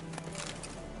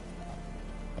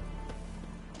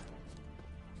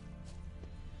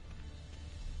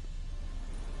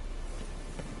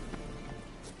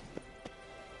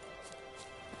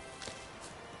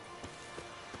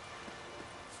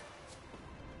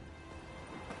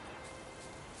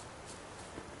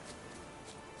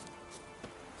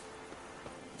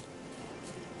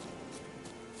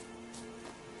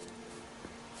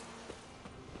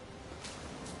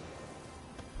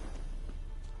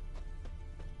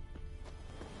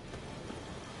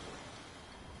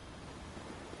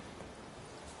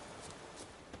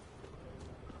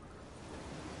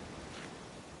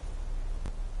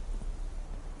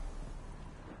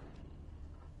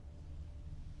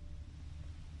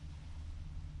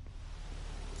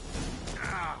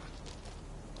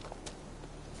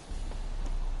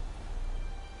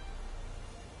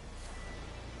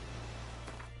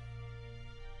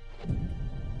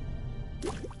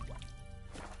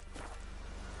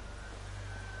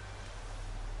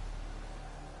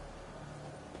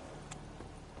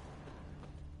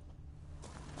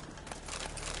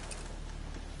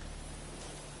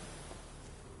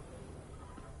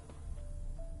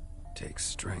 Takes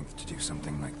strength to do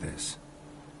something like this.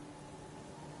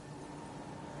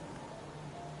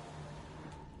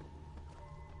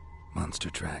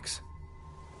 Monster tracks.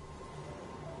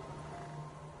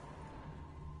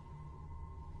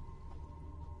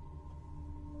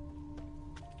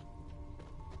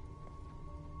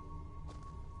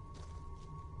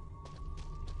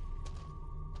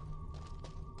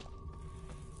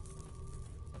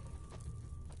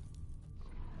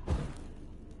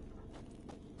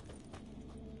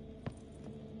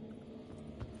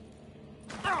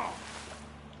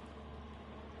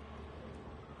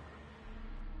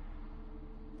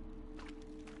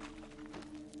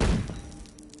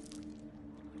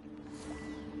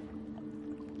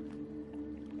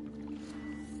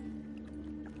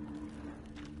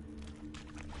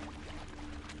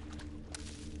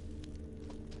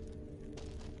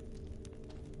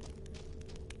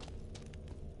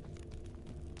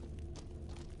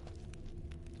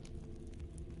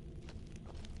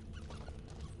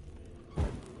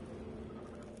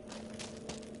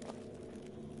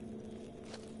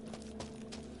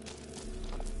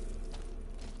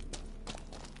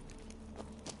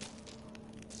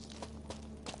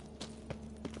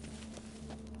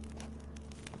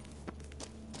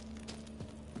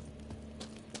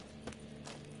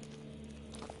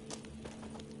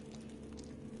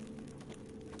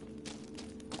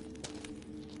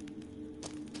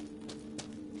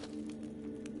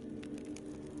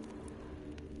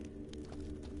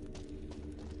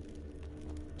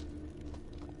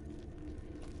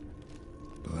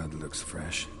 Blood looks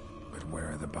fresh, but where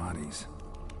are the bodies?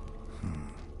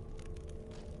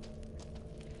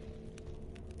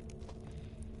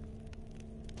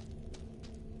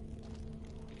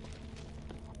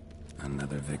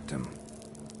 Another victim.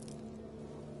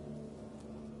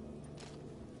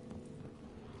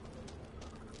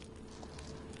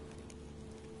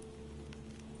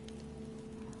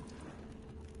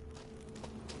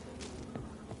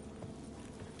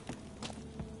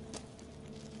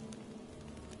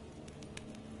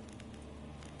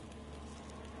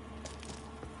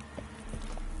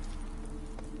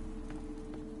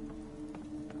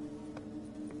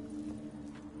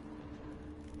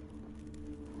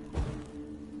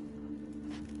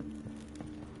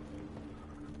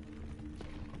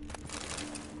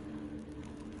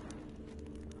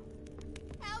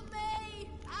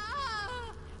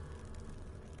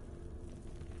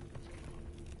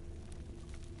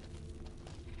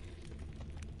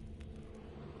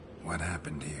 What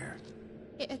happened here?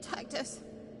 It attacked us.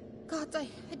 God, I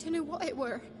don't know what it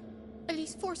were. At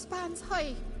least 4 spans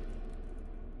high.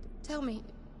 Tell me,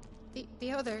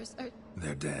 the others are...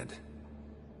 They're dead.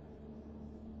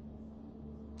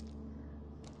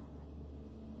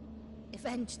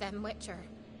 Avenge them, Witcher.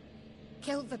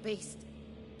 Kill the beast.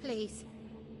 Please.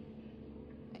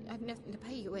 I've nothing to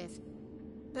pay you with.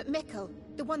 But Mikkel,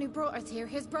 the one who brought us here,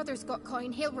 his brother's got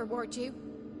coin, he'll reward you.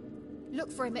 Look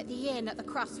for him at the inn at the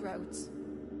crossroads.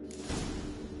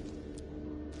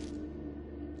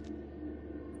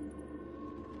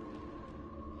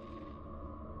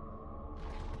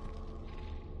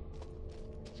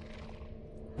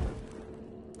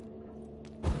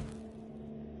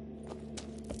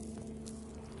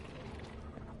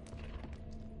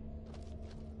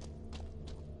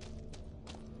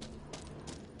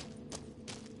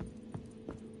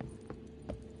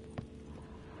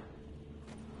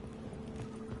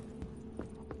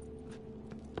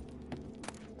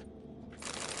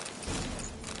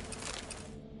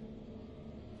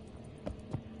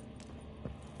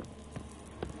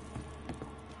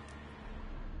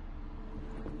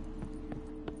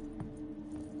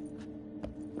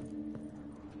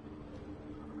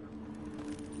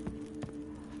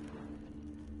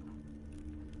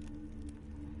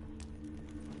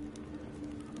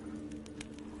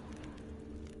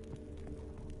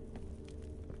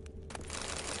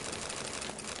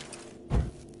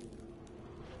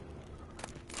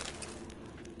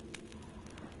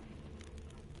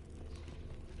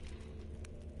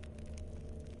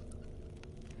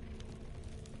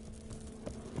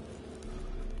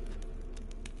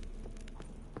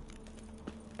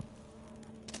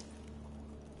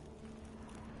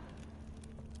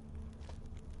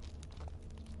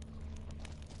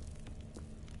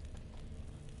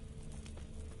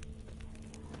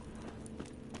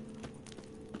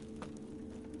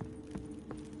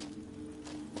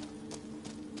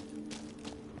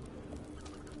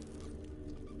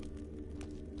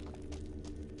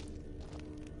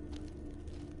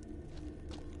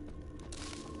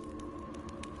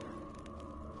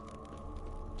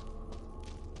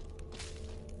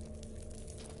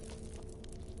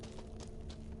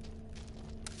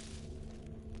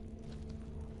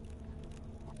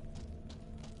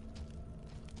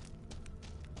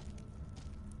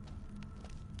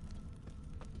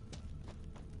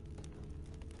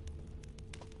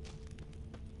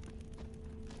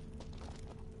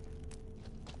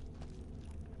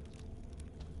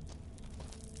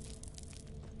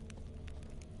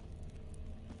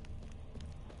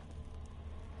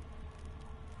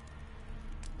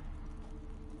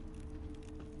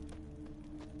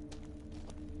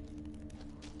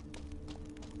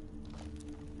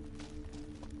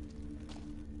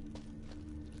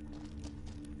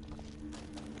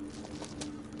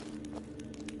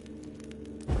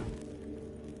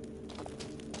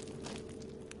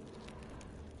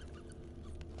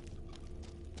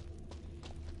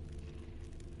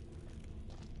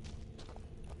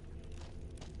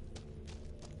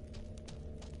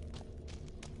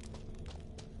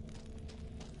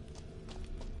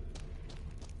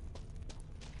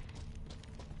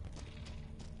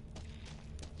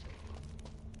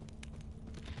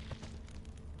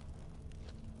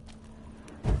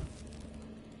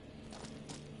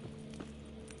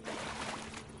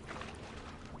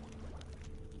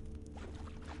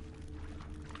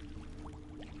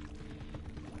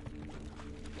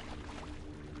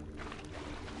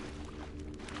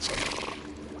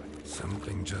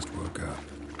 Something just woke up.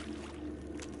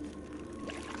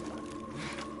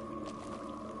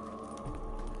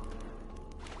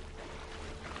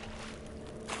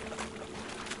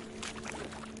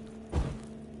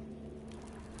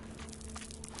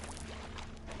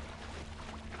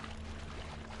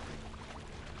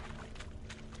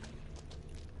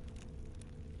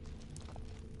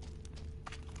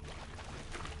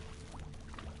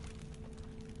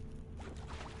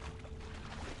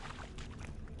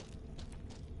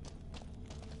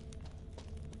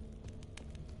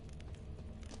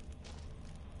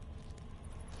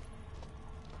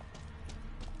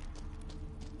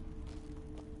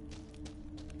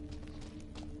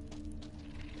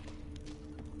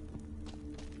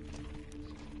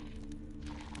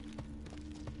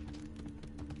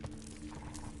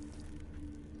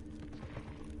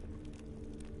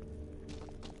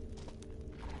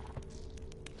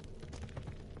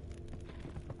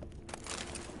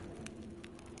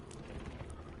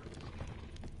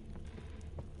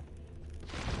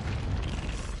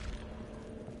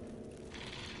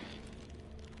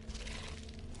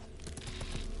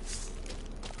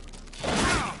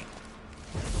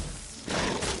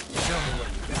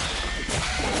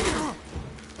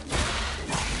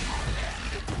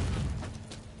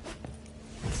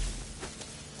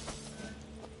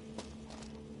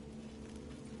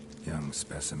 Young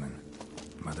specimen.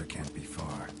 Mother can't be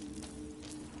far.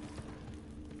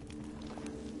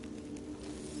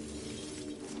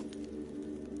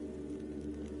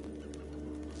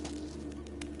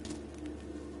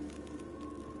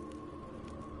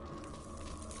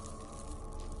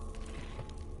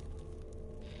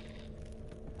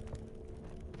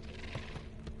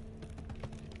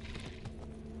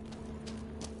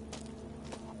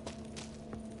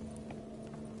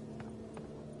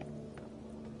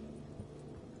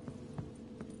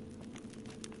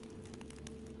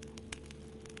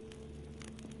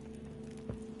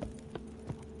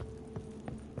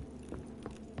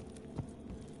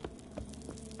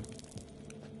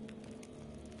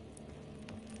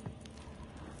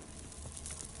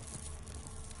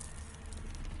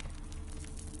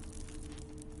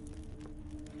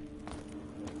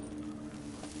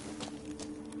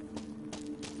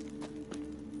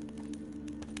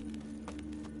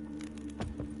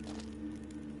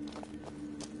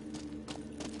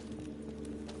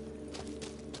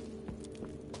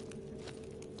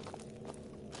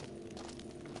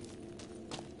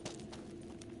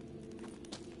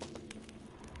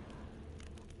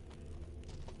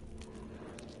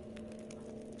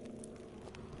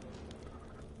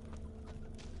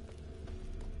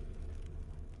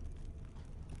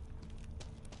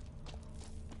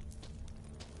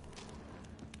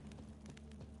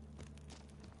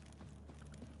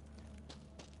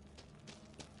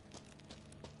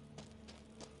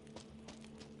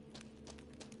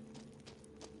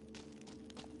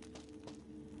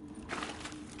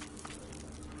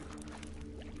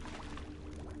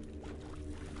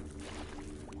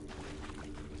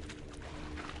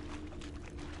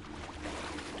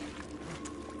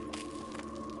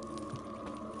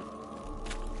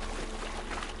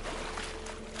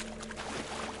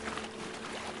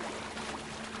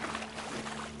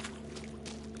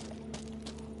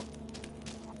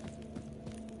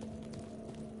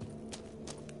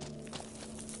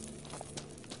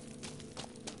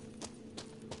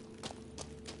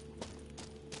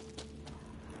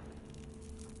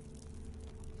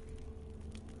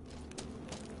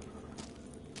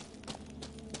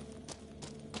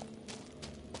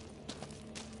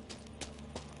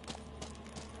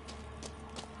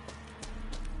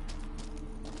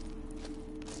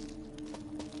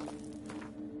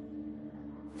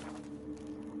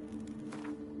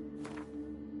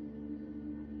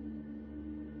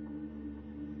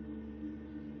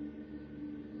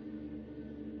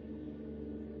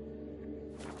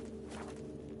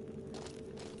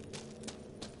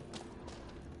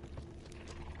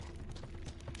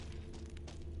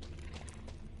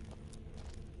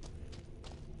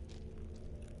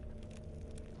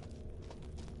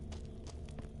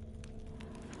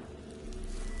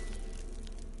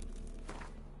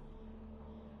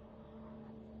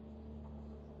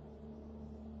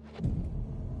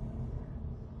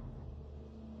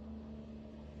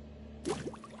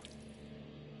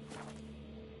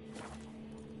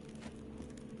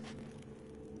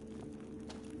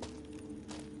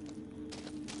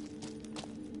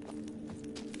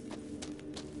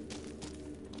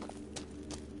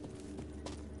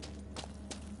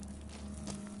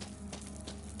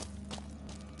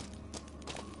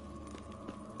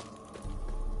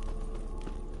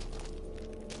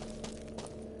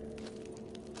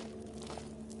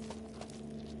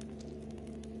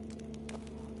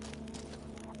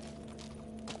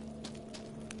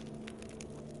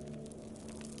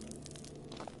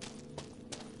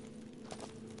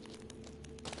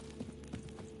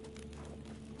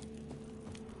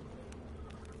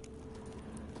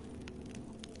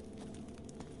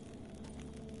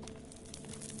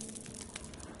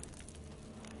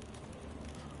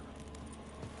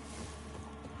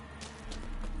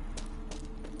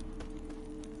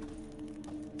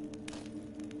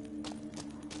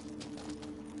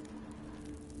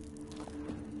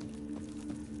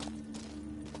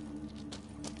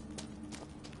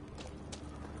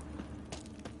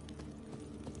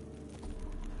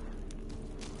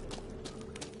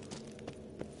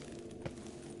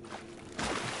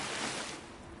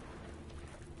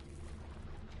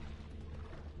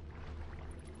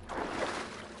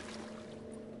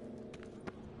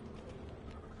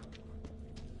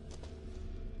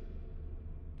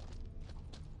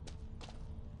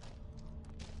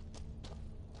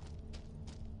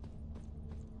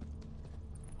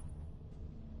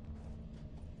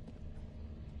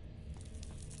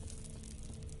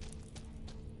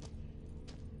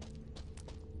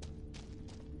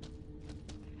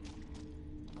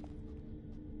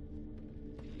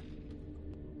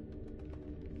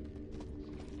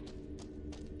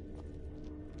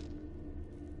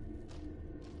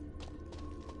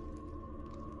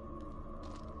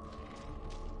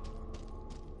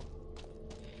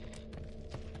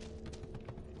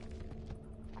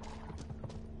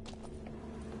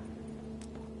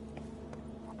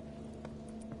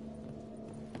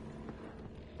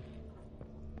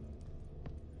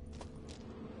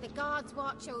 gods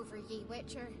watch over ye,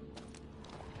 Witcher.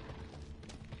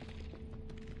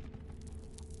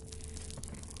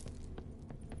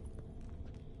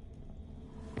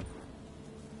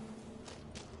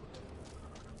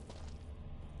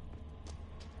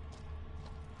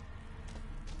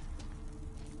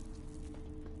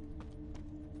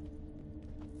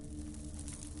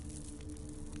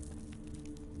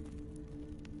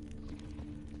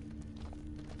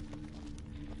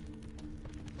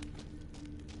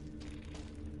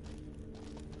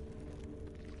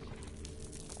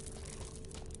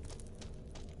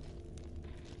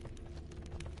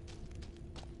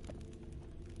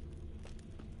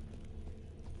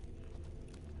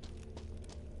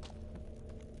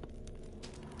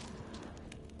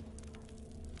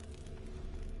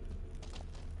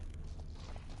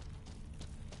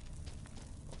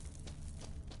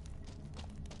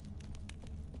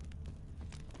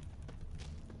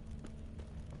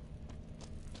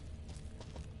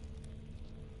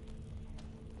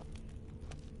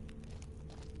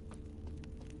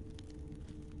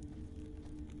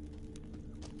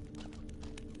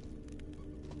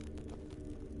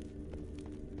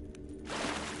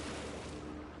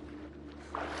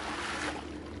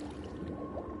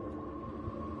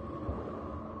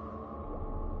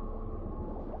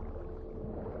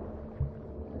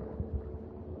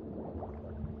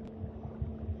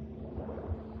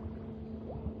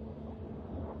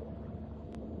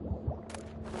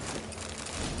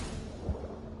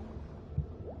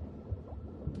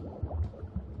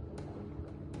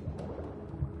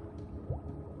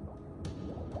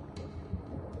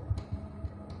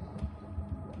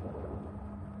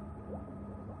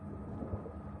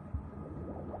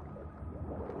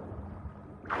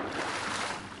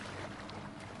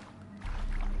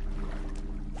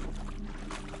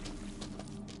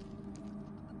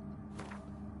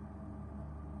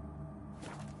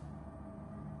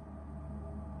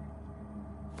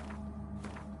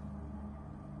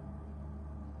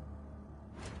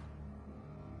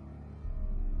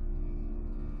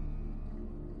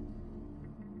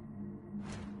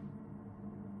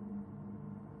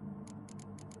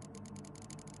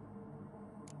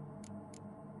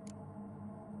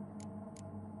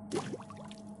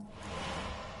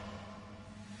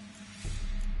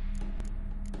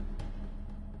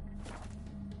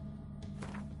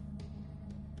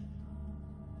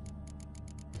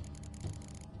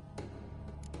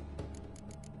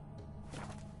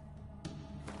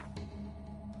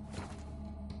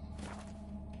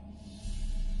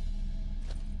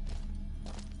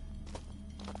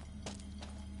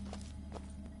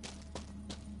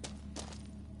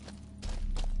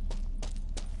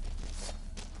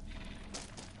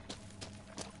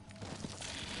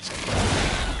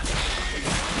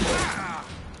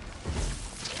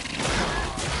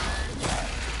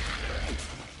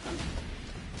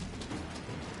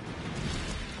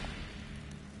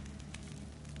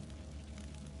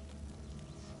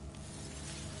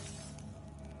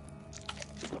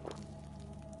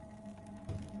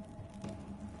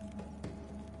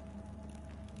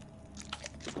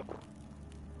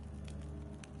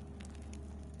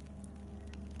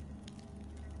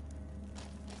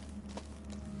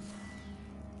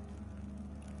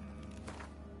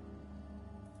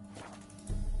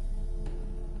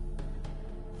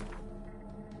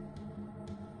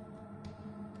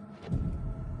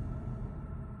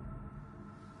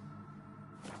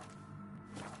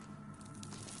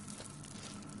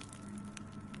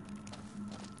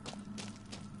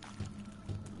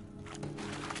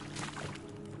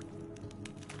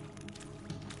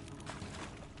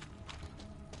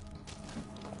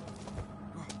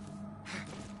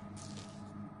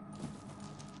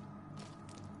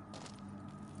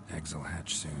 Eggs will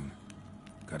hatch soon.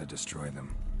 Gotta destroy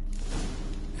them.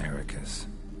 Ericus.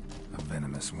 A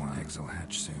venomous one. Eggs will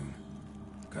hatch soon.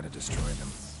 Gotta destroy them.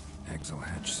 Eggs will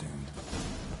hatch soon.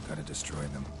 Gotta destroy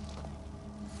them.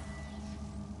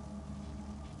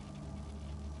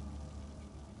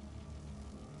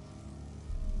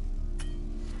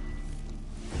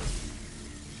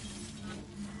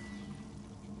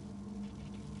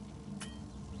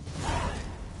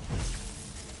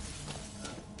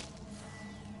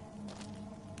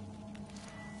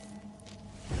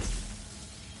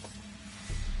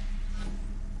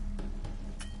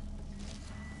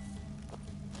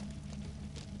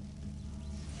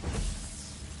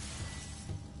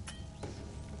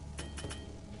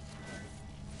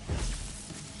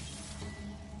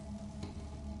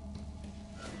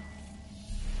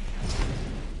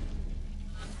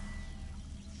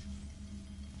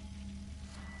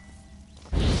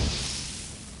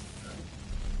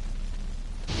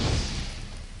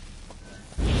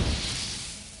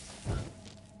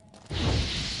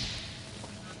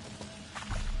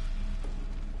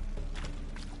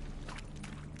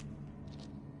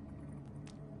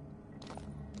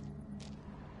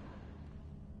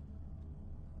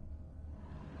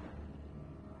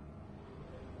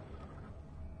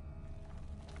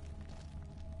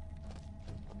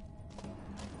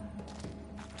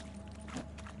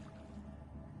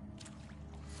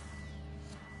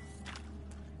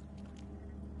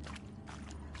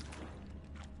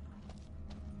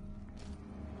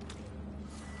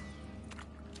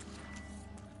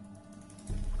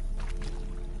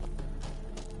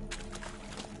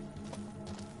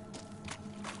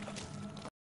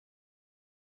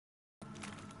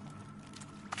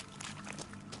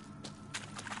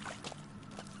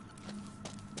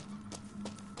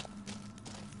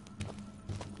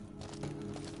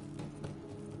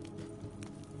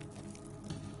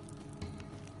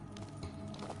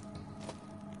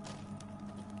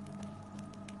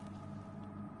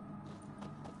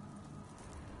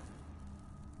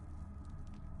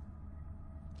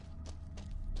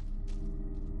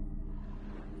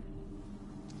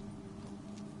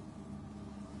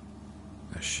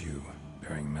 A shoe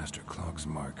bearing Master Clog's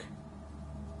mark.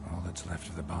 All that's left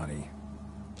of the body.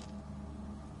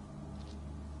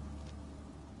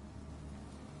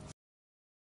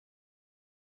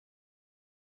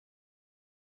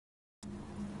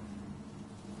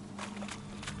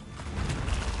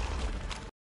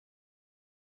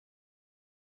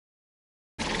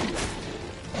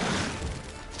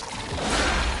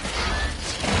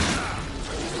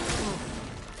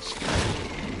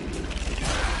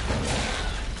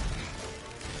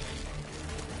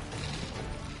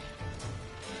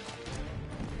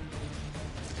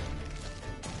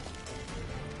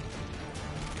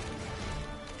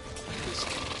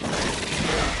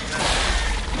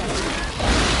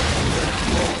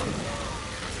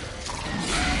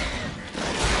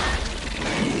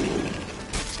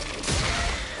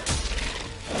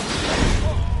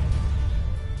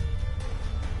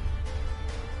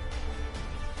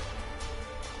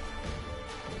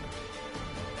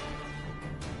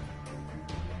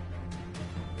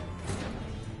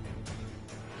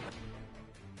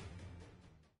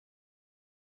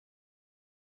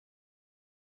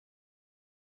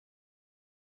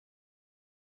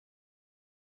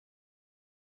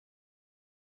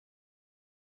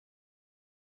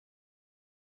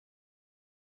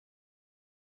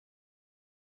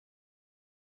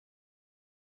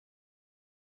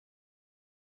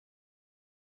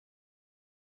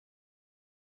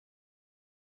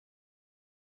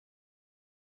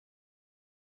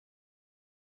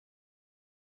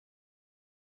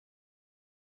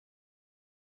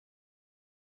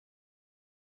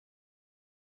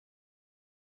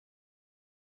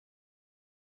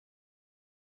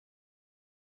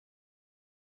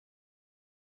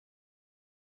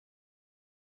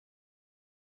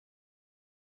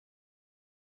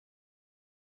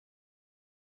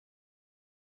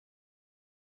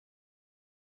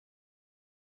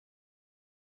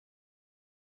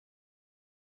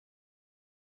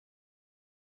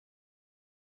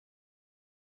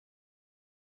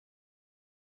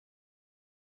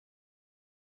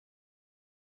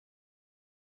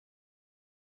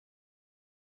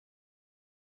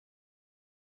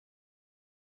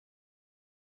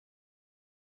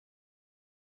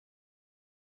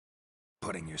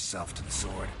 Putting yourself to the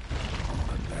sword,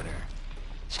 but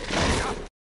better.